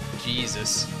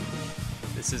Jesus,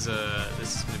 this is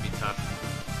gonna be tough.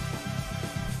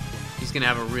 He's gonna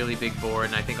have a really big board,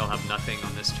 and I think I'll have nothing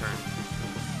on this turn.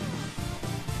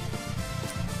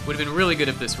 Would have been really good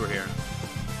if this were here.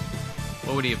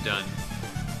 What would he have done?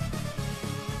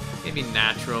 Maybe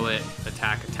natural it,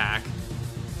 attack.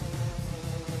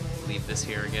 Leave this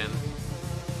here again.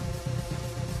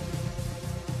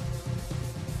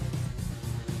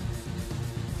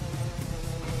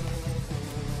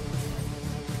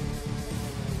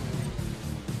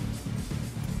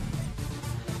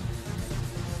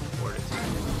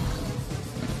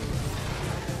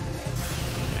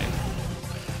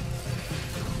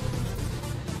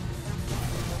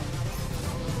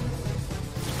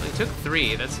 Took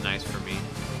 3, that's nice for me.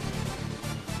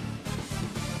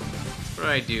 What do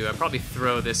I do? I probably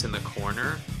throw this in the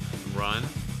corner. Run.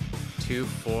 2,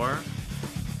 4.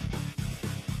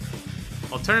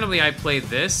 Alternatively, I play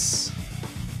this,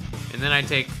 and then I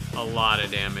take a lot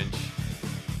of damage.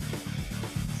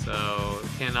 So,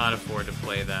 cannot afford to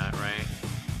play that, right?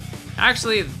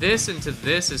 Actually, this into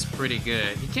this is pretty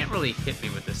good. He can't really hit me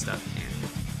with this stuff, can he?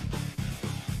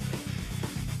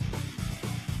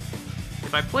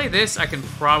 If I play this, I can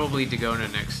probably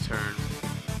Dagona next turn.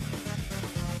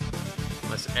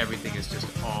 Unless everything is just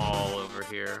all over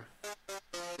here.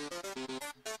 I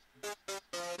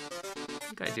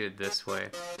think I do it this way.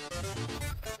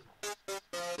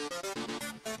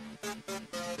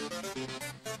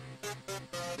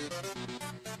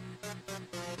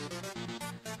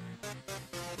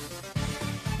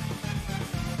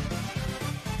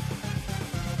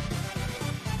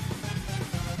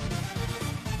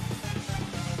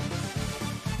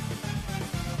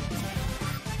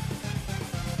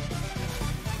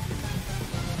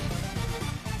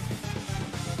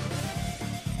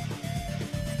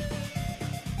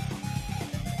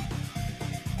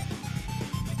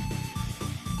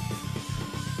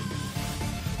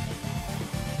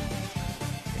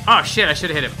 Oh shit, I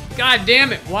should have hit him. God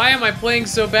damn it, why am I playing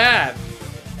so bad?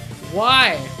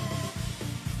 Why?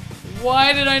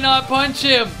 Why did I not punch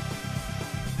him?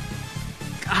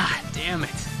 God damn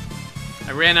it.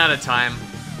 I ran out of time.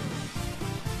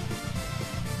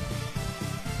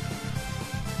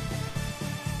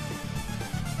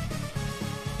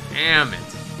 Damn it.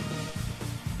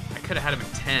 I could have had him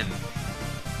at 10.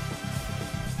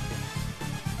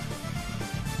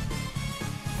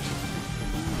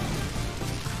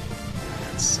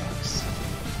 Sucks.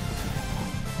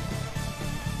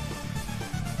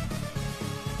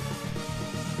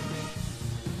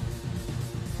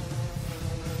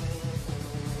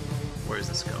 Where is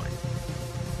this going?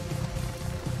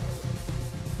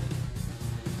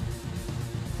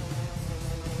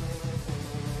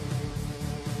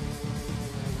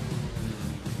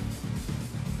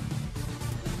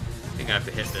 I think I have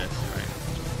to hit this, right?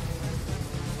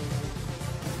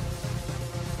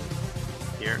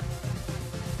 Here.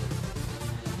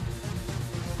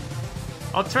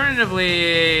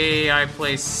 Alternatively, I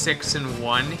play 6 and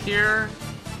 1 here.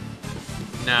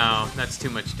 No, that's too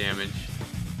much damage.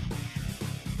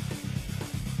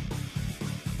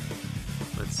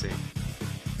 Let's see.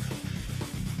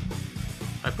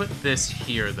 I put this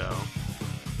here, though.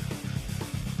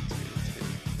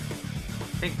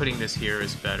 I think putting this here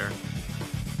is better.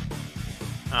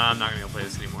 I'm not gonna go play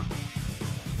this anymore.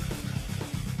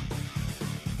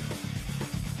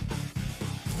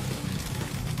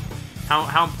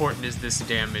 How important is this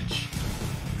damage?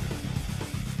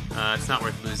 It's not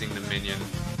worth losing the minion.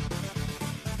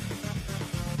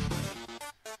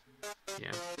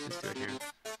 Yeah, let's do it here.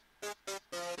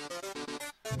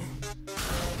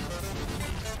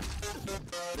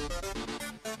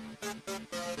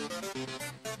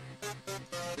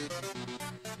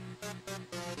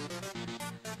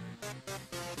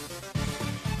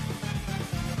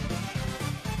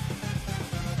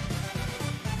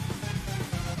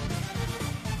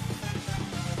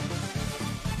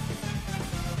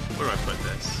 Where do I put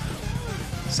this?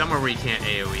 Somewhere where you can't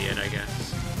AoE it, I guess.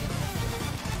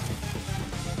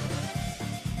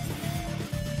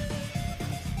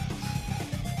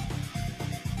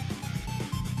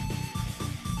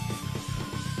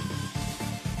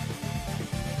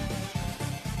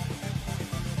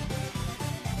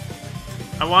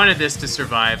 I wanted this to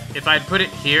survive. If I'd put it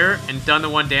here and done the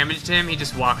 1 damage to him, he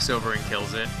just walks over and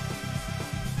kills it.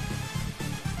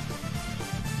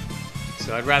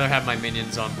 So I'd rather have my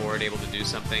minions on board able to do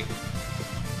something.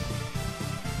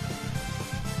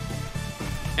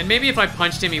 And maybe if I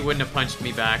punched him, he wouldn't have punched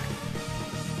me back.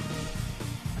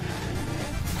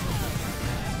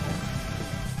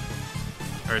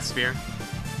 Earth Sphere.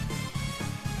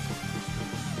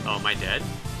 Oh, am I dead?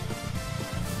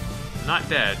 I'm not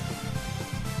dead.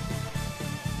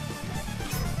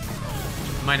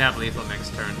 Might have lethal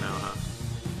next turn though, huh?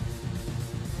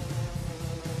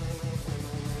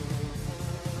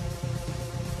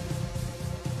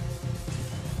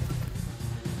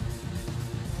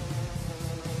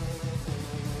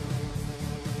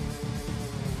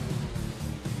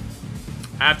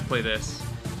 I have to play this.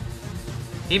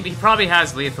 He probably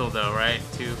has lethal though, right?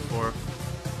 2, 4.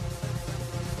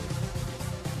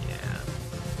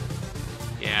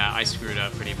 Yeah, I screwed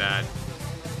up pretty bad.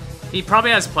 He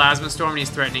probably has Plasma Storm and he's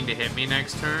threatening to hit me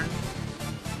next turn.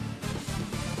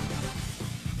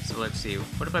 So let's see.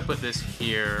 What if I put this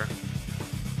here?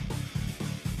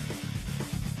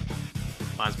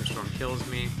 Plasma Storm kills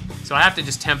me. So I have to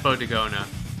just tempo Dagona.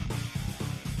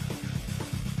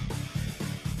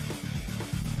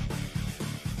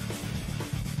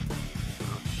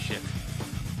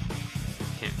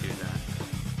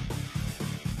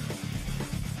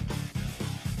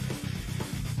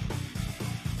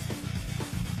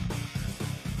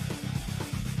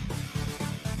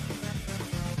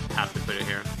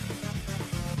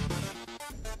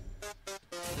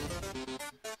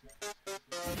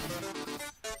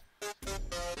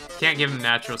 Can't give him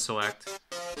natural select.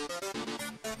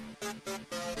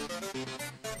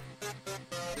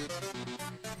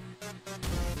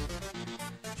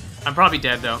 I'm probably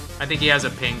dead though. I think he has a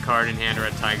ping card in hand or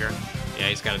a tiger. Yeah,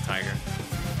 he's got a tiger.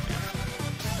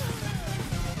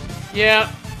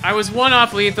 Yeah, I was 1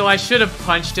 off lethal. I should have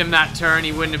punched him that turn.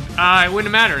 He wouldn't have. It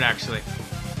wouldn't have mattered actually.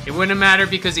 It wouldn't have mattered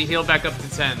because he healed back up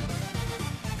to 10.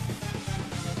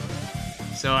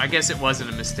 So I guess it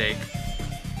wasn't a mistake.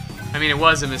 I mean, it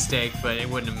was a mistake, but it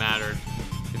wouldn't have mattered.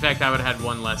 In fact, I would have had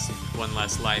one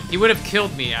less life. He would have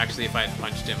killed me, actually, if I had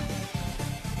punched him.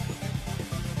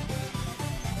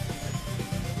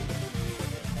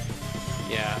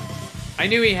 Yeah. I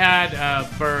knew he had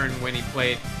burn when he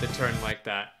played the turn like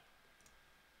that.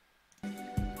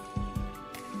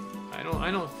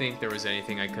 I don't think there was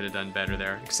anything I could have done better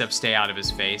there, except stay out of his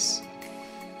face.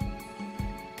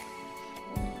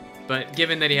 But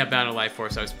given that he had Bound of Life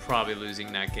Force, I was probably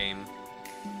losing that game.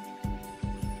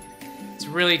 It's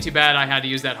really too bad I had to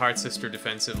use that Heart Sister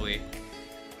defensively.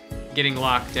 Getting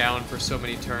locked down for so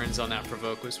many turns on that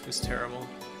provoke was terrible.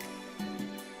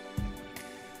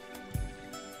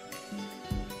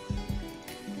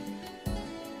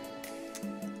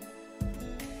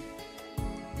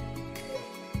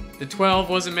 The 12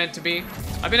 wasn't meant to be.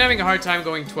 I've been having a hard time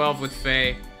going 12 with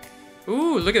Faye.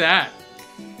 Ooh, look at that.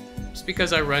 Just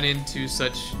because I run into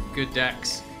such good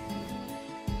decks.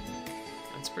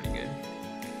 That's pretty good.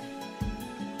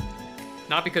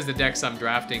 Not because the decks I'm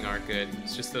drafting aren't good.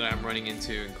 It's just that I'm running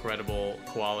into incredible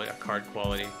quality, card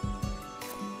quality.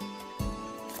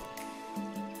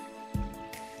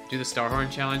 Do the Starhorn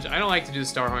challenge? I don't like to do the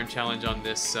Starhorn challenge on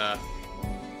this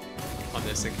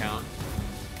account.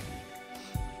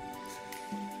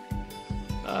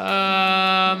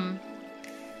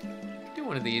 Do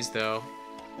one of these though.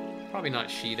 Probably not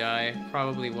Shidai.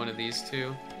 Probably one of these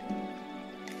two.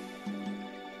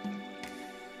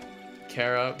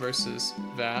 Kara versus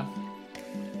Vath.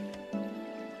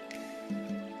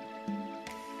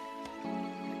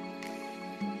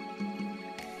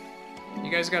 You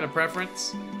guys got a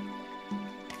preference?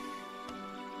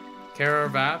 Kara or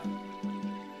Vath?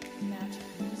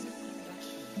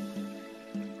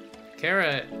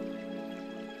 Kara...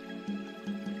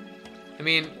 I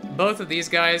mean, both of these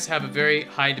guys have a very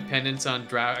high dependence on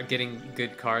getting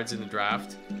good cards in the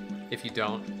draft. If you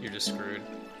don't, you're just screwed.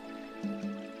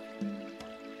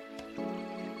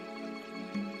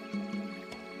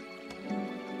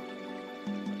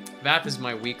 Vath is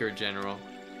my weaker general.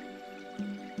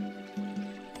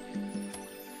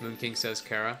 Moon King says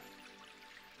Kara.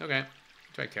 Okay,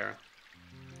 try Kara.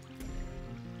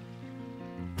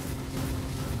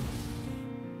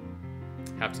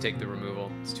 Have to take the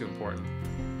removal. It's too important.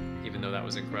 Even though that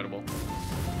was incredible.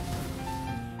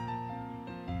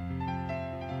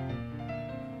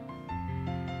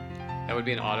 That would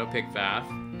be an auto pick Vath.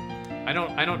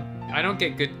 I don't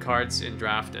get good cards in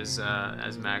draft as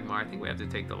Magmar. I think we have to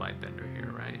take the Lightbender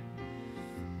here, right?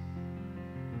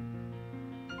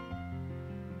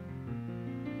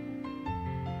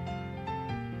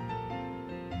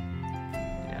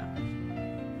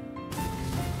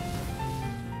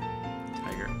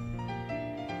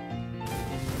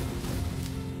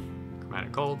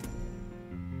 Chromatic Cold.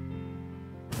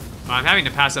 Oh, I'm having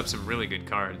to pass up some really good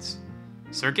cards.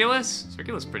 Circulus?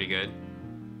 Circulus pretty good.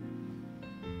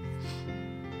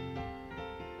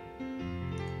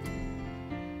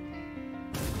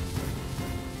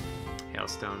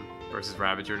 Hailstone versus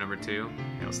Ravager number 2.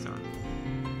 Hailstone.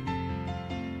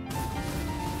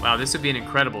 Wow, this would be an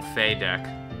incredible Fey deck.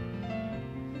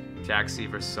 Jaxi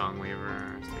versus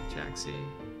Songweaver. Let's take Jaxi.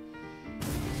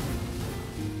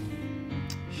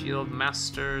 Shield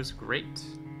Masters, great.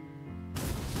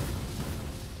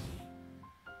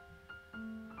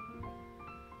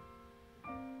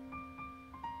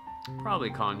 Probably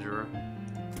Conjurer.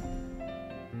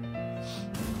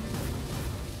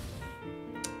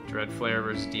 Dreadflare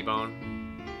versus D-Bone.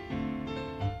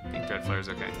 I think Dreadflare's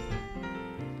okay.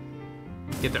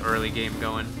 Get the early game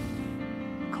going.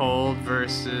 Cold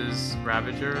versus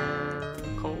Ravager.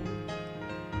 Cold.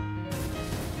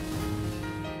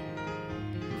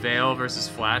 Veil versus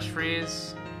Flash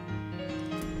Freeze.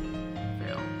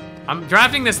 Veil. I'm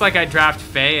drafting this like I draft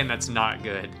Fae, and that's not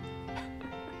good.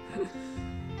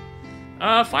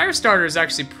 Firestarter is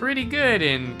actually pretty good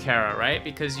in Kara, right?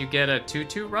 Because you get a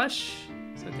 2/2 rush.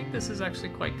 So I think this is actually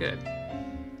quite good.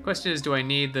 Question is, do I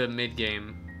need the mid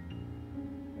game?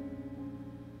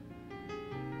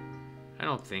 I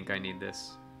don't think I need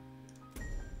this.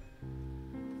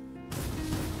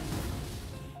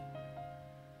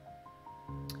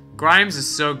 Grimes is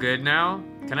so good now.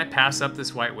 Can I pass up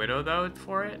this White Widow, though,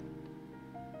 for it?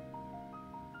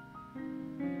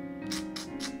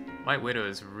 White Widow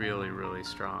is really, really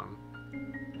strong.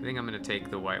 I think I'm going to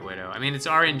take the White Widow. I mean, it's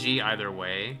RNG either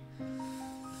way.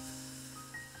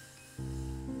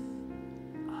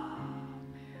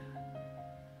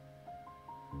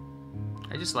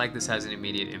 I just like this has an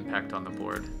immediate impact on the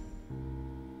board.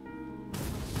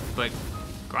 But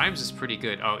Grimes is pretty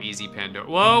good. Oh, easy Pandora.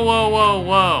 Whoa, whoa, whoa,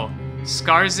 whoa.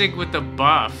 Skarzig with the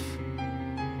buff.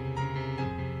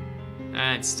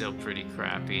 That's still pretty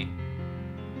crappy.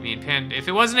 I mean, if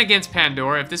it wasn't against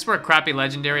Pandora, if this were a crappy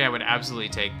legendary, I would absolutely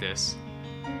take this.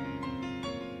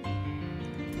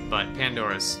 But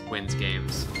Pandora wins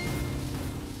games.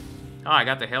 Oh, I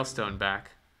got the Hailstone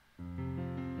back.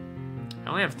 I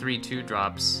only have 3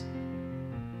 2-drops.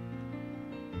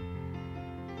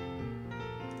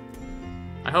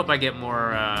 I hope I get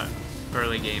more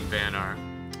early game Vanar.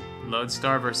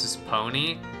 Lodestar versus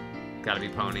Pony. Gotta be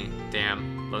Pony.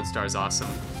 Damn, Lodestar's awesome.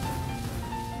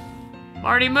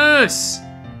 Marty Moose!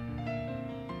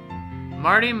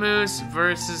 Marty Moose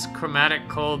versus Chromatic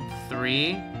Cold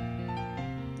 3. Yeah,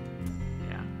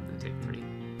 I'm gonna take 3.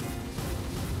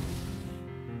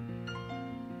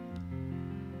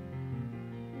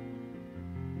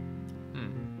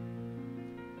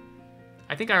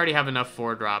 I think I already have enough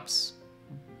 4-drops.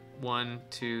 1,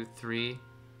 2, 3.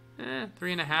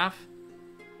 3.5.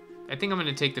 I think I'm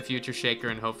gonna take the Future Shaker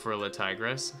and hope for a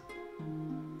Latigris.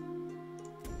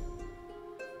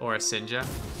 Or a Sinja.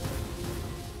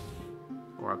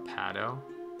 Or a Pado.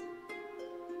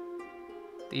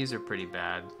 These are pretty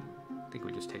bad. I think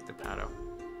we just take the Pado.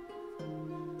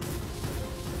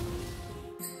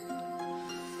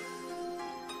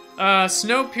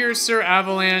 Snowpiercer,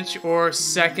 Avalanche, or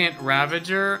second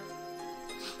Ravager.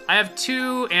 I have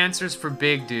 2 answers for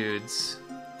big dudes.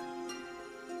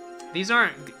 These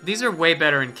are way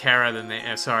better in Kara than they,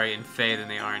 sorry, in Fae than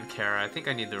they are in Kara. I think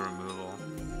I need the removal.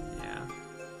 Yeah.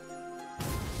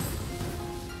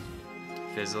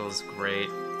 Fizzle's great.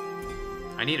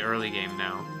 I need early game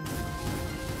now.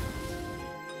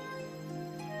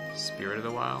 Spirit of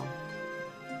the Wild.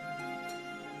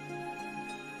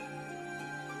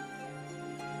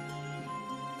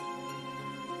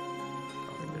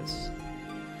 Probably this.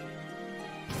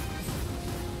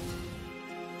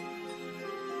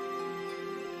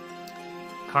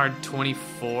 Card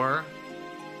 24.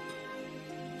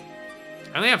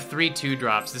 I only have 3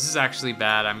 2-drops. This is actually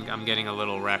bad. I'm getting a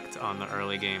little wrecked on the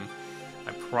early game.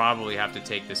 I probably have to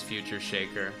take this Future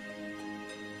Shaker.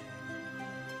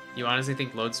 You honestly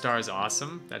think Lodestar is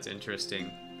awesome? That's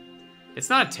interesting. It's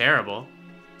not terrible.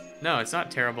 No, it's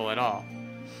not terrible at all.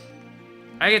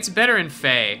 It's better in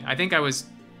Fae. I think I was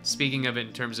speaking of it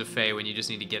in terms of Fae when you just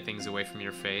need to get things away from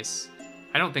your face.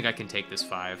 I don't think I can take this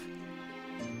 5.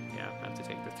 Yeah, I have to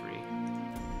take the 3.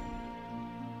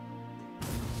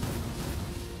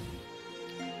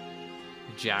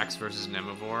 Jax versus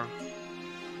Nemivore.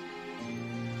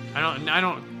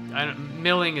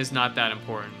 Milling is not that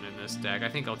important in this deck. I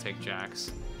think I'll take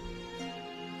Jax.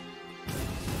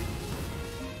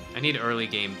 I need early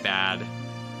game bad.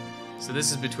 So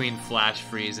this is between Flash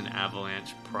Freeze and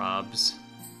Avalanche Probs.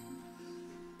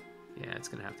 Yeah, it's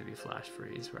gonna have to be Flash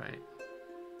Freeze, right?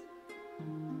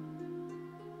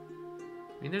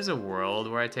 I mean, there's a world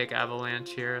where I take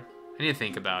Avalanche here. I need to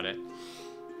think about it.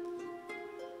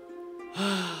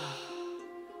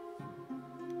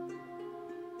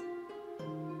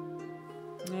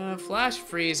 Flash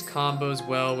Freeze combos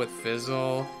well with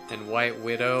Fizzle and White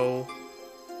Widow.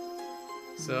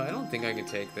 So I don't think I can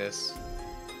take this.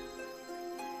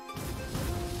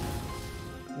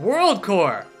 World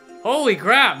Core! Holy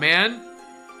crap, man!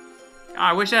 Oh,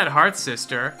 I wish I had Hearth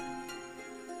Sister.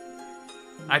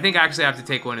 I think I actually have to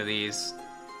take one of these.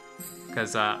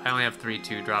 Because I only have 3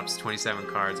 2-drops, 27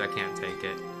 cards. I can't take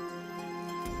it.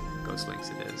 Ghost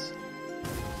Links it is.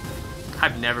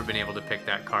 I've never been able to pick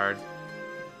that card.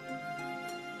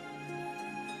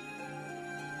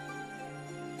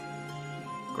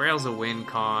 Grail's a win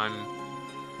con.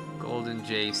 Golden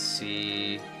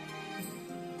JC.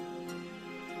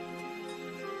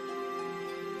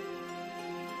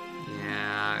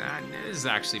 Yeah, this is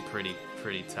actually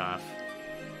pretty tough.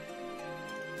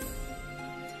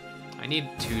 I need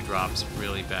 2-drops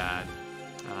really bad.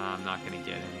 I'm not gonna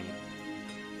get any.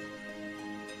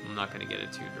 I'm not gonna get a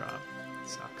 2-drop.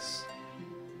 Sucks.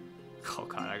 Oh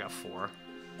god, I got 4.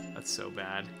 That's so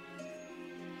bad.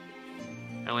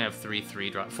 I only have 4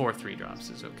 3-drops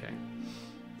is okay.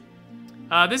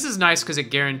 This is nice because it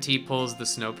guarantee pulls the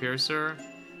Snowpiercer,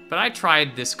 but I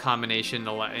tried this combination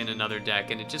in another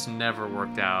deck and it just never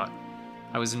worked out.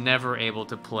 I was never able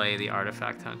to play the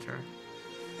Artifact Hunter.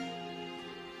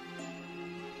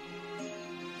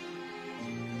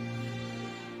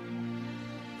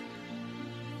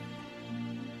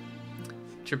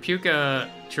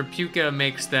 Trapuka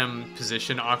makes them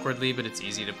position awkwardly, but it's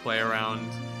easy to play around.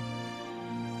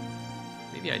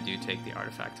 Maybe I do take the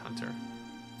Artifact Hunter.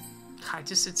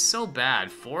 It's so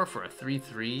bad. 4 for a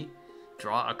 3/3.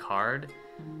 Draw a card.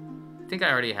 I think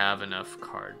I already have enough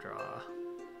card draw.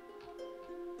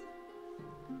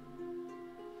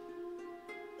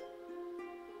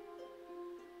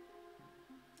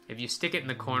 If you stick it in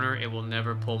the corner, it will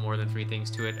never pull more than 3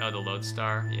 things to it. Oh, the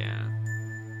Lodestar? Yeah.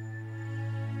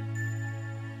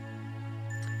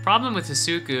 Problem with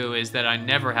Hisuku is that I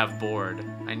never have board.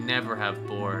 I never have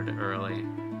board early.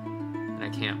 And I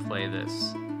can't play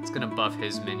this. It's gonna buff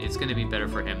his minion. It's gonna be better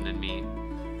for him than me.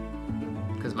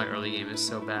 Because my early game is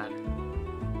so bad.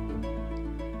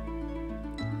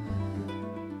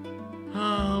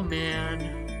 Oh,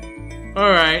 man.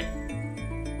 Alright.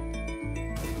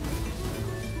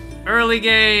 Early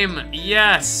game!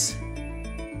 Yes!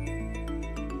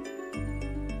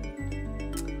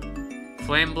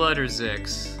 Flameblood or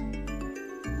Zix?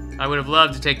 I would have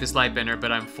loved to take this Lightbender,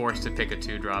 but I'm forced to pick a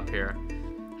 2-drop here.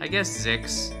 I guess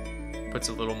Zix puts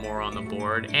a little more on the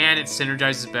board, and it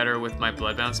synergizes better with my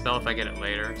Bloodbound spell if I get it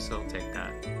later, so I'll take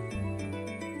that.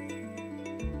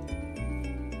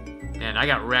 Man, I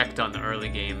got wrecked on the early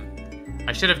game.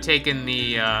 I should have taken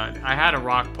the, I had a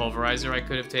Rock Pulverizer I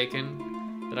could have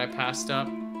taken that I passed up.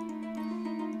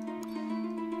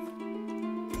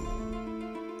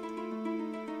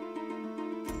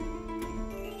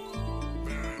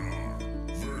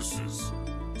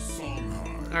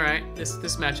 Alright, this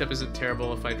matchup isn't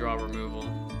terrible if I draw removal.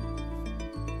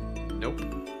 Nope.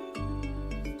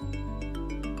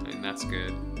 And that's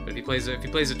good. But if he plays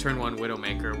a turn 1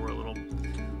 Widowmaker, we're a little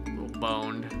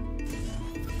boned.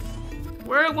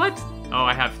 What? Oh,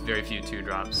 I have very few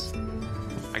 2-drops.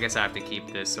 I guess I have to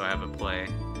keep this so I have a play.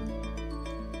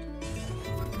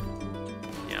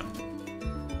 Yep.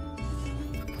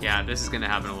 Yeah, this is gonna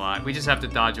happen a lot. We just have to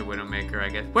dodge a Widowmaker, I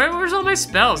guess. Where's all my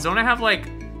spells? Don't I have like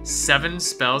 7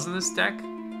 spells in this deck? What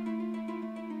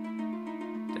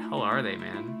the hell are they,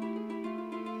 man?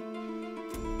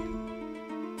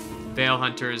 Veil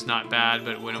Hunter is not bad,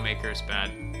 but Widowmaker is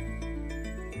bad.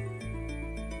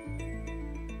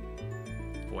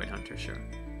 Void Hunter, sure.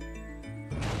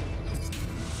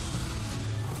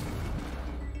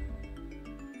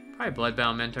 Probably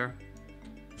Bloodbound Mentor.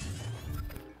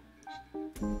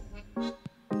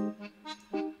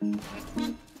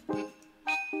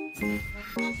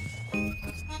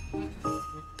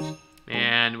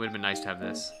 Man, it would have been nice to have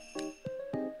this.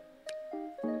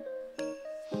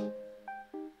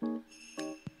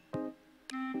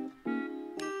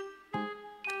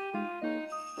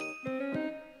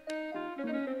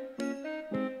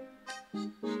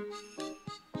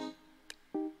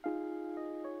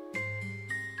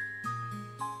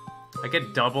 I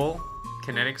get double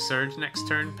Kinetic Surge next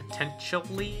turn,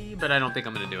 potentially, but I don't think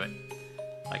I'm gonna do it.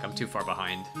 Like, I'm too far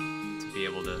behind to be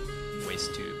able to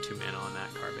waste two mana on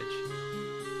that garbage.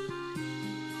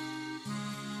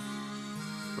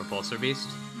 Repulsor Beast?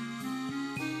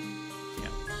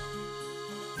 Yeah.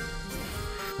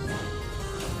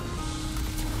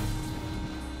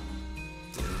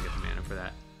 Didn't get the mana for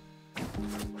that.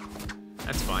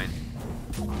 That's fine.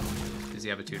 Does he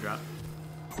have a 2-drop?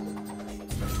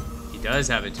 He does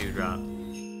have a 2-drop.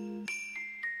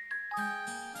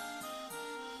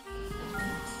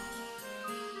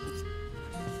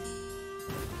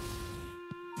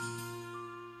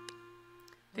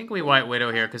 I think we White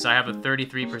Widow here because I have a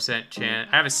 33% chance.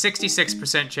 I have a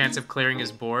 66% chance of clearing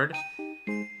his board.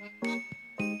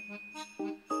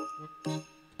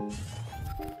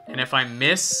 And if I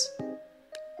miss,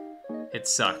 it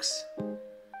sucks.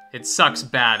 It sucks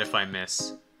bad if I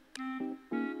miss.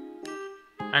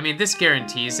 I mean, this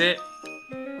guarantees it.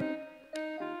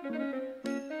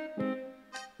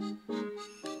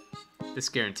 This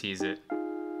guarantees it.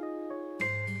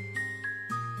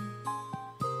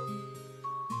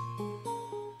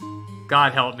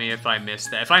 God help me if I miss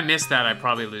that. If I miss that, I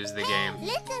probably lose the game.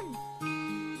 Listen.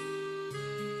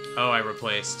 Oh, I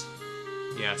replaced.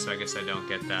 Yeah, so I guess I don't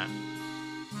get that.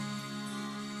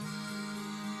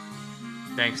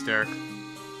 Thanks, Dirk.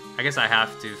 I guess I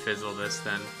have to fizzle this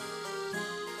then.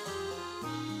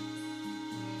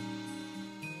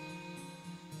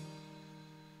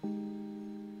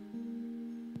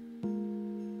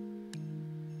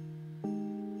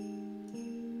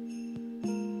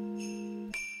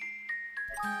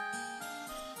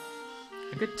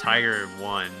 A good Tiger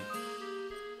 1.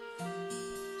 So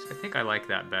I think I like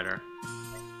that better.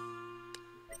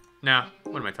 Nah,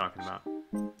 what am I talking about?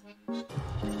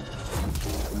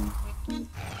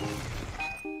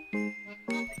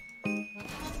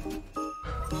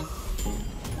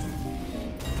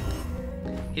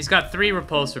 He's got 3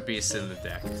 repulsor beasts in the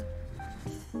deck.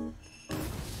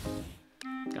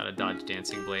 Gotta dodge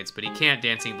Dancing Blades, but he can't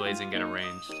Dancing Blades and get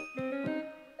arranged.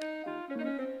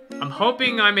 I'm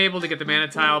hoping I'm able to get the mana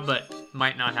tile, but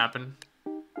might not happen.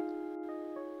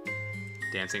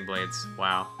 Dancing Blades,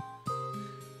 wow.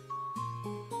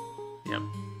 Yep.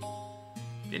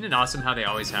 Isn't it awesome how they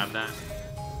always have that?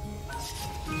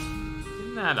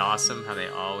 Isn't that awesome how they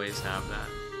always have that?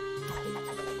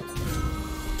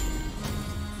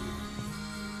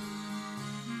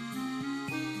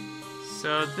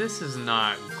 So this is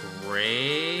not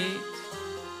great.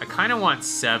 I kind of want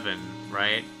 7,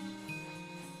 right?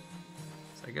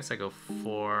 So I guess I go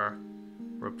 4,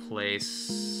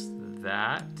 replace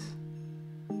that.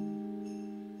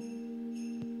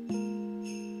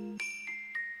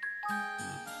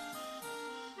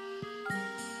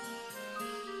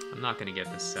 I'm not gonna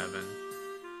get the 7.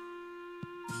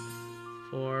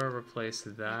 4, replace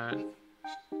that.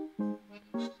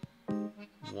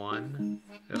 1.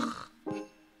 Ugh.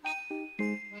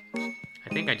 I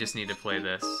think I just need to play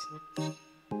this.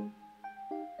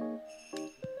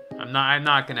 I'm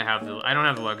not gonna have the, I don't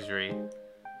have the luxury.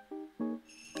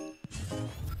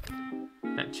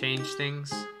 That change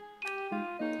things?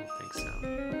 I don't think so.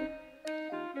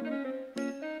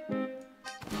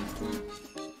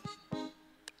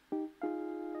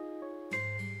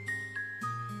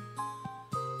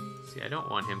 See, I don't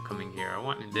want him coming here. I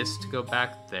want this to go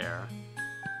back there.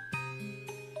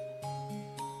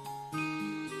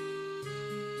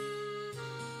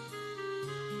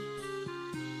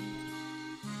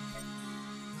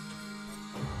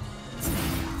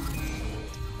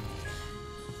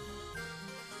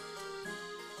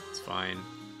 Fine.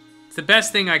 It's the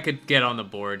best thing I could get on the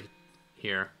board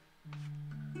here.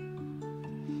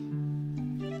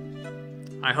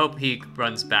 I hope he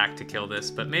runs back to kill this,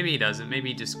 but maybe he doesn't. Maybe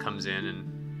he just comes in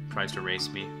and tries to race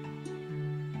me.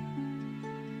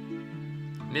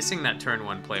 Missing that turn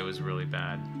 1 play was really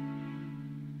bad.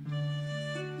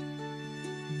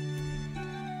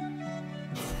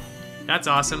 That's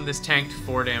awesome. This tanked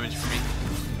 4 damage for me.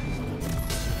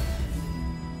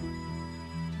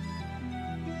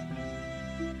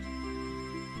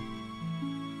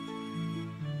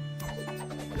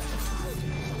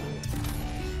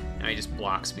 He just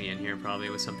blocks me in here probably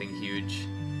with something huge.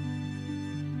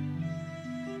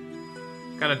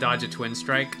 Gotta dodge a Twin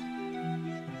Strike.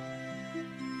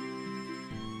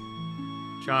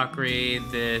 Chakri,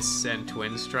 this, and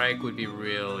Twin Strike would be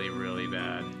really, really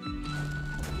bad.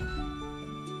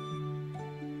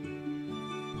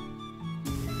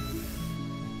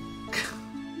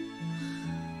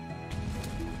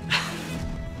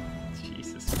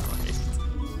 Jesus Christ.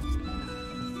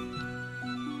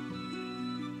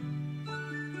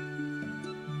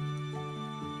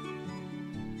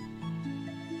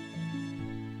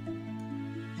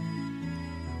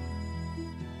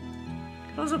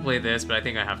 I also play this, but I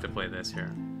think I have to play this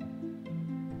here.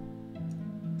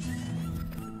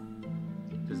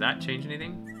 Does that change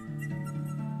anything?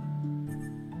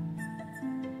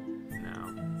 No.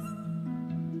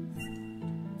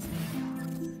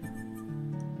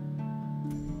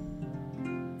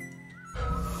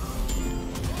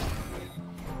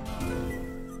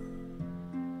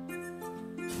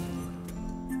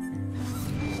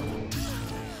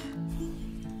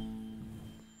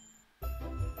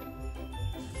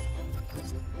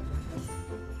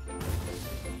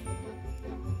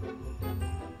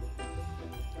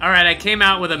 Alright, I came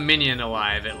out with a minion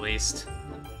alive, at least.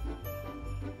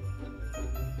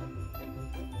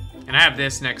 And I have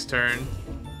this next turn,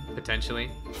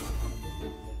 potentially.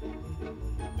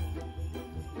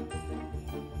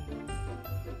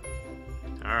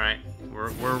 Alright,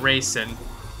 we're racing.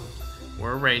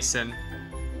 We're racing.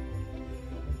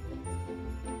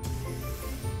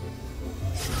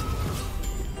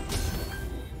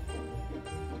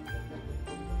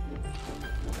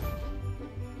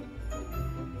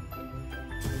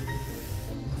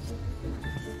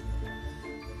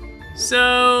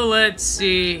 So, let's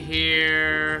see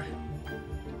here.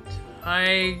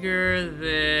 Tiger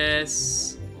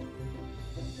this.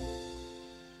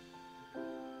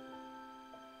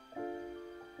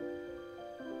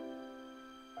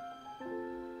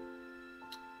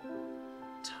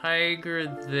 Tiger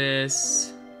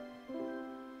this.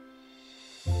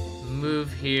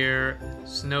 Move here.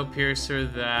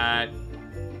 Snowpiercer that.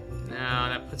 No,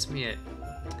 that puts me at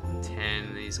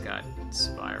 10. He's got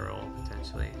Spiral,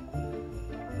 potentially.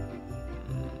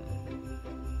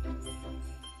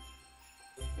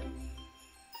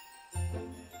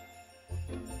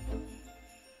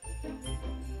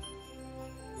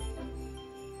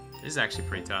 This is actually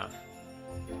pretty tough.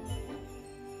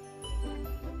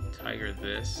 Tiger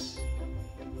this.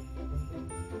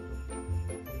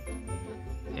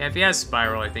 Yeah, if he has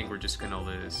Spiral, I think we're just gonna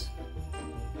lose.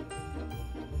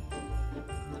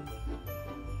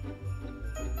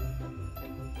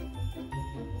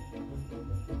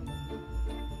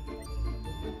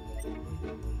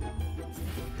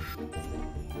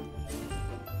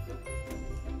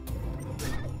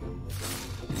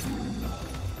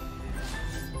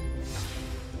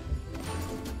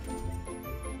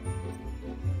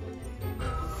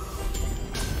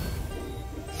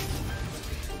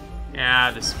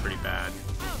 Yeah, this is pretty bad.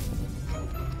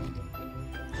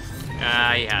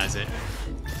 Ah, he has it.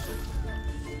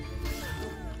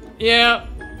 Yeah.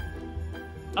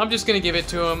 I'm just gonna give it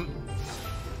to him.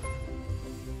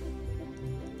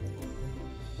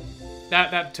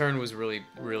 That turn was really,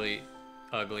 really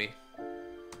ugly.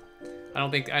 I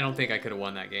don't think I could have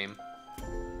won that game.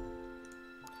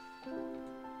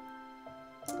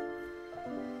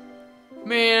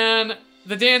 Man,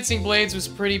 the Dancing Blades was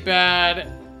pretty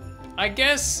bad. I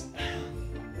guess...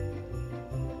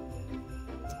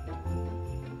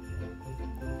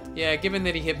 Yeah, given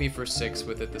that he hit me for 6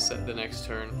 with it the next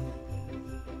turn.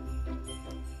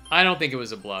 I don't think it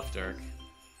was a bluff, Dirk.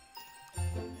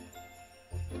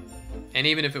 And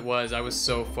even if it was, I was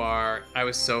so far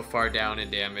down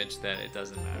in damage that it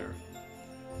doesn't matter.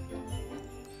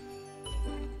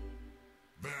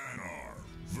 Banar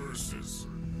versus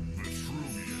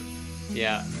Vitruvian.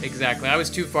 Yeah, exactly. I was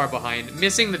too far behind.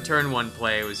 Missing the turn 1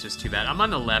 play was just too bad. I'm on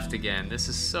the left again. This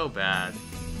is so bad.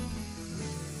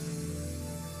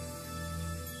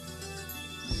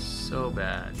 So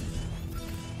bad.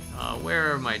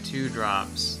 Where are my 2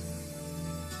 drops?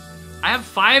 I have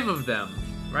 5 of them,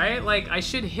 right? Like, I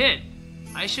should hit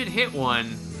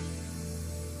one.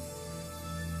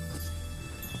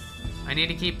 I need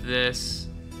to keep this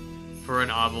for an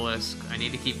obelisk. I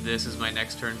need to keep this as my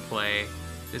next turn play.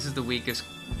 This is the weakest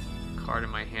card in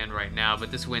my hand right now,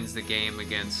 but this wins the game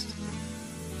against...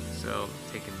 So,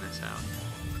 taking this out.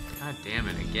 God damn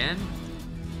it, again?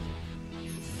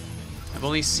 I've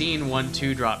only seen 1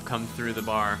 2-drop come through the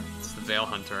bar. It's the Veil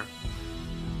Hunter.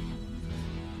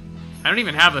 I don't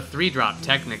even have a 3-drop,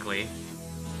 technically.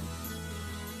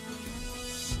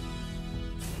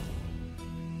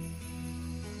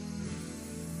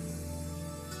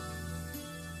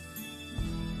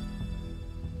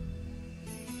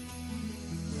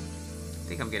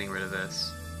 I think I'm getting rid of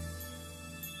this.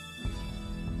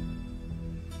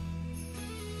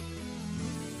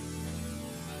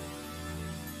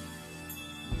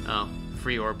 Oh,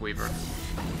 free Orb Weaver.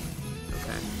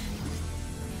 Okay.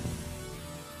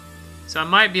 So I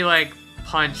might be like,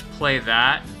 punch, play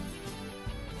that.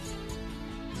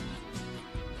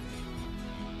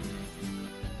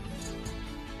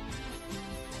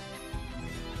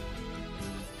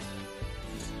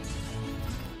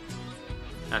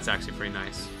 That's actually pretty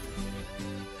nice.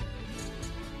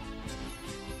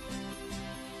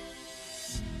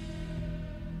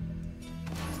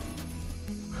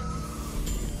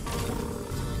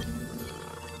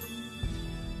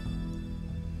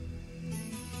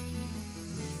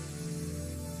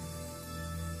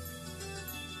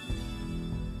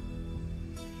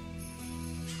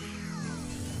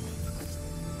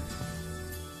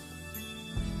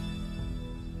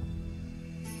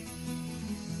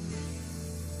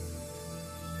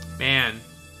 Man,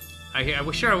 I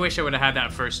wish I would have had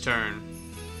that first turn.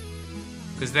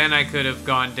 Because then I could have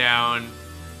gone down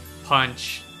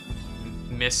punch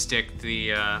Mystic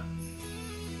the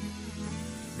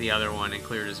other one and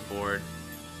cleared his board,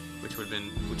 which would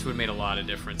have made a lot of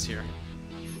difference here.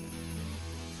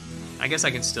 I guess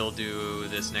I can still do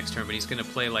this next turn, but he's gonna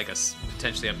play like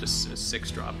potentially up to a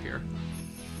 6-drop here.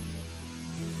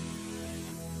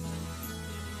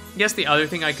 I guess the other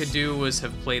thing I could do was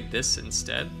have played this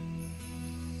instead.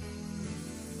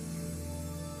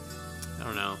 I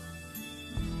don't know.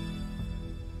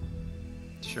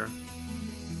 Sure.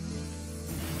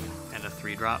 And a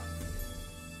 3-drop.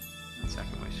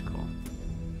 Second wish, cool.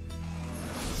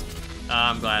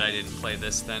 I'm glad I didn't play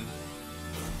this then.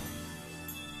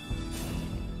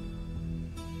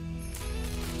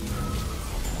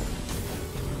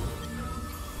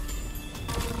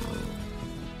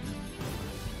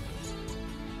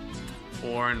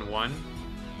 Four and 1.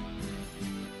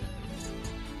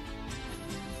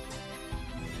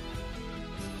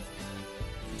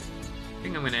 I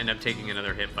think I'm gonna end up taking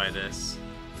another hit by this.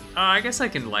 I guess I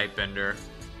can Lightbender.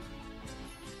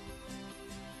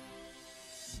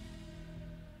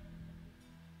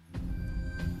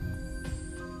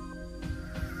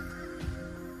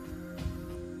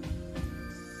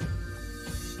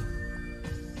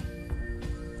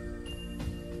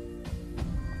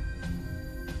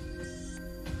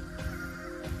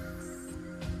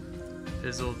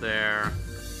 Fizzle there.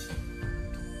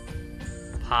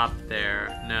 Pop there.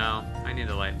 No, I need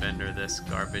to Lightbender this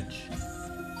garbage.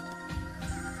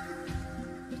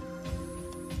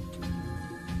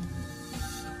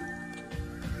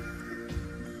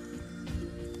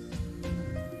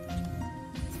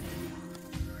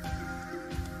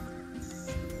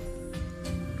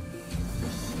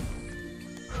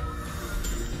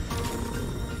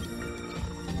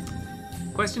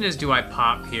 Question is, do I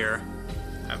pop here?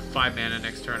 I have 5 mana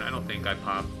next turn. I don't think I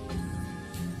pop.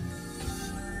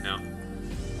 No.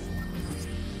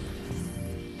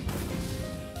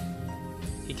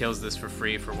 He kills this for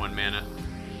free for 1 mana.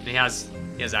 And he has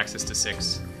access to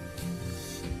 6.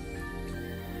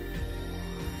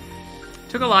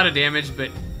 Took a lot of damage,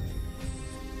 but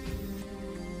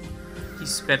he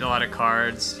spent a lot of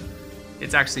cards.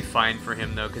 It's actually fine for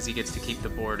him though, because he gets to keep the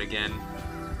board again.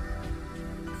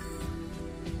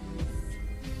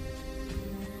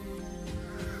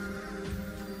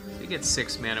 Get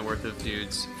 6 mana worth of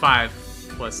dudes. 5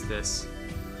 plus this.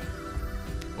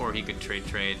 Or he could trade,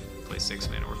 play 6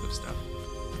 mana worth of stuff.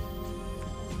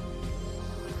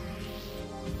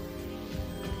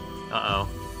 Uh-oh.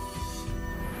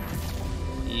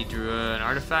 He drew an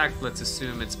artifact. Let's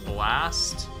assume it's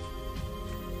Blast.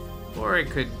 Or it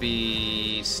could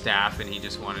be Staff and he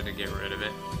just wanted to get rid of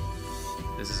it.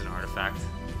 This is an artifact.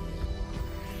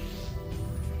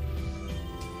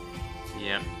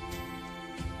 Yep.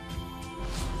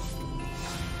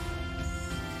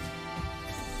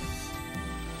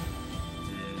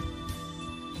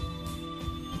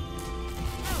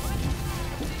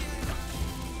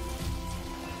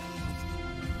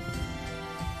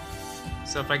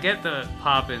 So if I get the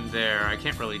pop in there, I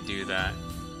can't really do that.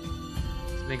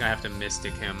 I think I have to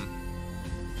Mystic him.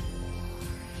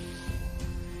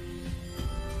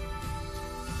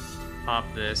 Pop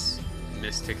this,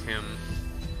 Mystic him.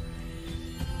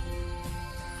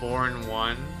 4 and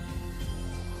 1.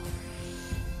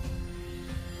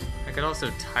 I could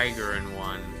also Tiger in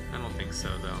 1. I don't think so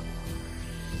though.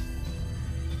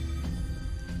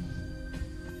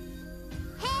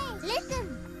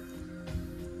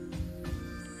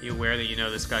 You aware that you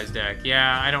know this guy's deck?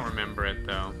 Yeah, I don't remember it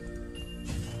though.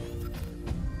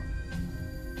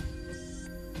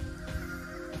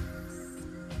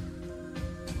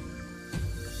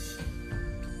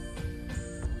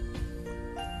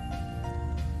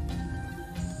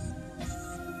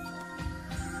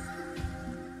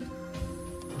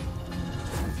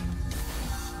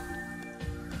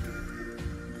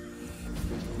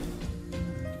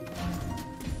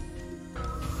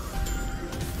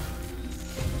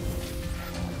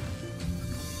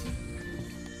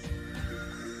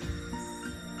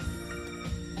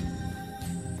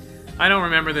 I don't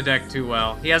remember the deck too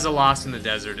well. He has a Lost in the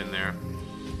Desert in there.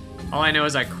 All I know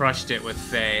is I crushed it with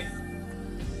Fae.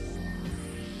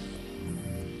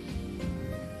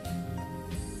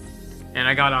 And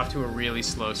I got off to a really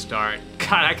slow start.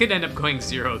 God, I could end up going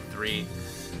 0-3.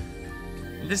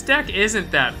 This deck isn't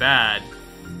that bad.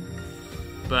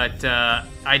 But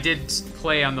I did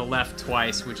play on the left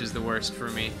twice, which is the worst for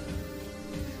me.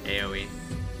 AoE.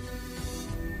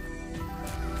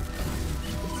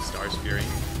 Star's Fury.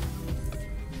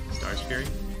 Star's Fury?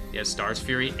 Yeah, Star's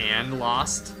Fury and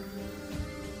Lost.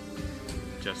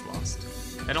 Just Lost.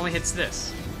 That only hits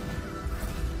this.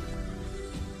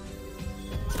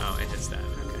 Oh, it hits that.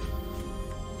 Okay.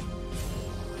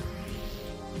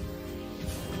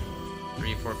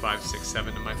 3, 4, 5, 6,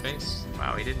 7 to my face.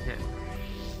 Wow, he didn't hit.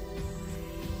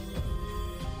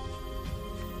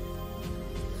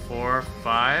 4,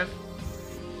 5.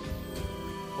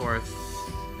 Or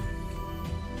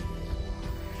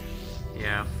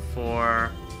yeah,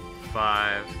 4,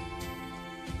 5.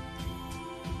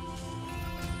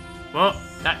 Well,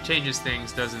 that changes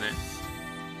things, doesn't it?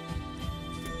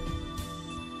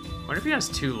 What if he has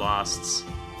 2 losts?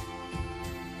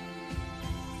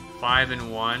 5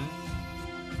 and 1?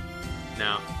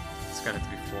 No, it's got to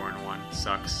be 4 and 1.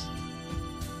 Sucks.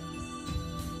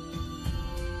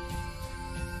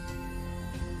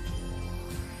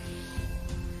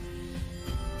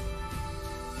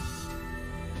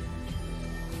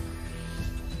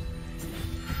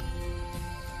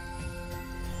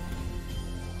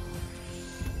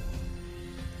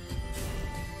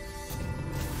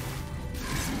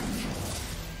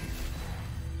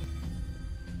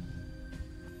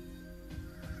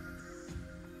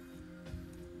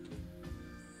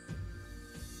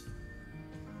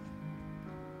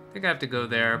 I think I have to go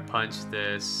there, punch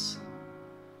this,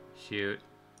 shoot.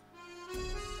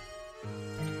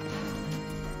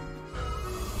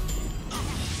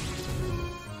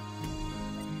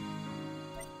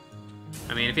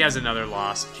 I mean, if he has another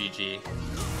loss, GG.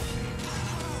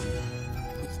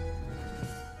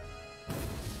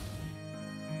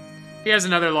 If he has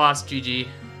another loss, GG.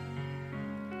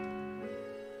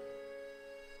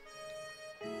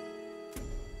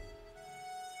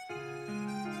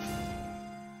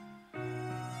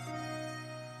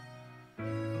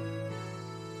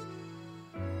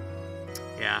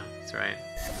 Yeah, that's right.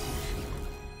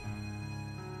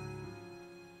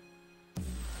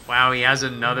 Wow, he has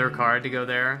another card to go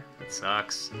there. That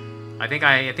sucks. I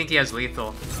think he has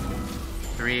lethal.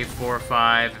 3, 4,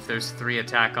 5. If there's 3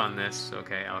 attack on this,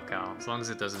 okay, Alcal. As long as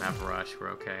it doesn't have rush,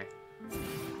 we're okay.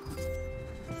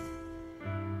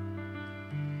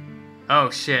 Oh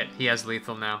shit, he has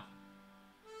lethal now.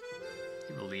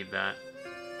 Can you believe that?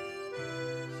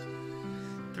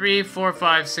 3, 4,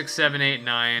 5, 6, 7, 8,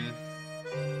 9.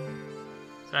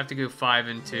 So I have to go 5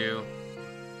 and 2.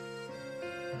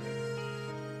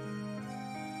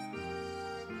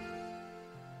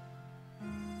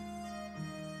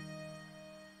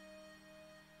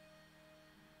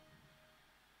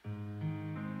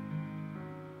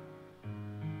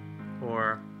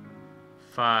 Four,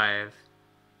 5,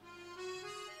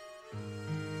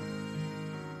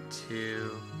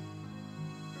 2,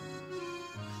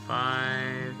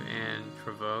 5, and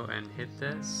provoke and hit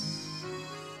this.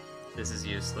 This is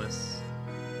useless.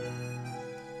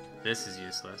 This is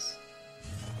useless.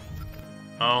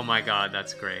 Oh my god,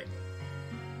 that's great.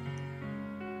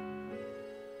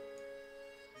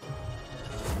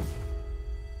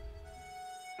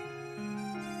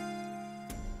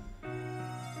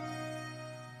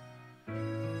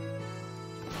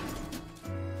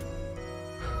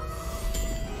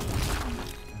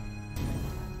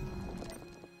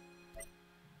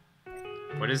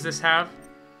 What does this have?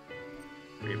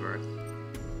 Rebirth.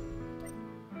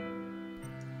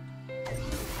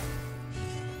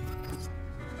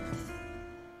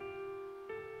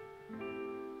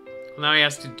 Well, now he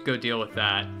has to go deal with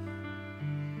that.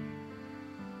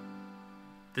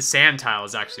 The sand tile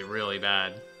is actually really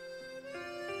bad.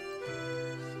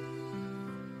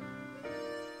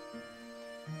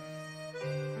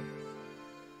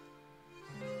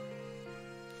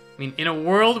 I mean, in a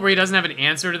world where he doesn't have an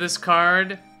answer to this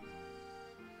card,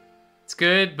 it's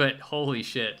good, but holy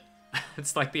shit.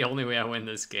 It's like the only way I win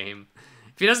this game.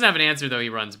 If he doesn't have an answer, though, he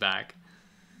runs back.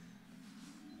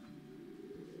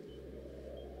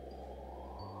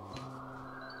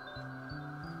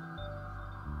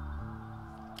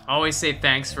 Always say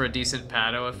thanks for a decent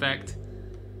Pado effect.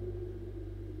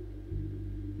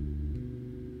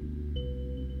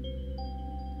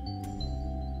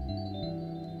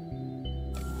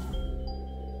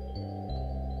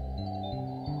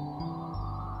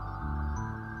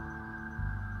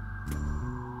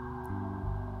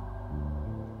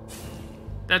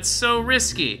 That's so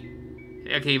risky.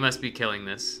 Okay, he must be killing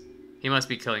this. He must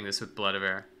be killing this with Blood of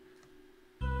Air.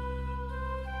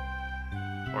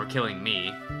 Or killing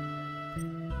me.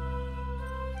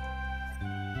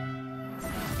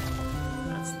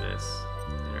 That's this.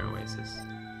 Their Oasis.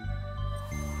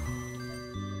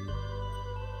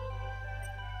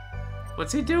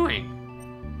 What's he doing?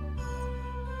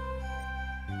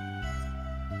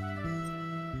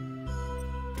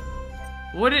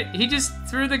 He just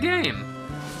threw the game.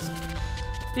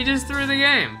 He just threw the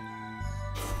game.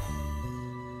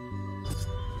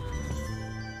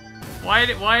 Why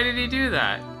did he do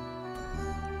that?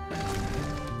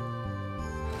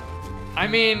 I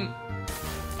mean,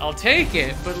 I'll take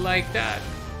it, but like that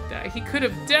he could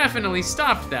have definitely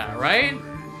stopped that, right?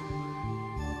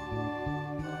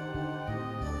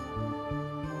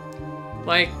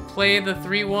 Like, play the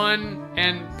 3-1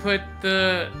 and put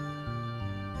the...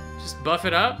 just buff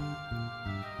it up?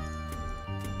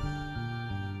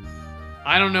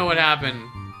 I don't know what happened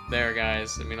there,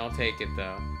 guys. I mean, I'll take it,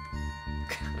 though.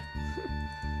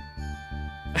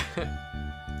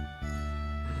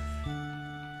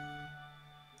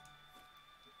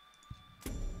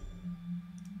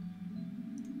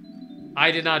 I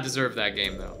did not deserve that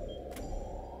game, though.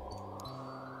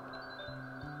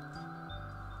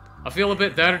 I feel a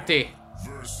bit dirty.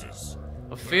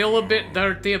 I feel a bit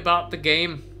dirty about the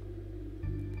game.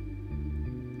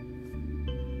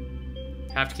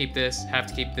 Have to keep this, have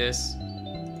to keep this.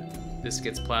 This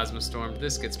gets plasma stormed,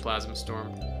 this gets plasma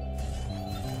stormed.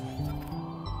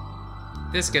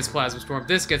 This gets plasma stormed,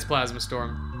 this gets plasma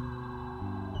stormed.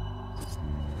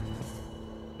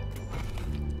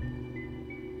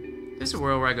 This is a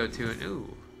world where I go to and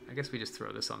ooh, I guess we just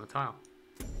throw this on the tile.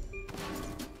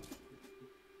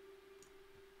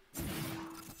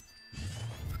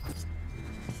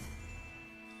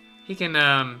 He can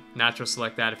natural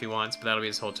select that if he wants, but that'll be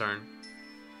his whole turn.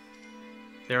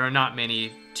 There are not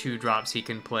many 2-drops he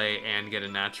can play and get a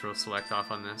natural select off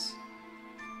on this.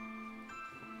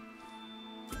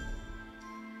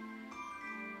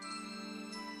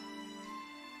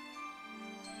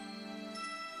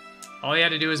 All he had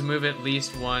to do is move at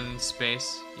least one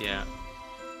space. Yeah.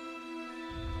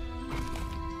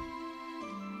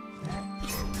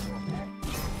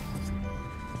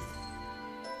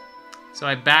 So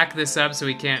I back this up so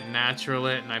he can't natural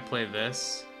it, and I play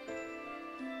this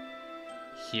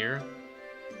here.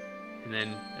 And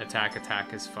then attack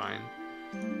is fine.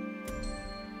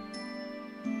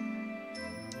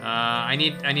 I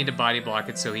need to body block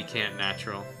it so he can't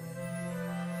natural.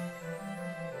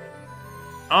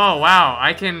 Oh, wow,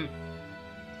 I can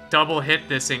double hit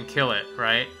this and kill it,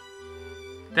 right?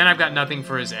 Then I've got nothing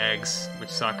for his eggs, which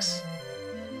sucks.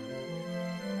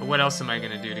 But what else am I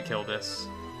gonna do to kill this?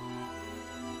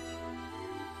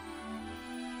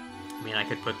 I mean, I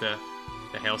could put the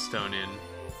hailstone in.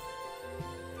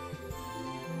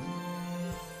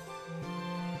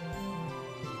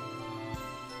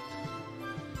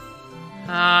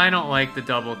 I don't like the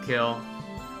double kill.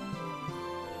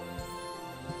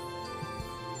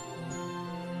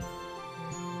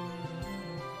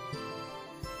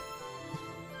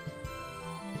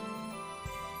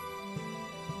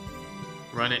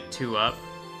 Run it 2 up.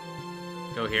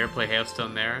 Go here, play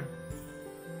hailstone there.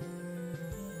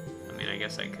 I mean, I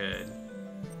guess I could.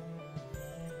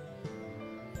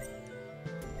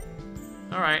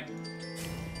 Alright.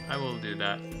 I will do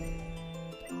that.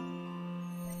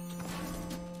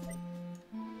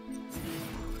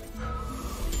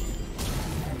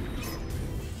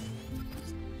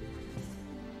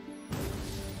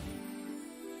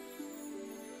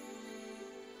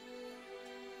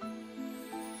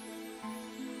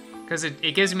 Because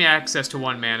it gives me access to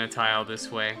 1 mana tile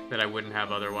this way that I wouldn't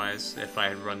have otherwise if I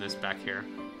had run this back here.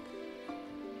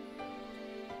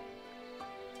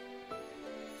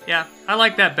 Yeah, I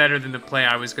like that better than the play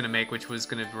I was going to make, which was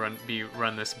going to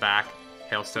run this back,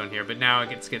 hailstone here. But now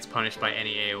it gets punished by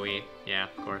any AoE. Yeah,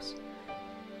 of course.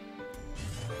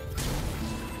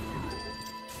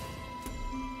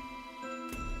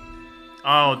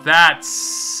 Oh, that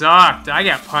sucked. I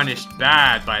got punished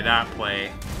bad by that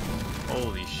play.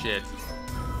 Holy shit.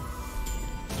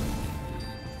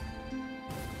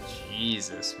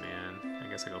 Jesus, man. I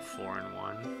guess I go 4 and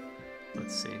 1.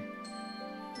 Let's see.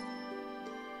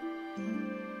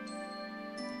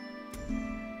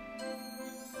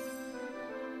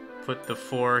 Put the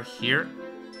 4 here.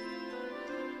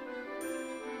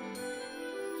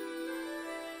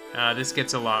 This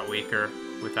gets a lot weaker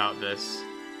without this.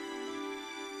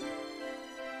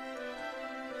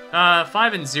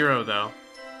 5 and 0, though.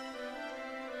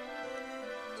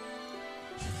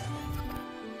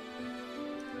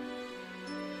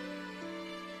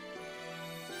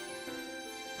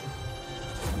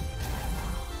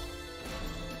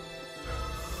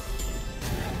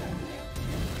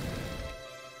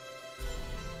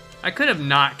 I could have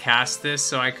not cast this,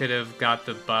 so I could have got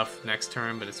the buff next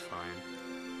turn, but it's fine.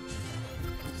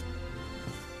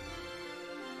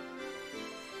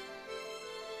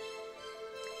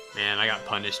 Man, I got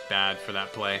punished bad for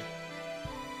that play.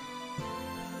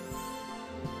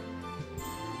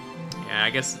 Yeah,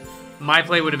 I guess my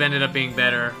play would have ended up being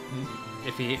better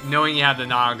if knowing he had the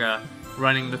Naga,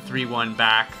 running the 3-1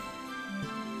 back.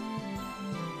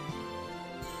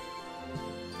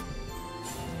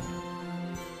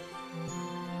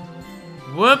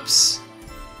 Whoops!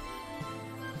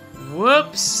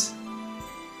 Whoops!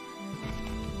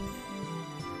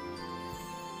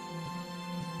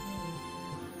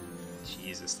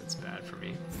 Jesus, that's bad for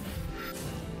me.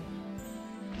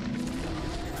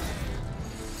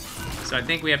 So I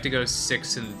think we have to go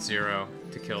 6 and 0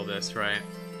 to kill this, right?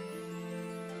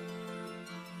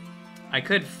 I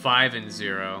could 5 and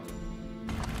 0.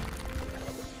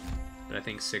 But I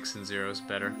think 6 and 0 is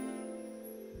better.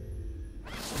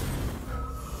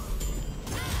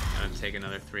 And take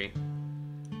another 3.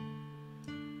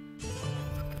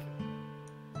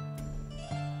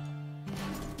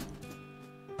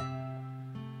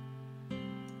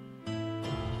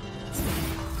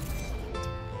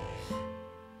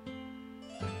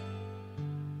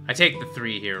 I take the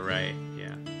 3 here, right?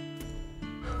 Yeah.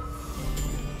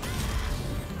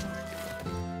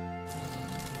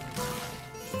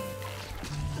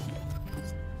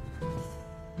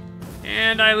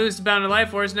 And I lose the Bounded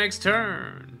Life Force next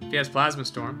turn. If he has Plasma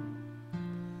Storm.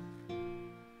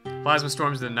 Plasma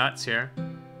Storm's the nuts here.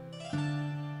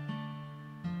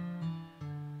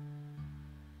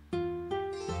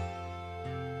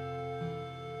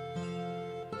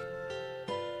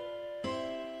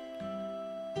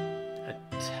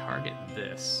 Target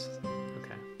this.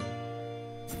 Okay.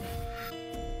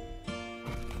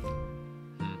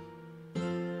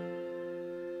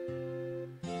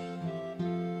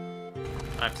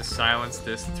 I have to silence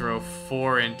this, throw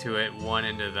 4 into it, 1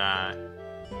 into that.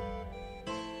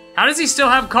 How does he still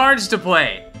have cards to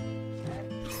play?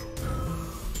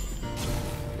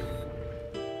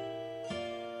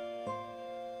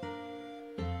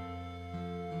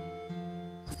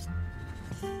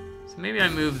 So maybe I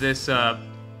move this up.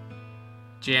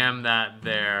 Jam that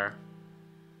there.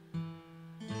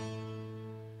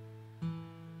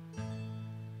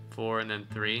 4 and then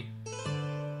 3.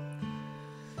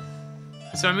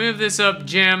 So I move this up,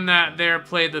 jam that there,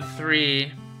 play the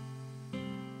 3.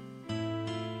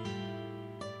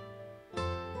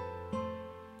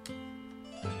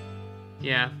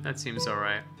 Yeah, that seems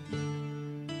alright.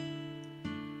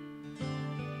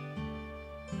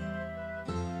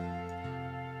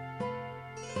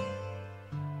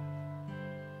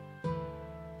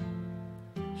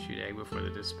 Shoot egg before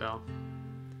the dispel.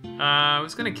 I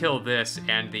was gonna kill this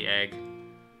and the egg.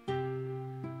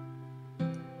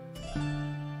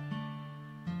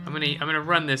 I'm gonna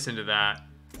run this into that.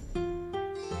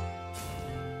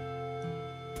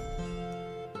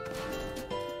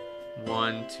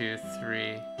 One, two,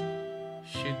 3.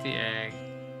 Shoot the egg.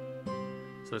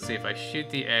 So let's see if I shoot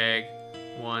the egg.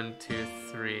 1, 2,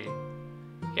 3.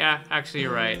 Yeah, actually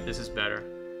you're right. This is better.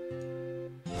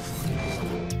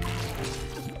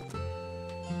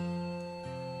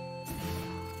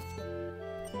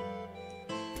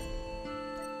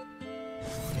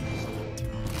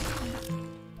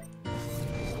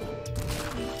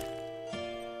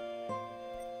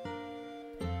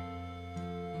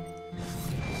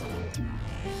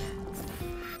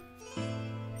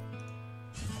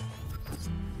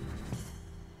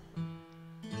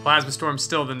 Plasma Storm's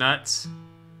still the nuts.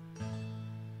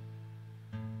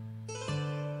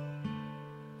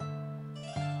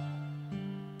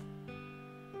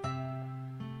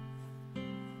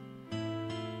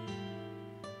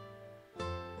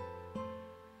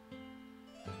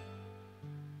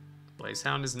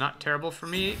 Blazehound is not terrible for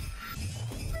me.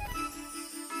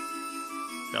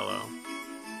 Bellow.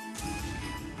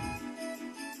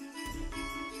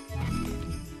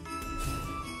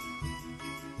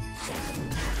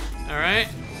 Alright.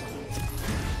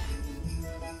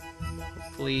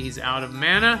 Hopefully he's out of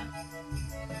mana.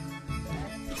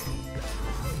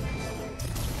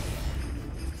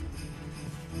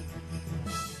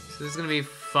 So this is gonna be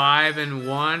 5 and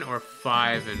 1 or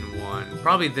 5 and 1.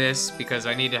 Probably this, because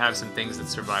I need to have some things that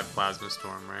survive Plasma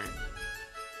Storm, right?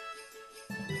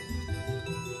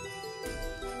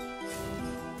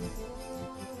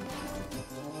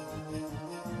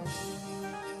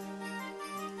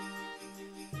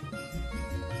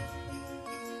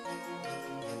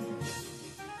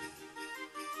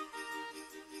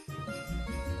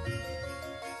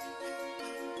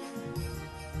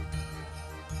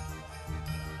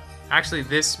 Actually,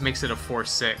 this makes it a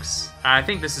 4/6. I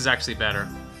think this is actually better.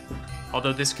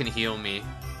 Although this can heal me.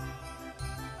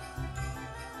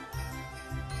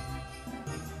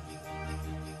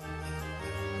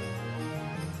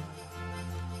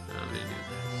 I'm gonna do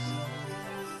this.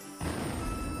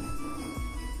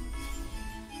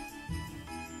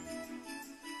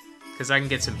 Because I can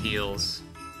get some heals.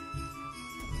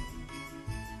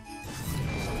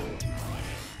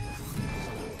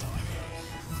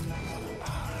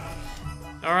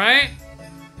 Alright.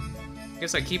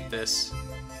 Guess I keep this.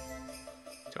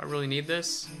 Do I really need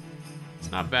this?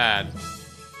 It's not bad.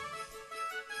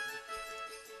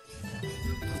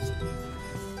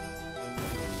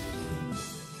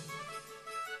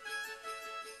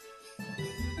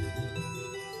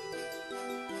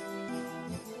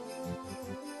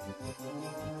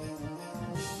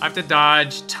 I have to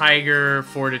dodge Tiger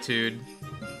Fortitude.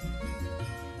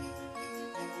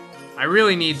 I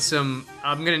really need some.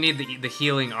 I'm gonna need the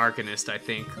healing Arcanist. I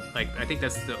think. Like I think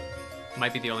that's the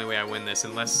might be the only way I win this,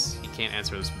 unless he can't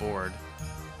answer this board.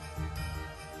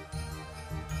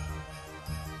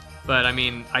 But I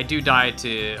mean, I do die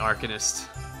to Arcanist,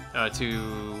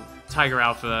 to Tiger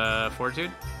Alpha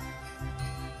Fortitude.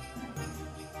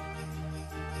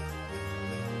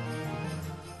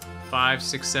 5,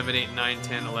 6, 7, 8, 9,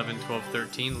 10, 11, 12,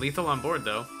 13. Lethal on board,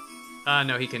 though.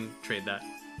 No, he can trade that.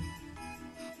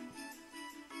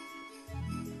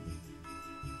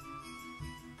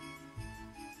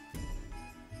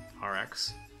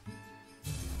 RX.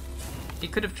 He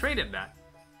could have traded that.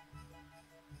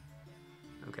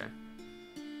 Okay.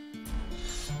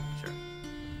 Sure.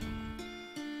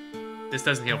 This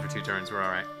doesn't heal for 2 turns. We're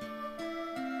alright.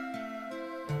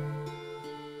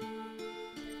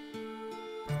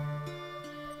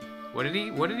 What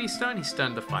did he stun? He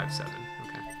stunned the 5/7.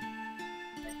 Okay.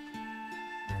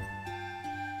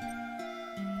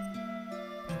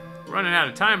 Running out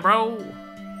of time, bro.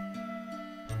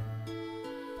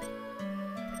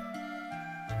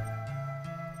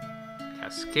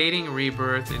 Cascading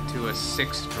Rebirth into a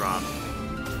 6-drop.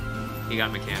 He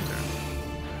got Mecanter.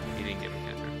 He didn't get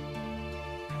Mecanter.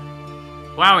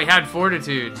 Wow, he had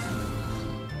Fortitude.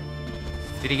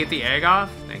 Did he get the egg off?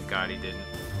 Thank God he didn't.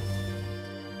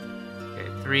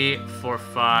 3, 4,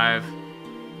 5. I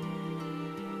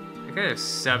think I have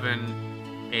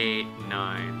 7, 8,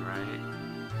 9, right?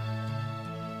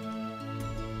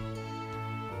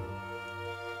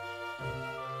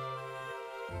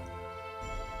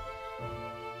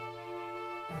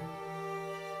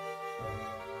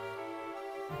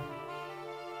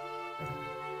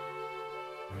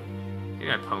 I think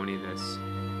I pony this.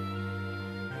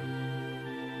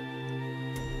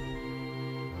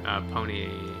 Pony.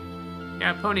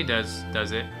 Yeah, Pony does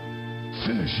it.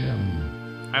 Finish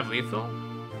him. I have lethal.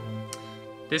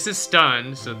 This is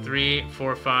stunned, so 3,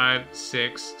 4, 5,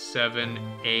 6, 7,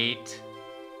 8,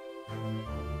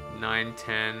 9,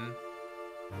 10.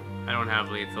 I don't have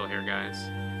lethal here, guys.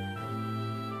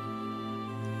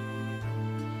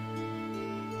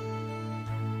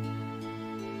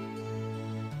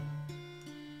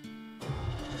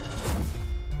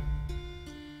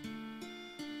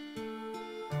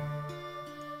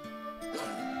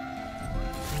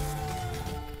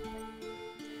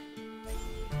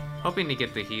 Hoping to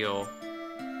get the heal.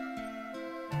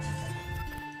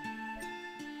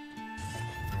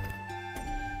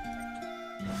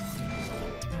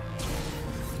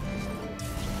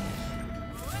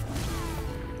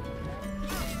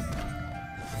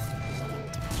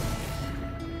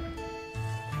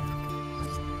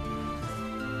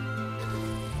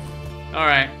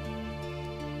 Alright.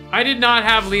 I did not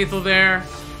have lethal there.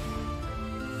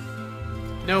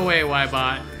 No way,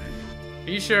 Ybot. Are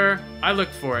you sure? I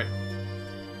looked for it.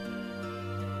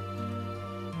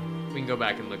 We can go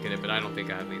back and look at it, but I don't think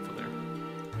I had lethal there.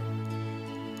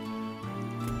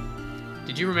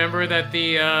 Did you remember that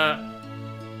the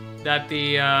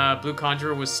Blue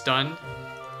Conjurer was stunned?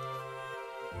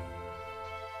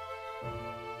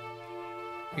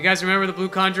 You guys remember the Blue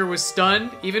Conjurer was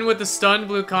stunned? Even with the stunned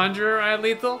Blue Conjurer, I had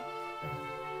lethal?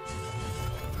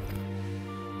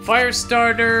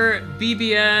 Firestarter,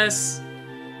 BBS,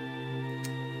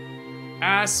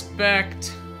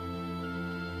 Aspect.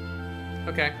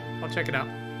 Okay, I'll check it out.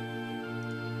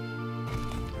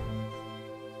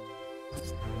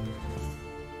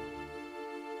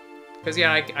 Because,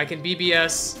 yeah, I can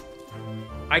BBS.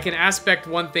 I can Aspect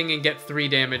one thing and get 3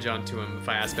 damage onto him if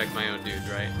I Aspect my own dude,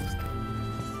 right?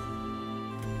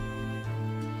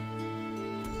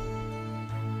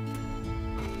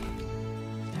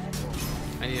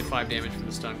 I needed 5 damage from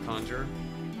the stun Conjurer.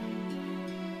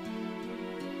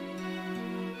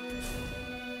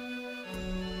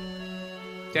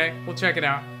 Okay, we'll check it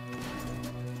out.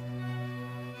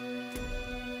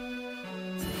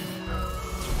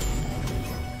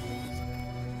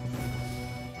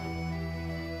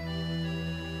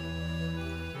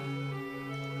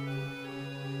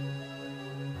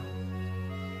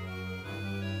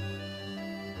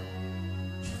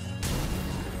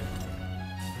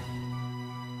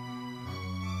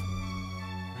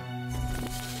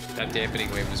 That dampening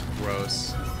wave was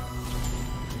gross.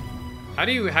 How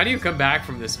do you come back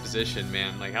from this position,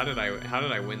 man? Like how did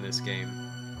I win this game?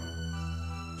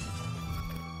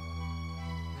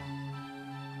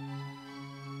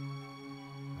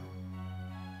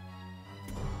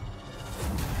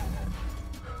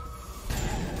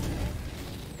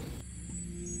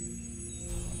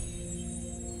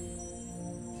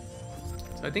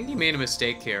 So I think he made a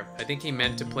mistake here. I think he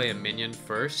meant to play a minion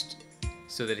first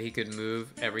so that he could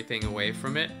move everything away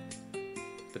from it.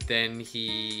 But then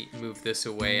he moved this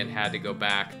away and had to go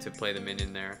back to play the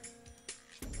minion there.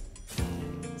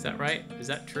 Is that right? Is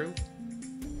that true?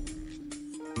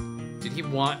 Did he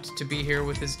want to be here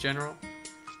with his general?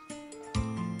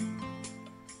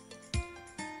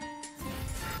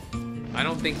 I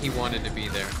don't think he wanted to be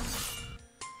there.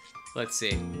 Let's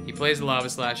see. He plays a Lava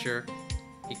Slasher.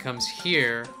 He comes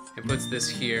here and puts this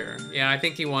here. Yeah, I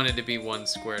think he wanted to be one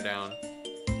square down.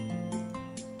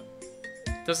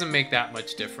 Doesn't make that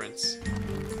much difference.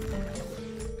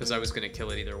 Because I was going to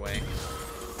kill it either way.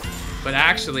 But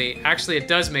actually it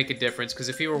does make a difference, because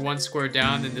if he were one square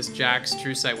down, then this Jack's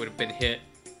True Sight would have been hit.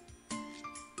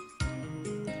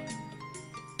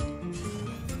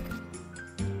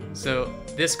 So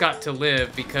this got to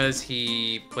live because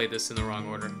he played this in the wrong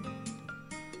order.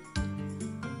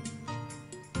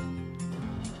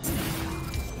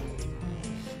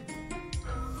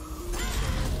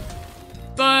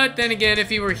 But then again, if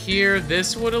he were here,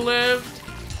 this would have lived.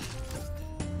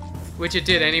 Which it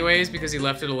did anyways, because he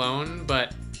left it alone,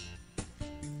 but...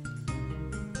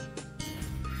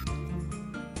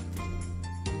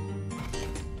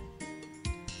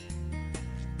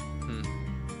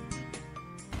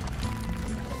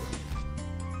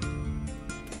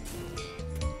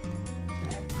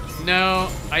 No,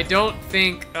 I don't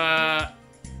think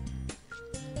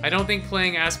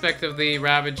playing Aspect of the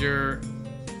Ravager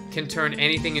can turn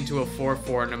anything into a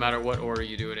 4/4 no matter what order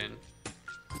you do it in.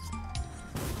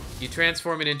 You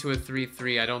transform it into a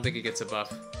 3/3, I don't think it gets a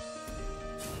buff.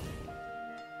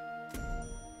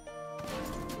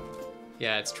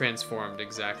 Yeah, it's transformed,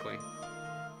 exactly.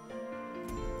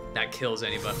 That kills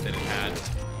any buff that it had.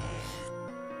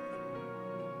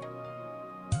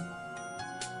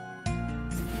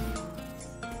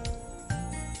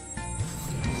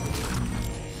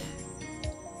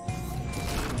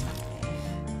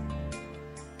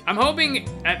 I'm hoping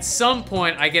at some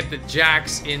point I get the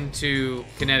Jax into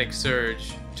Kinetic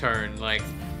Surge turn. Like,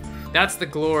 that's the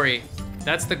glory.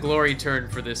 That's the glory turn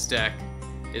for this deck.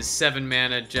 Is 7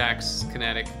 mana Jax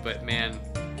Kinetic, but man.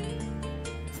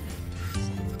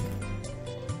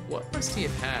 What must he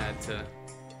have had to...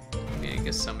 I mean, I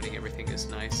guess summoning everything is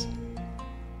nice.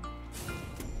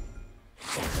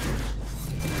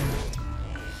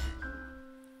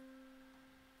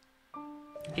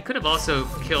 He could have also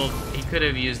killed... He could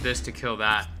have used this to kill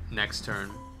that next turn.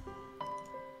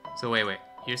 So wait.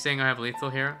 You're saying I have lethal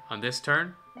here on this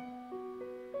turn?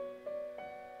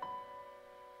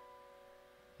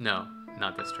 No,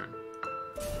 not this turn.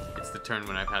 It's the turn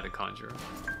when I've had the Conjurer.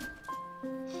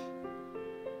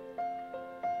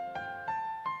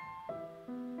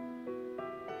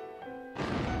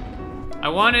 I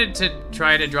wanted to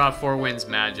try to draw 4 Winds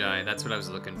Magi. That's what I was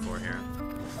looking for here.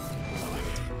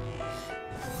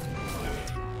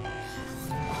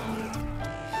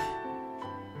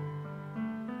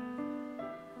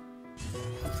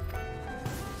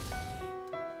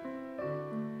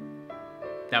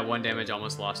 That 1 damage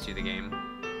almost lost you the game.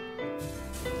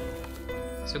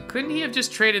 So couldn't he have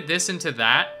just traded this into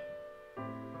that?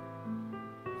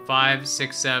 5,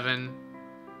 6, 7,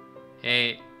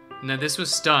 8. No, this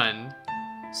was stunned.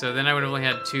 So then I would have only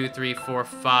had 2, 3, 4,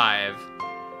 5.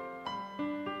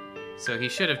 So he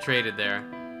should have traded there.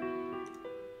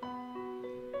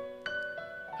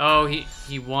 Oh,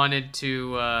 he wanted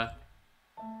to,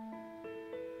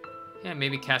 yeah,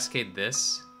 maybe cascade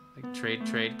this. Like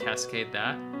trade, cascade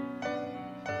that.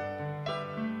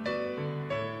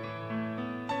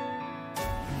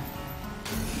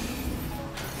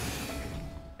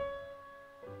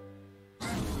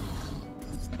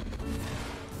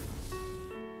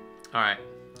 Alright,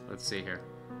 let's see here.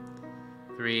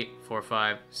 3, 4,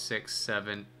 5, 6,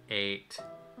 7, 8.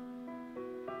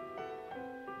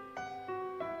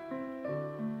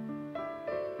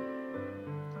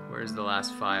 Where's the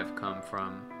last 5 come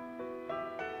from?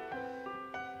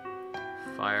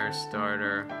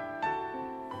 Firestarter,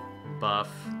 Buff,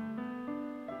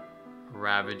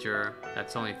 Ravager.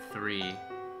 That's only 3.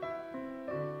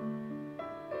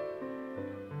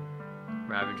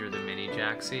 Ravager the mini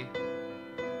Jaxi.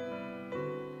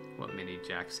 What mini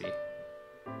Jaxi?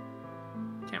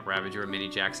 Can't Ravager a mini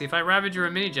Jaxi. If I Ravager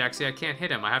a mini Jaxi, I can't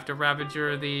hit him. I have to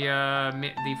Ravager the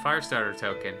Firestarter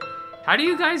token. How do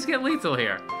you guys get lethal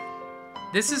here?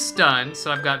 This is stunned,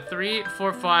 so I've got 3,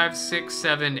 4, 5, 6,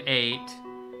 7, 8.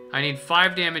 I need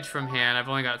 5 damage from hand. I've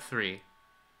only got 3.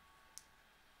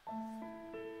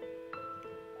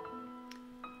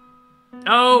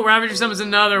 Oh, Ravager summons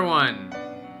another one.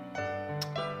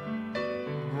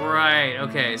 Right,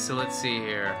 okay, so let's see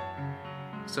here.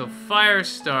 So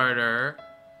Firestarter.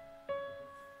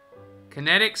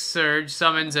 Kinetic Surge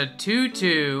summons a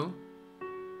 2/2.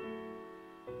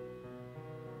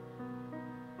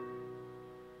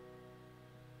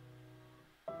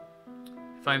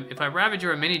 If I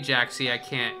Ravager a Mini Jaxi, I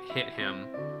can't hit him.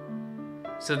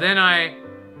 So then I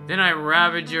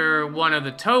Ravager one of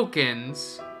the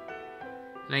tokens,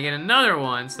 and I get another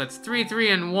one. So that's 3/3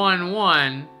 and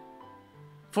 1/1.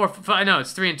 4, 5, no,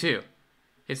 it's 3 and 2.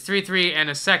 It's 3/3 and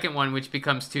a second one, which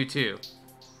becomes 2/2.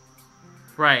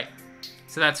 Right.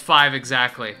 So that's 5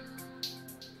 exactly.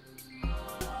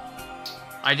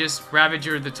 I just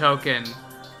Ravager the token.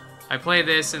 I play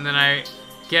this, and then I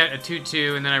get a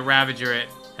 2/2, and then I Ravager it,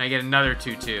 and I get another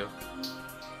 2/2.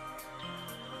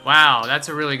 Wow, that's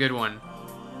a really good one.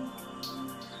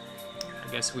 I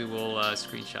guess we will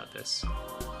screenshot this.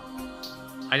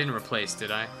 I didn't replace,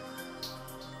 did I?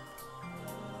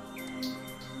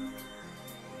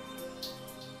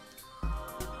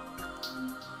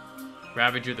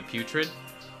 Ravager the Putrid?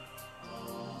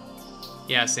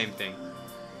 Yeah, same thing.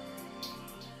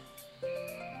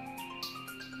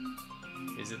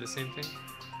 Is it the same thing?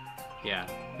 Yeah,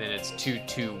 then it's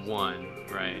 2/2/1,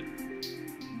 right?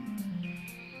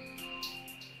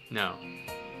 No.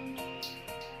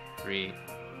 3.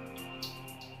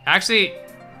 Actually,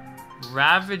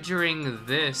 Ravagering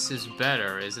this is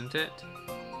better, isn't it?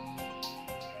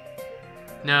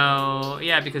 No,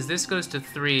 yeah, because this goes to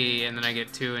 3, and then I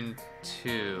get 2 and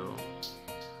 2.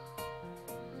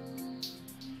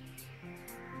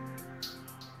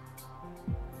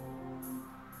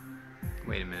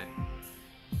 Wait a minute.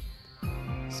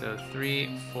 So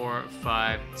 3, 4,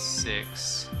 5,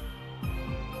 6,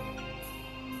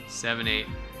 7, 8,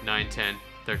 9, 10,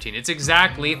 13. It's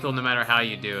exact lethal no matter how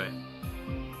you do it.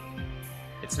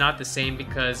 It's not the same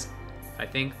because I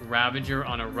think Ravager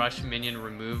on a Rush minion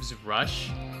removes Rush,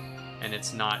 and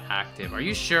it's not active. Are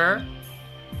you sure?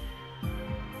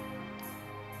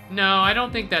 No, I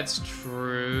don't think that's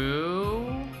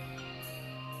true.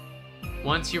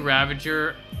 Once you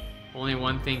Ravager, only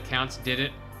one thing counts. Did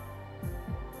it?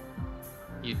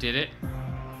 You did it?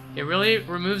 It really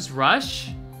removes Rush?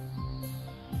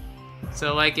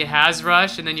 So, like, it has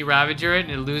Rush, and then you Ravager it,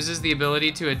 and it loses the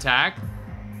ability to attack?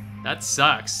 That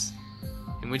sucks.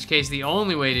 In which case, the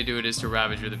only way to do it is to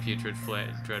Ravager the Putrid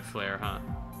Dread Flare, huh?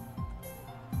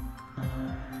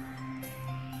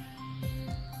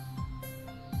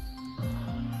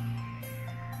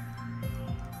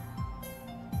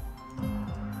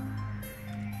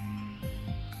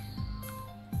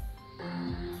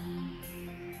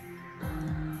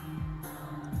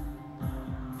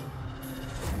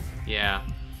 Yeah.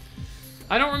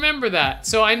 I don't remember that.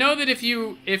 So I know that if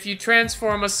you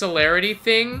transform a celerity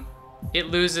thing, it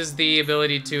loses the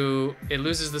ability to, it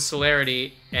loses the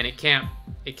celerity, and it can't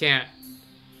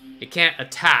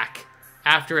attack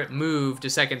after it moved a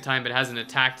second time, but hasn't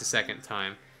attacked a second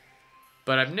time.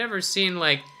 But I've never seen,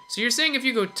 like, so you're saying if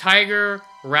you go Tiger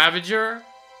Ravager,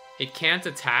 it can't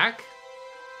attack?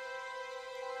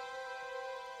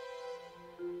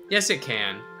 Yes, it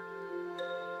can.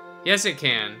 Yes, it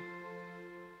can.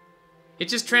 It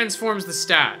just transforms the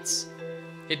stats.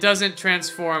 It doesn't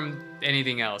transform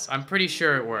anything else. I'm pretty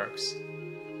sure it works.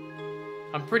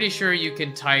 I'm pretty sure you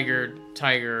can Tiger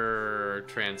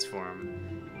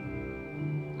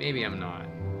transform. Maybe I'm not.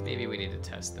 Maybe we need to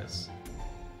test this.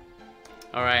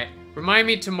 Alright. Remind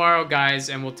me tomorrow, guys,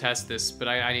 and we'll test this, but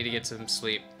I need to get some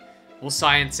sleep. We'll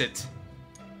science it.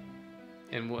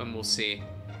 And we'll see.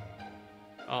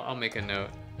 I'll make a note.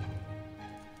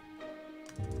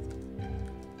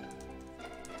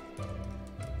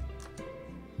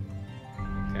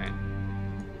 Okay.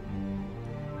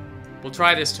 We'll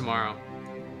try this tomorrow.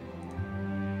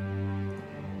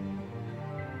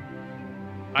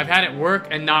 I've had it work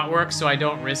and not work, so I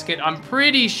don't risk it. I'm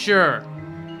pretty sure.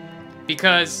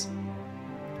 Because,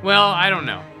 well, I don't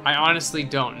know. I honestly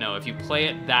don't know if you play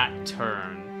it that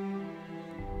turn.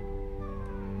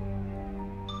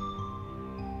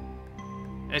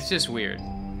 It's just weird.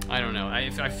 I don't know.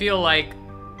 I feel like...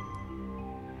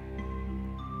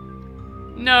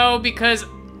 No, because,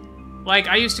 like,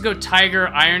 I used to go Tiger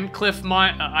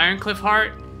Ironcliff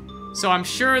Heart, so I'm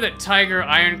sure that Tiger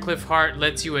Ironcliff Heart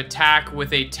lets you attack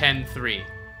with a 10-3.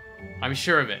 I'm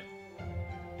sure of it.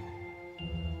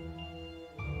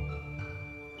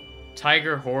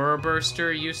 Tiger Horror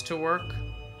Burster used to work.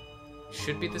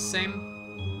 Should be the same.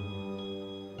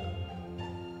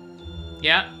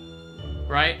 Yeah.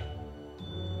 Right?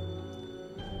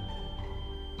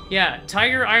 Yeah,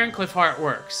 Tiger Ironcliff Heart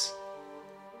works.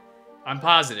 I'm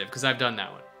positive, because I've done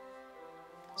that one.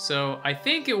 So, I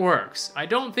think it works. I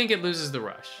don't think it loses the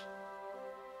rush.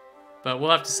 But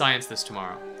we'll have to science this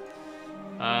tomorrow.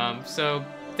 So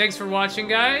thanks for watching,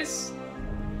 guys.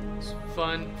 It's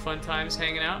fun times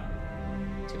hanging out.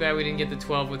 Too bad we didn't get the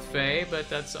 12 with Faye, but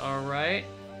that's all right.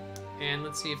 And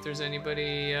let's see if there's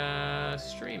anybody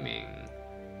streaming.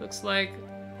 Looks like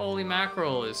Holy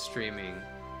Mackerel is streaming.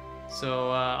 So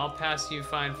I'll pass you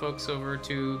fine folks over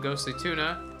to Ghostly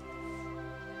Tuna.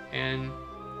 And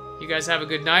you guys have a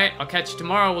good night. I'll catch you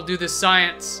tomorrow. We'll do this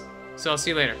science. So I'll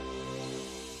see you later.